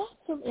 Lisa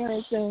from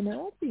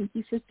Arizona. Thank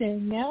you for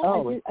saying that.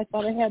 Oh. I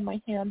thought I had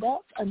my hand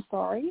up. I'm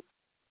sorry.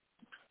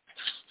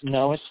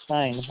 No, it's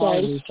fine. Hi,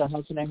 Lisa.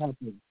 How can I help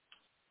you?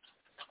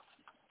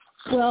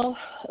 Well,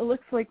 it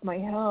looks like my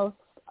house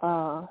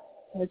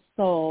has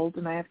sold,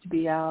 and I have to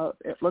be out,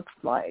 it looks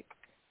like,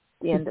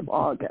 the end of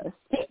August.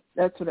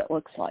 That's what it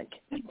looks like.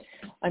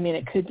 I mean,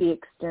 it could be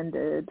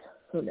extended.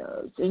 Who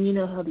knows? And you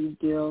know how these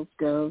deals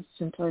go.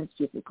 Sometimes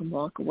people can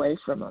walk away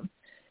from them,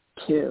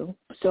 too.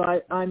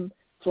 So I'm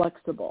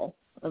flexible.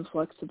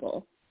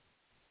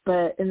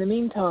 But in the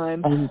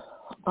meantime,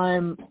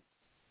 I'm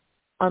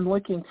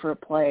looking for a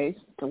place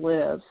to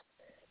live,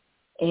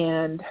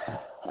 and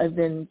I've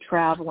been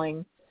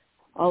traveling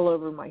all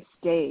over my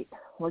state,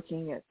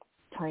 looking at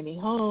tiny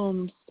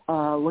homes,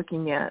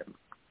 looking at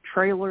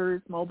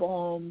trailers, mobile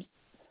homes,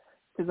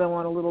 because I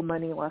want a little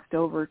money left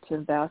over to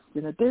invest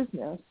in a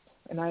business.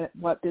 And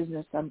what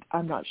business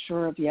I'm not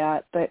sure of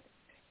yet, but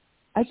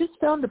I just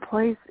found a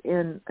place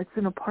it's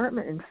an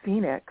apartment in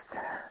Phoenix.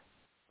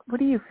 What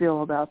do you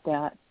feel about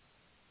that?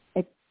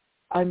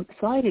 I'm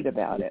excited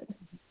about it.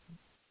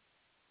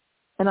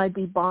 And I'd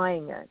be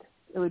buying it.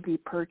 It would be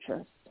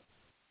purchased.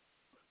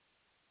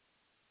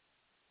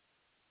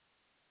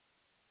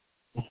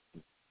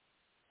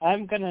 I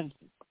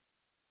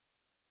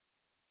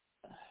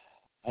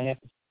have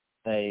to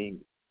say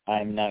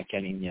I'm not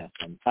getting yes.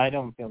 I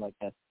don't feel like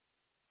that's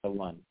the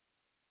one.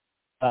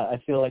 I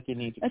feel like you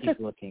need to keep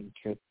looking,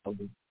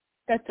 truthfully.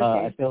 That's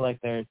okay. I feel like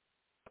there's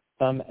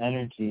some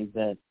energy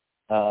that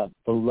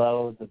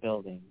below the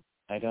building.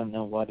 I don't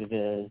know what it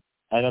is.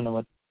 I don't know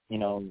what,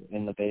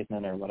 in the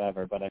basement or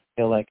whatever, but I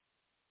feel like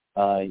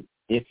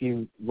if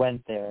you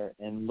went there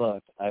and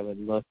looked, I would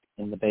look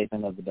in the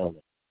basement of the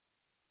building.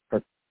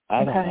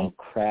 I don't know,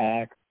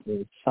 cracks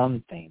or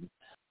something.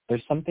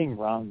 There's something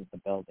wrong with the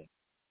building.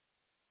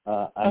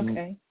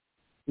 Okay.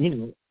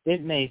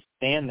 It may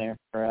stand there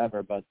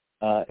forever, but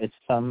it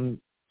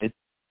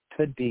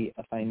could be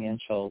a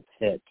financial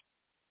hit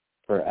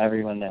for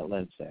everyone that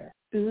lives there.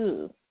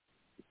 Ooh.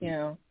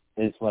 Yeah.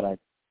 Is what I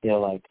feel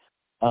like.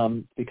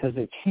 Because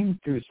it came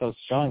through so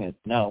strong as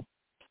no.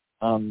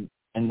 And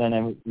then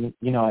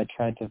I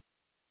tried to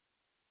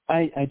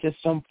I just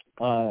don't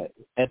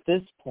at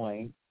this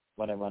point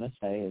what I want to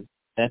say is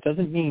that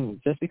doesn't mean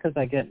just because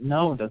I get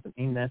no doesn't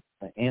mean that's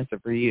the answer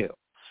for you.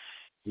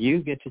 You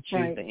get to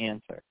choose the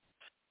answer.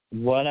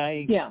 What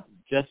I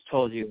just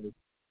told you is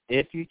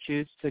if you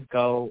choose to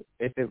go,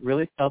 if it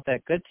really felt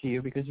that good to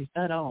you, because you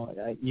said,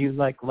 you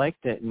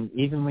liked it, and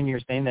even when you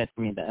were saying that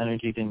to me, the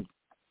energy didn't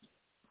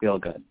feel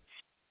good.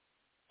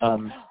 But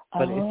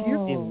if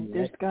you're feeling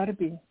there's got to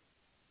be.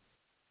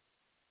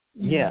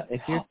 Yeah,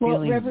 if you're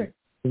feeling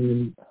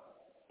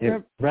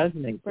it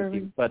resonates with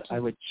you, but I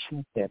would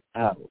check it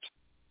out.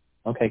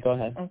 Okay, go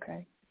ahead.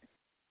 Okay.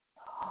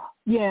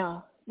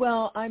 Yeah.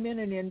 Well, I'm in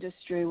an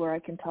industry where I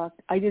can talk.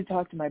 I did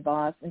talk to my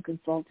boss and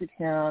consulted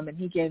him, and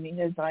he gave me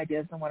his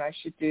ideas on what I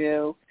should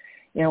do,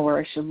 where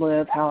I should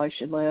live, how I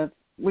should live,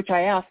 which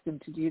I asked him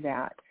to do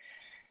that.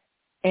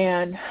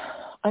 And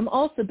I'm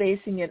also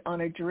basing it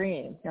on a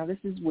dream. Now, this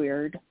is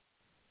weird.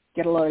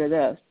 Get a load of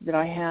this. That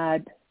I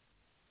had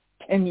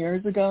 10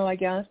 years ago, I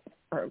guess,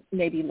 or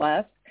maybe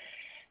less.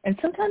 And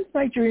sometimes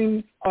my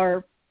dreams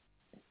are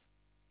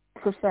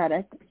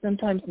prophetic,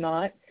 sometimes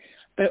not.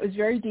 But it was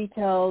very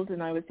detailed,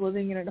 and I was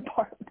living in an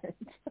apartment.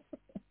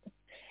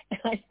 And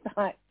I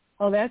thought,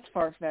 that's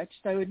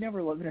far-fetched. I would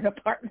never live in an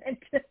apartment.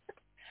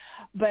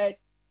 But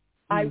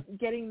I'm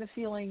getting the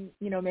feeling,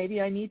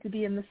 maybe I need to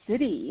be in the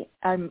city.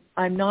 I'm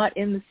not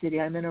in the city.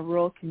 I'm in a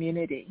rural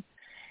community.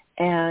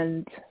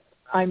 And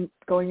I'm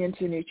going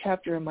into a new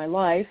chapter in my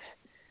life,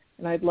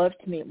 and I'd love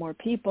to meet more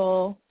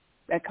people,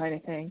 that kind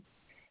of thing.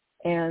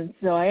 And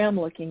so I am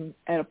looking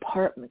at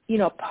apartments.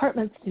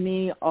 Apartments to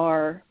me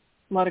are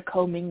a lot of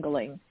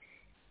commingling.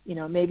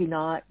 Maybe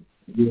not.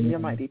 Yeah. There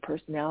might be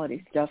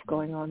personality stuff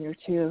going on there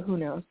too. Who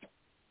knows?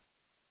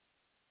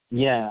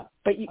 Yeah.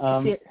 But you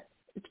see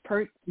it's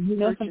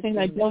something,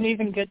 I don't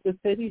even get the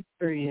cities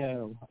for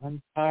you.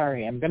 I'm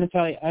sorry. I'm going to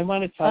tell you. I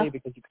want to tell you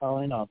because you call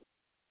in all this.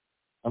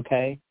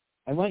 Okay?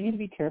 I want you to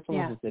be careful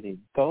of the cities.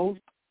 Go,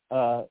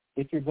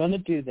 if you're going to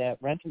do that,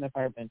 rent an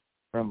apartment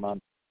for a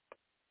month.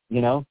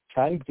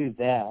 Try to do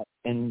that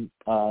and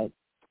to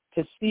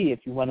see if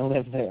you want to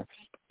live there.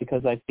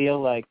 Because I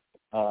feel like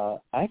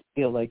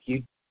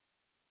you,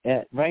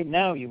 right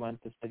now you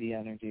want the city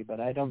energy, but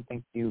I don't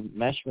think you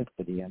mesh with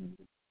city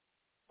energy.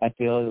 I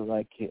feel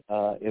like it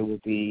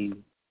would be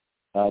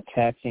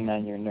taxing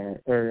on your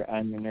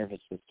nervous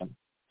system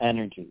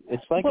energy.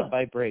 It's like a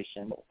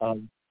vibration,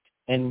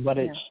 and what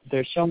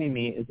they're showing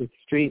me is a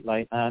street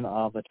light on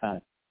all the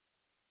time.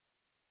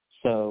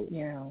 So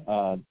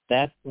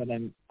that's what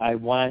I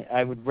want.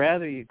 I would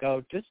rather you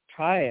go just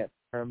try it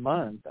for a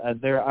month.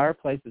 There are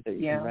places that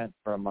you can rent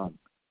for a month,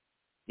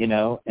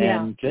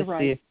 and just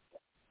see if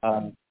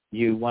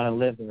you want to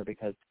live there,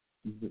 because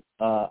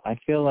I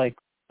feel like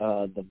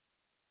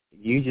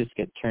you just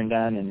get turned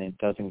on and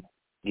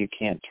you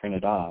can't turn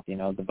it off.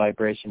 The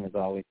vibration is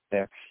always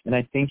there, and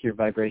I think you're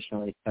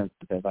vibrationally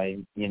sensitive.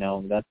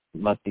 That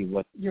must be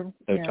what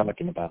they're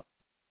talking about.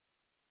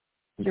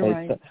 Okay? You're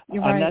right. So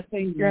I'm not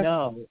saying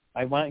no.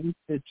 I want you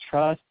to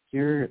trust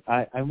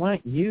I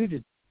want you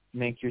to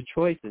make your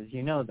choices.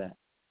 You know that.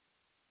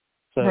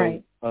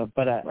 So,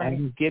 but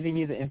I'm giving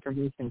you the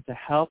information to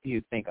help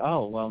you think,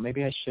 oh, well,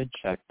 maybe I should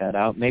check that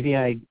out. Maybe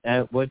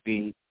that would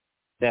be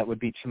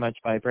too much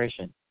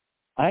vibration.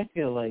 I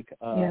feel like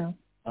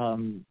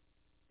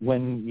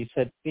when you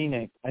said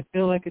Phoenix, I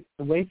feel like it's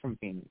away from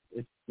Phoenix.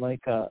 It's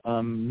like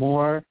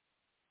more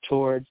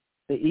towards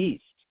the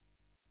east,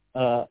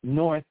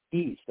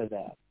 northeast of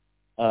that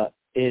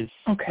is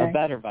a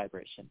better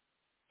vibration.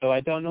 So I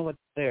don't know what's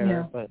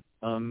there, but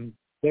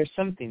there's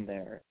something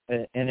there,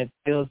 and it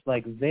feels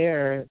like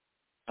there.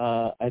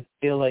 I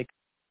feel like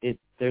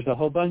there's a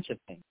whole bunch of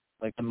things.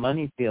 Like the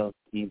money feels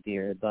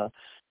easier. The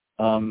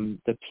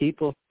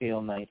people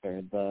feel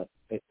nicer.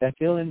 I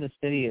feel in the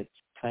city it's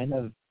kind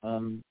of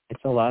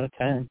it's a lot of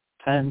tense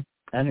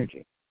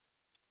energy.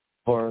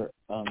 Or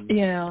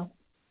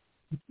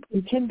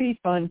it can be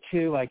fun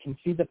too. I can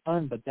see the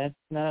fun, but that's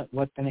not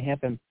what's going to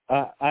happen.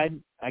 I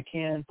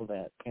cancel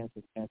that.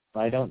 Cancel.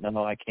 I don't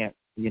know. I can't.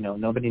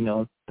 Nobody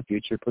knows the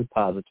future with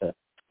positive.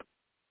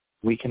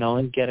 We can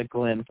only get a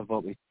glimpse of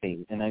what we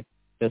see, and I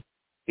just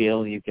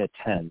feel you get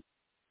 10.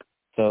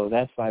 So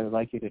that's why I would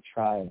like you to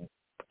try it.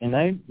 And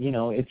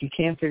if you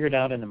can't figure it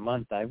out in a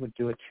month, I would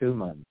do it 2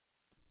 months.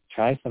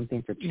 Try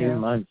something for 2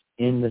 months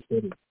in the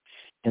city,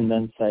 and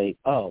then say,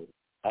 oh,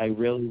 I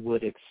really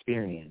would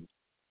experience.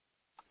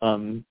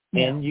 And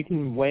you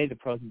can weigh the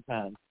pros and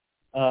cons.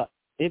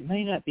 It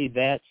may not be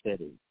that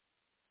city,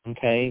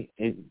 okay?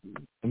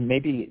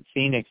 Maybe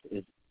Phoenix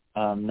is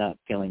not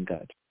feeling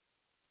good.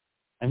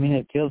 I mean,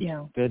 it feels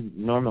good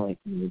normally,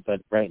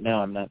 but right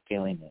now I'm not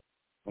feeling it,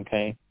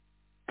 okay?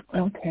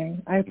 Okay.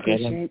 I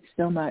appreciate it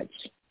so much.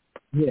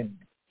 Yeah.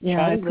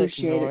 Yeah, I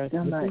appreciate it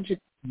so much.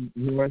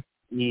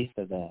 Northeast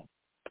of that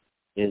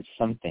is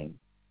something.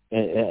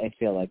 I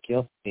feel like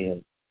you'll see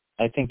it.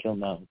 I think you'll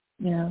know.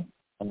 Yeah.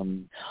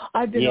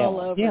 I've been all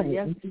over.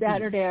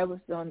 Saturday I was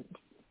on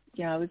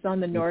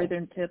the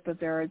northern tip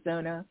of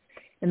Arizona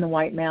in the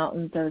White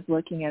Mountains. I was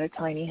looking at a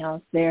tiny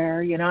house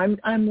there.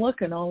 I'm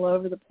looking all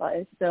over the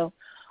place. So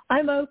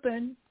I'm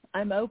open.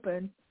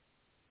 Okay.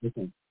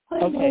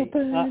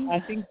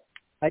 Open.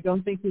 I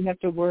don't think you have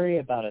to worry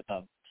about it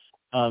though.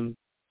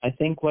 I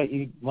think what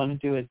you want to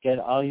do is get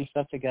all your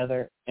stuff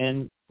together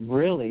and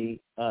really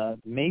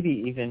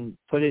maybe even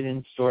put it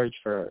in storage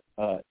for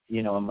a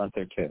month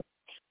or two,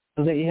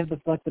 so that you have the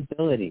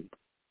flexibility.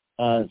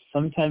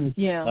 Sometimes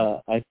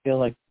I feel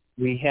like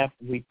we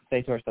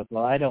say to ourselves,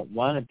 well, I don't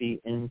want to be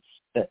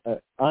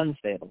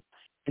unstable.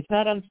 It's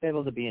not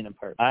unstable to be in an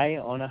apartment. I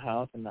own a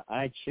house and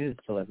I choose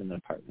to live in an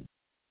apartment.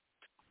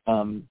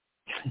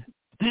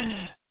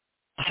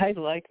 I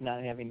like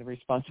not having the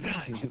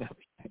responsibility of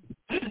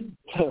everything.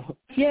 So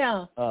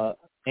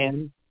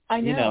and I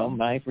know.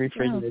 My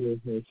refrigerator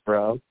is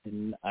broke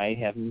and I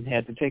haven't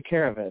had to take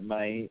care of it.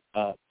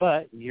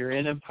 But you're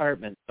in an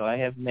apartment, so I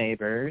have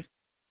neighbors,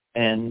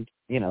 and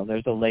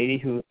there's a lady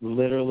who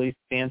literally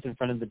stands in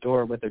front of the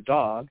door with her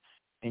dog,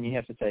 and you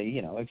have to say,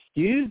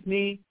 excuse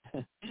me,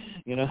 to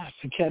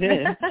get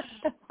in.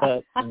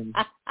 But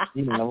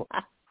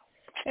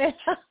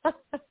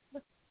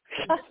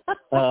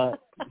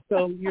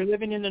so you're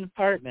living in an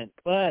apartment,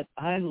 but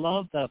I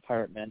love the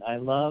apartment. I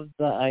love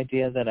the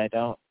idea that I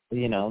don't,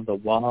 the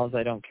walls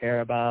I don't care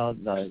about,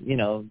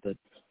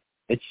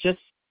 it's just,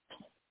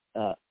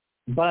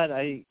 but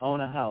I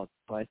own a house,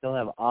 so I still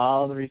have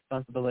all the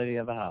responsibility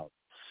of a house.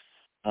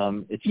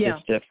 It's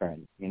just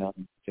different, do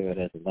it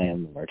as a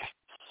landlord.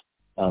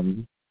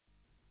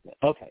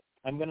 Okay,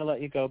 I'm going to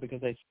let you go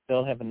because I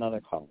still have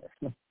another caller.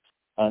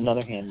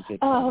 Another hand.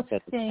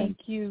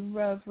 Thank you,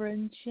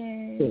 Reverend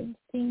James.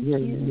 Thank You're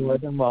you. more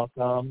than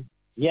welcome.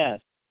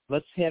 Yes,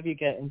 let's have you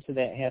get into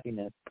that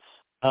happiness.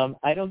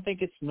 I don't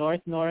think it's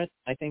north-north.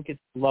 I think it's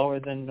lower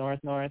than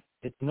north-north.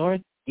 It's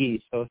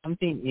northeast, so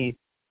something east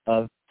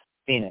of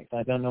Phoenix.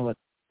 I don't know what's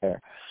there.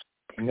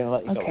 I'm going to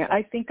let you go. Okay,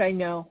 I think I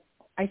know.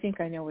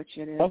 Which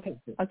it is. Okay,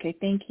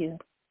 thank you.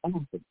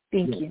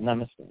 Thank you.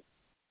 Namaste.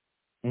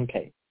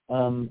 Okay.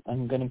 I'm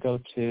going to go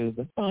to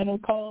the final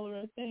caller,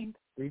 I think.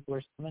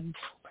 347.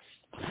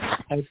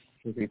 Hi,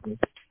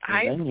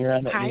 347. You're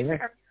on the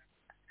air.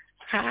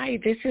 Hi,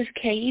 this is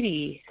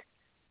Katie.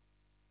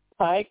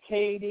 Hi,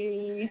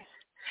 Katie.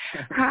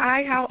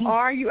 Hi, how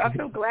are you? I'm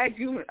so glad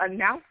you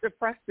announced to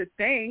press the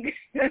thing.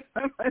 Oh,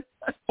 my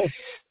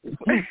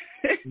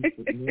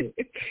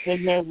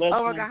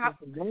God.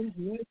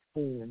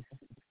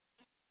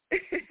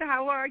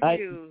 How are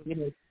you?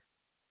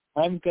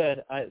 I'm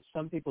good.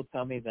 Some people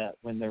tell me that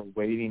when they're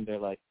waiting, they're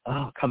like,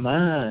 "Oh, come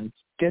on,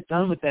 get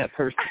done with that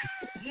person.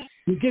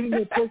 You're giving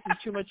that person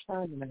too much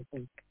time." And I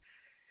think,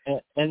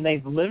 and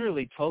they've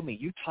literally told me,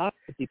 "You talk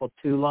to people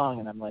too long,"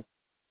 and I'm like,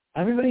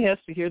 everybody has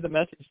to hear the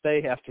message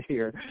they have to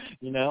hear.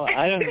 You know,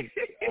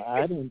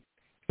 I don't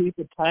keep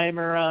a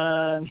timer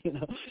on. You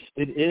know,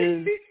 it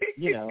is.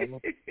 You know,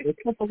 it's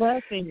a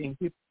blessing.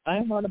 I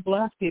want to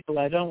bless people.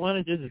 I don't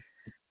want to just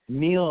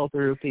meal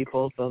through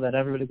people so that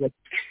everybody gets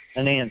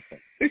an answer.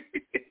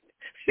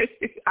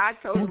 I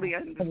totally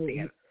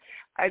understand.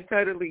 I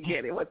totally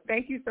get it. Well,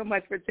 thank you so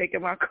much for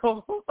taking my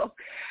call.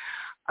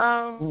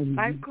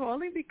 I'm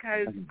calling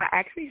because I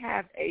actually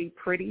have a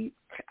pretty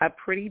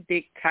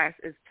big test.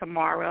 It's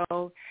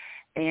tomorrow,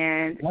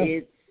 and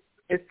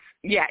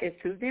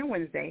it's Tuesday and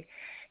Wednesday.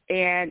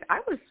 And I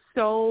was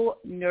so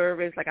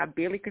nervous, like I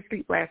barely could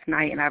sleep last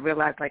night, and I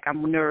realized like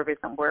I'm nervous,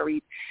 I'm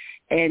worried.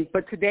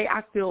 But today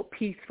I feel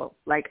peaceful.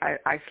 Like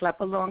I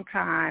slept a long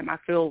time.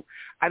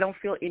 I don't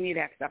feel any of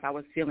that stuff I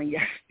was feeling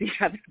the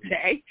other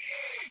day.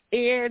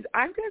 And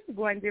I'm just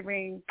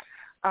wondering,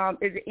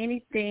 is there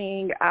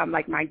anything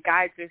like my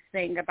guides are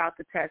saying about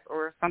the test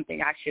or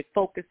something I should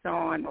focus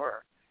on,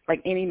 or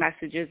like any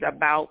messages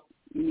about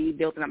me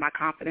building up my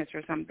confidence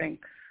or something?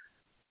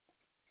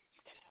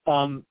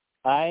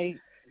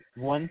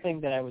 One thing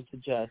that I would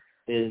suggest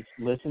is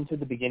listen to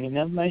the beginning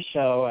of my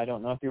show. I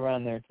don't know if you were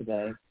on there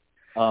today.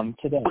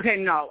 Today. Okay,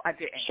 no, I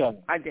didn't. Show.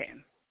 I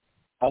didn't.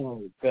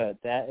 Oh, good.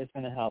 That is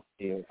going to help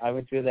you. I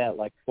would do that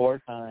like 4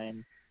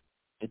 times.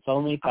 It's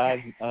only 5.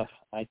 Okay.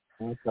 I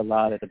talked a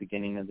lot at the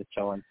beginning of the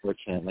show,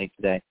 unfortunately,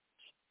 today.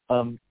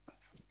 I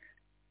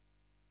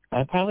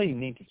probably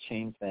need to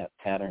change that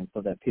pattern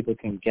so that people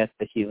can get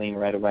the healing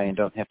right away and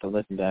don't have to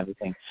listen to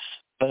everything.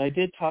 But I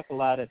did talk a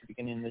lot at the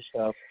beginning of the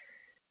show.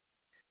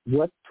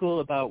 What's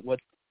cool about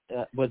what's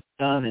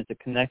done is to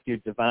connect your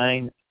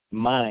divine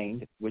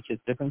mind, which is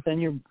different than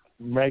your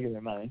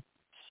regular mind,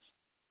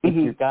 with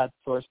your God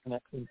source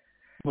connection,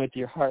 with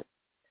your heart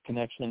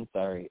connection.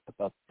 Sorry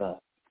about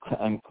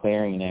I'm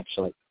clearing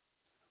actually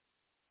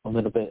a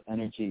little bit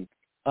energy.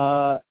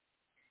 I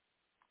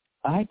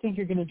think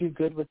you're going to do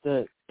good with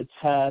the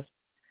test.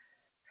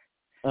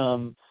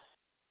 I'm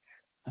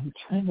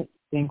trying to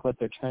think what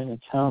they're trying to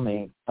tell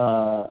me.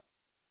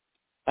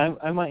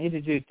 I want you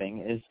to do thing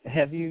is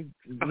you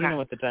know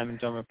what the Diamond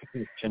Dome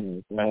protection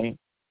is, right?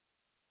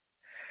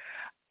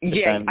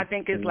 Yeah, I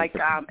think it's like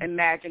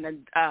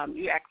imagine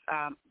you ask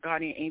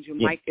guardian angel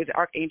Mike, is it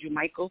Archangel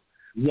Michael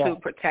to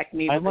protect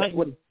me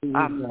with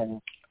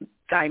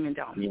Diamond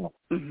Dome. Yeah.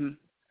 Mm-hmm.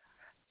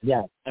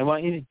 Yeah, I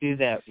want you to do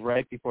that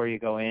right before you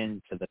go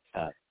into the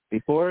test,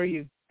 before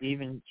you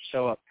even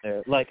show up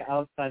there, like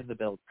outside of the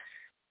building.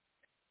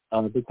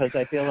 Because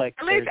I feel like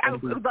at least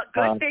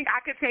good thing I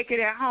could take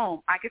it at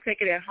home.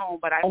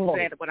 But I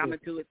said what I'm gonna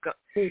do is go.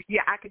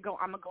 Yeah, I could go.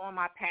 I'm gonna go on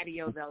my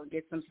patio though and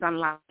get some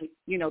sunlight.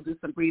 You know, do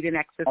some breathing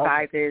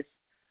exercises.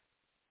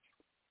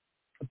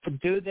 Okay.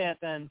 Do that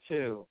then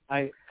too.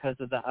 Because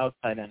of the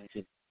outside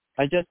energy.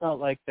 I just felt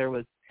like there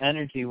was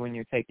energy when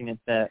you're taking it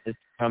that is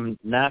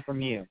not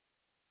from you.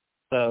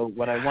 So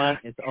what I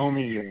want is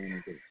only your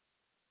energy.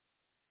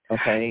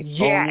 Okay.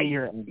 Yeah. Only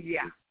your energy.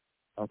 Yeah.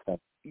 Okay.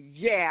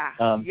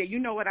 Yeah, you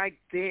know what I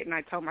did, and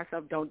I told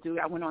myself don't do it.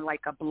 I went on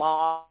like a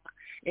blog,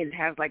 and it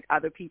has like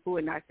other people,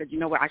 and I said, you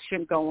know what, I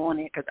shouldn't go on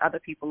it because other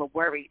people are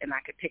worried, and I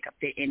could pick up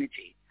their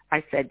energy.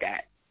 I said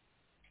that.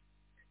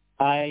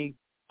 I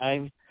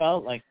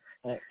felt like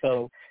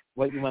so.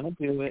 What you want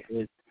to do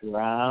is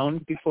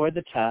ground before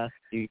the test.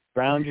 You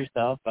ground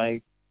yourself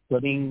by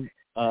putting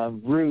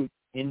roots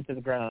into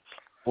the ground,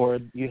 or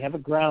you have a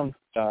ground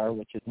star,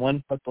 which is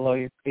 1 foot below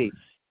your feet.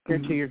 Here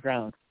to your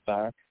ground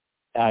star.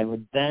 I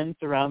would then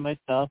surround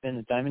myself in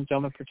the Diamond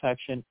Dome of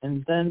protection,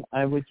 and then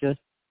I would just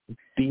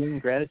be in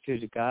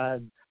gratitude to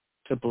God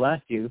to bless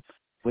you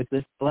with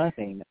this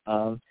blessing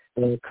of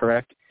the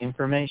correct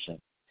information.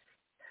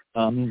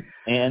 And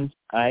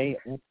I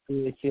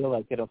absolutely feel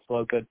like it'll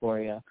flow good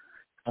for you,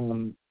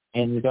 and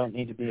you don't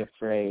need to be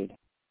afraid.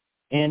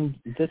 And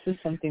this is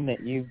something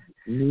that you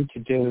need to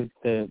do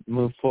to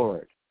move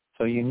forward,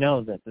 so you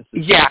know that this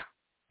is... Yeah.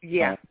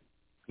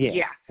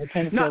 I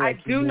kind of no, feel like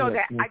I do know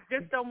that. I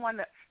just don't want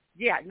to...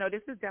 Yeah, no,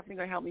 this is definitely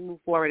going to help me move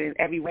forward in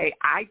every way.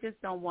 I just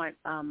don't want,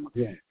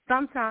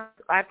 sometimes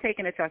I've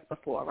taken a test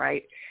before,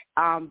 right?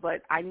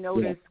 But I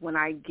notice when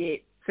I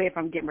get, say if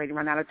I'm getting ready to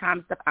run out of time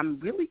and stuff, I'm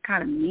really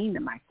kind of mean to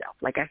myself.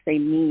 Like I say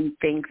mean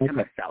things to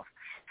myself.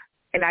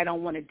 And I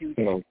don't want to do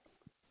that.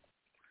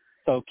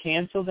 So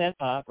cancel that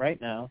thought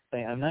right now.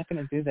 Say, I'm not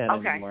going to do that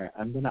anymore.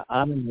 I'm going to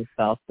honor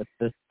myself with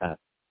this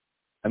test.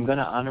 I'm going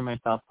to honor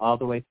myself all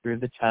the way through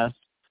the test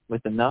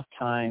with enough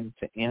time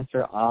to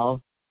answer all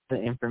the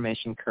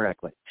information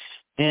correctly,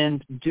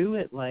 and do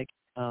it like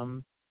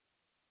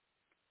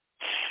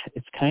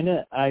it's kind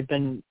of I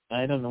don't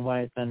know why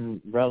it's been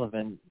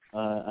relevant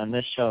on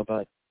this show,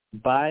 but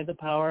by the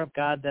power of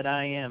God that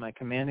I am, I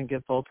command and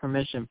give full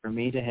permission for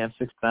me to have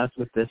success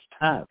with this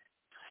test.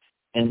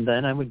 And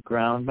then I would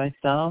ground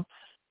myself.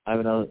 I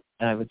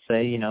would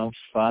say,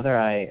 Father,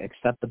 I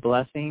accept the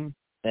blessing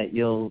that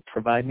you'll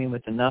provide me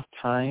with enough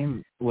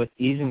time with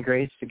ease and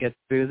grace to get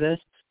through this,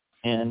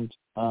 and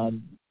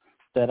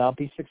that I'll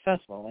be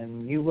successful,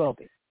 and you will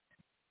be.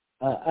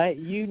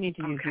 You need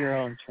to use your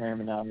own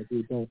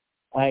terminology. But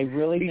I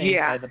really think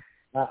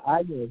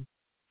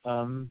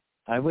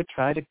I would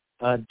try to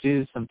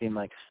do something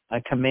like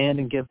I command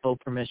and give full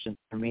permission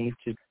for me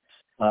to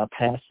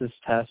pass this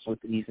test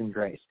with ease and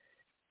grace.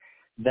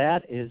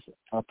 That is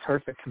a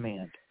perfect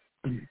command.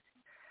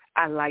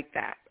 I like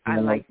that. I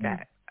like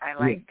that.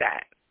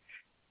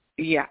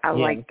 Yeah, I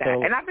like that.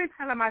 And I've been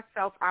telling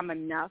myself I'm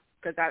enough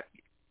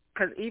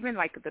because even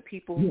like the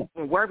people who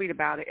were worried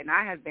about it, and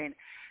I have been,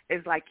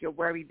 it's like, you're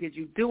worried, did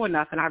you do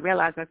enough? And I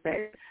realized, I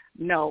said,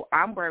 no,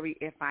 I'm worried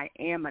if I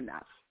am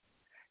enough.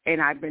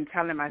 And I've been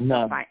telling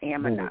myself I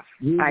am enough.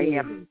 I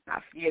am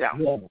enough, you know.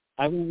 Yeah.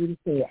 I want you to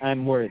say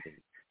I'm worthy.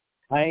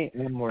 I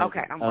am worthy.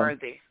 Okay, I'm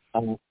worthy.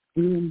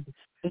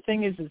 The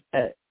thing is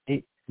that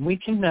we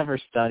can never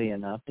study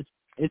enough.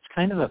 It's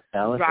kind of a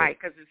fallacy. Right,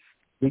 because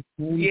we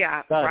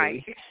can study.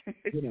 Right.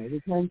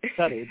 We can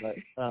study, but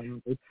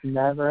it's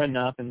never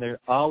enough, and there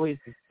always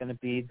is going to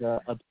be the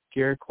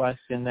obscure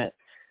question that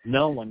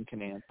no one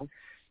can answer.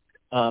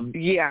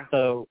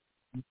 So,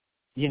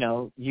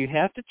 you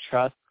have to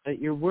trust that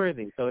you're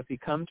worthy. So if you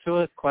come to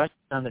a question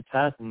on the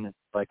test and it's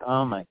like,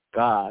 oh my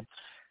God,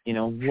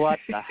 what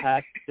the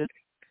heck? Just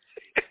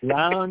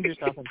ground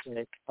yourself and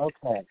say,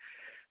 okay,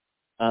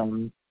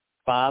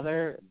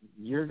 Father,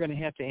 you're going to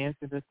have to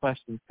answer this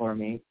question for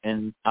me,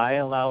 and I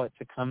allow it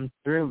to come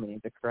through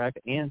me, the correct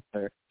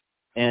answer,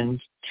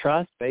 and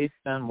trust based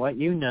on what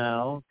you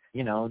know,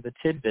 the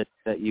tidbits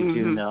that you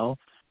do know,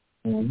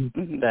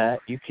 that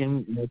you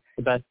can make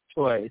the best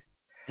choice.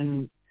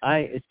 And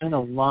it's been a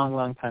long,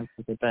 long time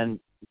since I've been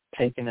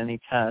taking any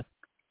test,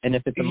 and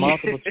if it's a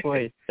multiple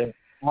choice, there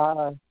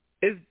are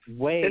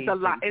ways it's a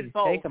lot. It's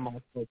both. Take a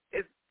multiple.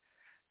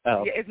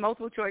 Yeah, it's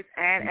multiple choice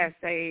and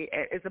essay.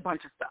 It's a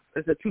bunch of stuff.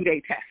 It's a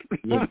 2-day test.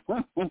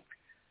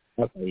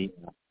 Okay,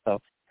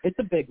 so it's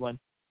a big one,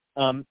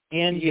 and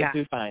you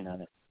do fine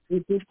on it.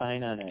 You do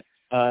fine on it.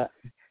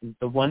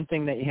 The one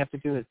thing that you have to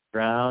do is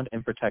ground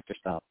and protect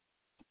yourself.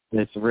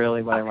 It's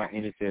really what I want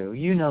you to do.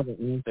 You know the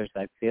answers.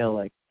 I feel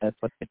like that's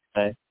what they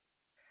say.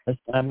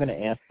 I'm going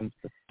to ask them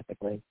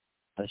specifically.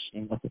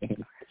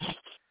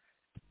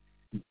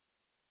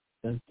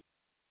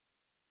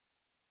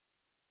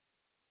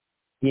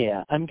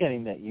 Yeah, I'm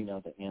getting that you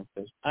know the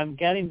answers. I'm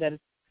getting that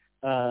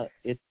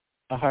it's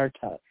a hard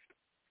test,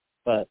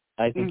 but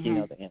I think you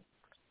know the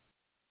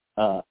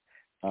answers.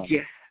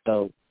 Yes.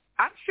 So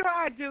I'm sure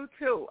I do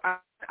too.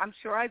 I'm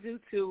sure I do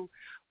too.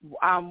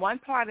 One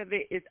part of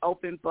it is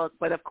open book,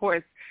 but of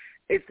course,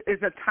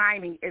 it's a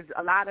timing.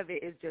 A lot of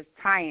it is just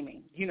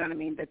timing. You know what I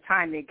mean? The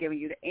time they're giving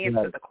you to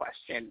answer the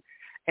question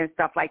and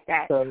stuff like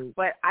that. So,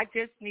 but I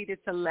just needed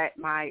to let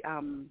my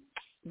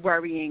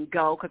worrying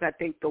go because I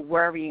think the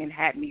worrying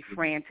had me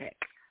frantic.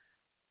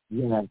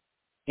 Yeah,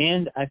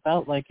 and I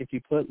felt like if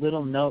you put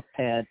little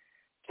notepad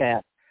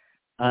tabs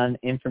on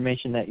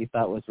information that you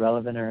thought was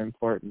relevant or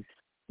important,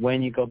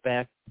 when you go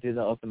back to do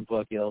the open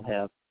book, you'll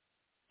have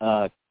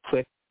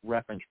quick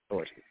reference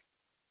sources.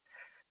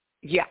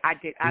 Yeah, I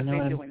did. I've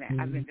been doing that.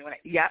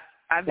 Yep,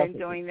 I've been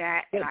doing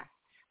that. And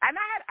I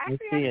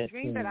had a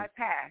dream that I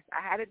passed.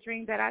 I had a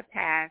dream that I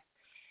passed,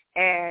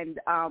 and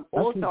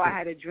also I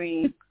had a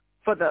dream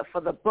for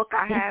the book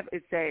I have.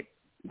 It said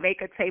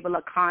make a table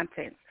of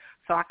contents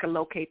so I can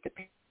locate the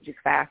pages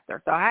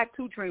faster. So I had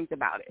 2 dreams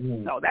about it.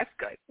 So that's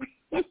good.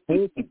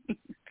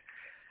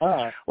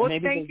 Well,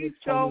 thank you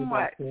so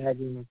much.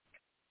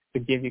 To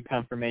give you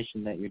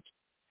confirmation that you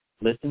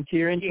listen to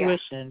your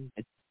intuition.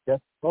 It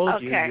just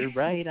told you you're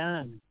right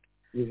on.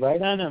 You're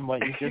right on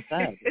what you just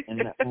said.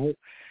 And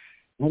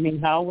I mean,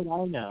 how would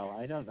I know?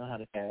 I don't know how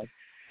to tag.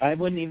 I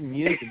wouldn't even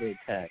use the word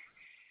tag.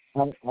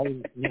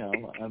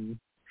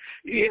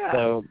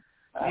 So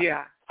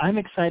I'm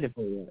excited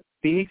for you.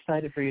 Be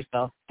excited for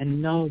yourself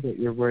and know that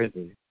you're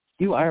worthy.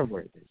 You are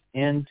worthy,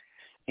 and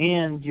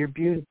you're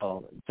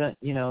beautiful.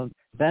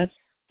 That's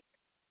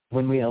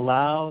when we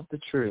allow the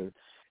truth,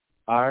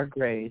 our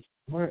grace.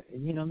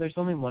 There's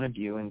only one of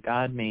you, and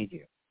God made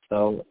you,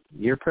 so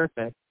you're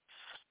perfect.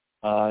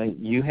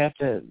 You have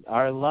to.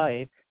 Our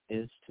life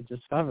is to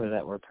discover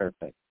that we're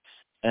perfect,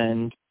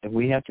 and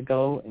we have to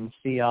go and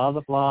see all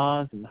the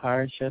flaws and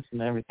hardships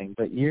and everything.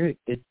 But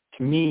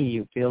to me,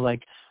 you feel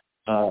like,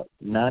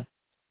 not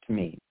to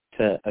me,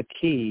 to a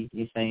key.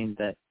 You're saying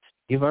that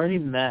you've already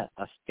met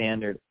a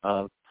standard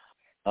of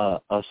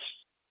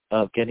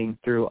getting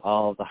through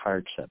all the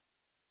hardships.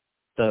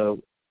 So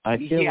I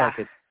feel like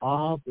it's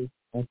all this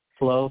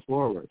flow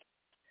forward.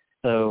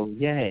 So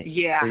yay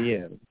for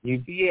you. You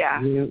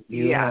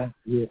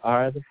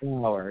are the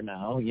flower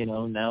now.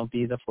 Now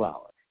be the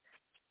flower.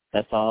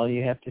 That's all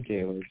you have to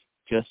do is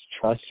just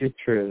trust your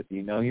truth.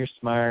 You're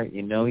smart.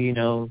 You know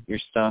your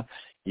stuff.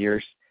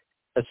 You're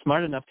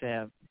smart enough to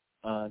have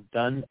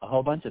done a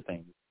whole bunch of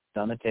things.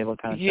 Done a table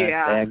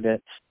contract, bagged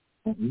it.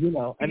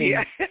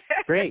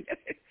 Great.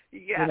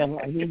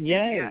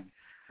 Yay.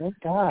 Thank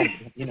God.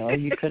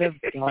 You could have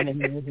gone in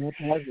there and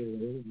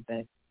and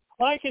say,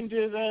 I can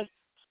do this.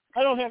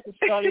 I don't have to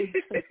study.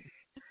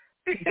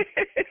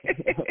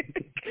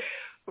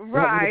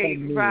 Right.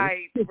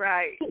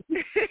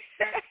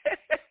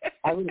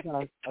 I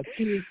was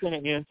she's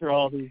going to answer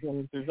all these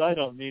answers. I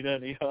don't need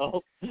any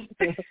help.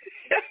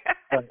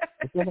 But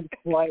it doesn't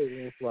quite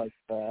work like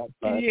that.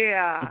 But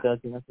yeah. He does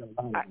answer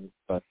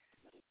but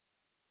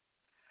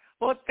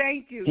well,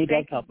 thank you.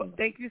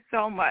 Thank you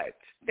so much.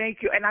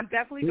 Thank you. And I'm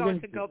definitely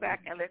going to go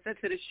back and listen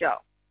to the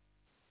show.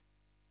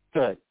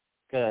 Good.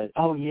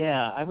 Oh,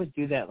 yeah. I would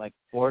do that like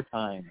 4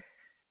 times.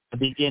 The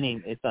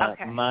beginning, it's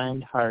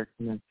mind, heart,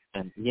 and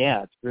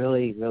yeah, it's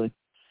really, really,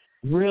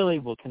 really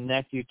will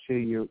connect you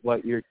to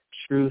what your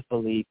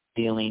truthfully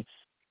feeling,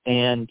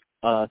 and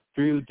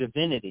through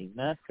divinity,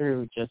 not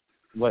through just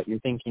what you're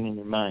thinking in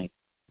your mind.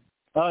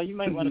 Oh, you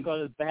might want to go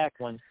to the back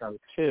one show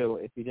too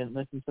if you didn't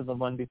listen to the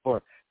one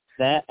before.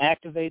 That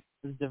activates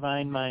the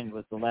divine mind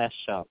was the last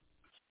show,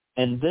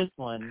 and this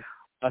one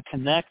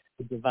connects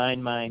the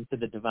divine mind to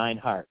the divine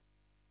heart.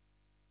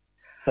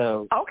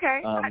 So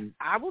okay,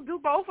 I will do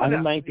both of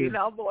them.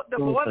 The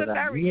more the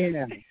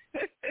merrier.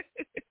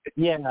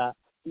 Yeah,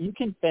 you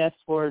can fast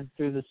forward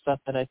through the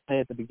stuff that I say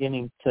at the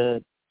beginning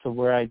to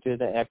where I do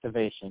the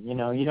activation. You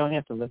don't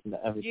have to listen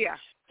to everything. Yeah.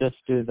 Just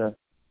do the.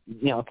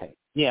 Okay.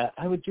 Yeah,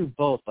 I would do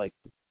both. Like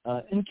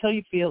until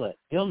you feel it,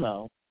 you'll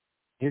know.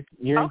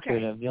 You're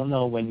intuitive. You'll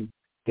know when you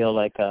feel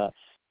like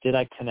did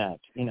I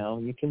connect?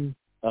 You can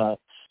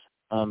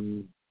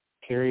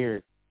hear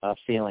your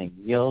feeling.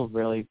 You'll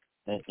really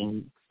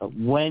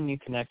when you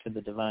connect to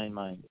the divine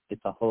mind,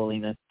 it's a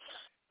holiness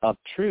of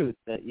truth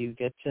that you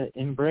get to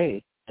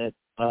embrace. That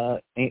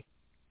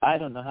I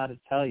don't know how to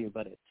tell you,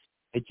 but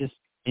it just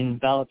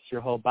envelops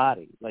your whole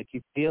body. Like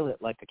you feel it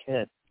like a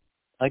kiss,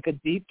 like a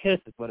deep kiss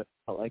is what it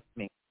felt like to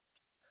me.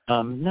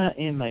 Not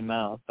in my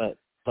mouth, but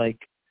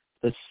like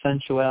the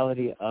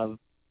sensuality of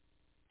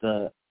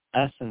the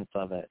essence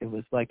of it. It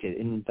was like it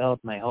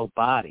enveloped my whole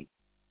body.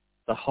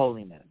 The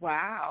holiness.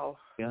 Wow.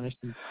 You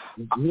understand?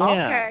 Yeah.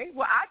 Okay.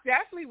 Well, I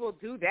definitely will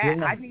do that.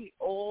 Yeah. I need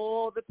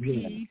all the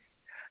peace,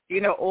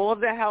 all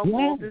the help,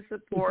 all the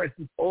support,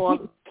 all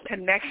the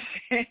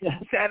connection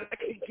that I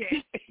can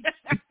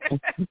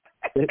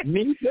get.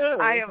 Me too.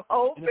 I am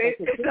open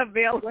and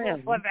available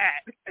for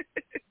that.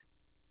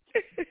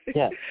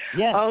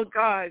 Yeah. Oh,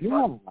 God. Yeah.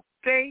 Well,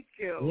 thank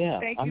you. Yeah.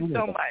 Thank you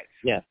so much.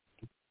 Yeah.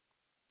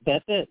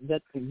 That's it.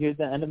 You're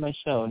the end of my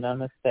show.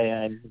 Namaste.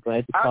 I'm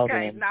glad you called in.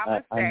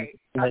 Okay,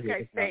 namaste.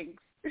 Okay,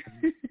 thanks.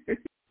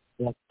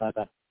 Yes,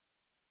 bye-bye.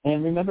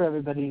 And remember,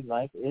 everybody,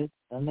 life is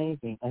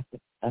amazing.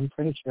 I'm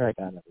pretty sure I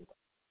got everything.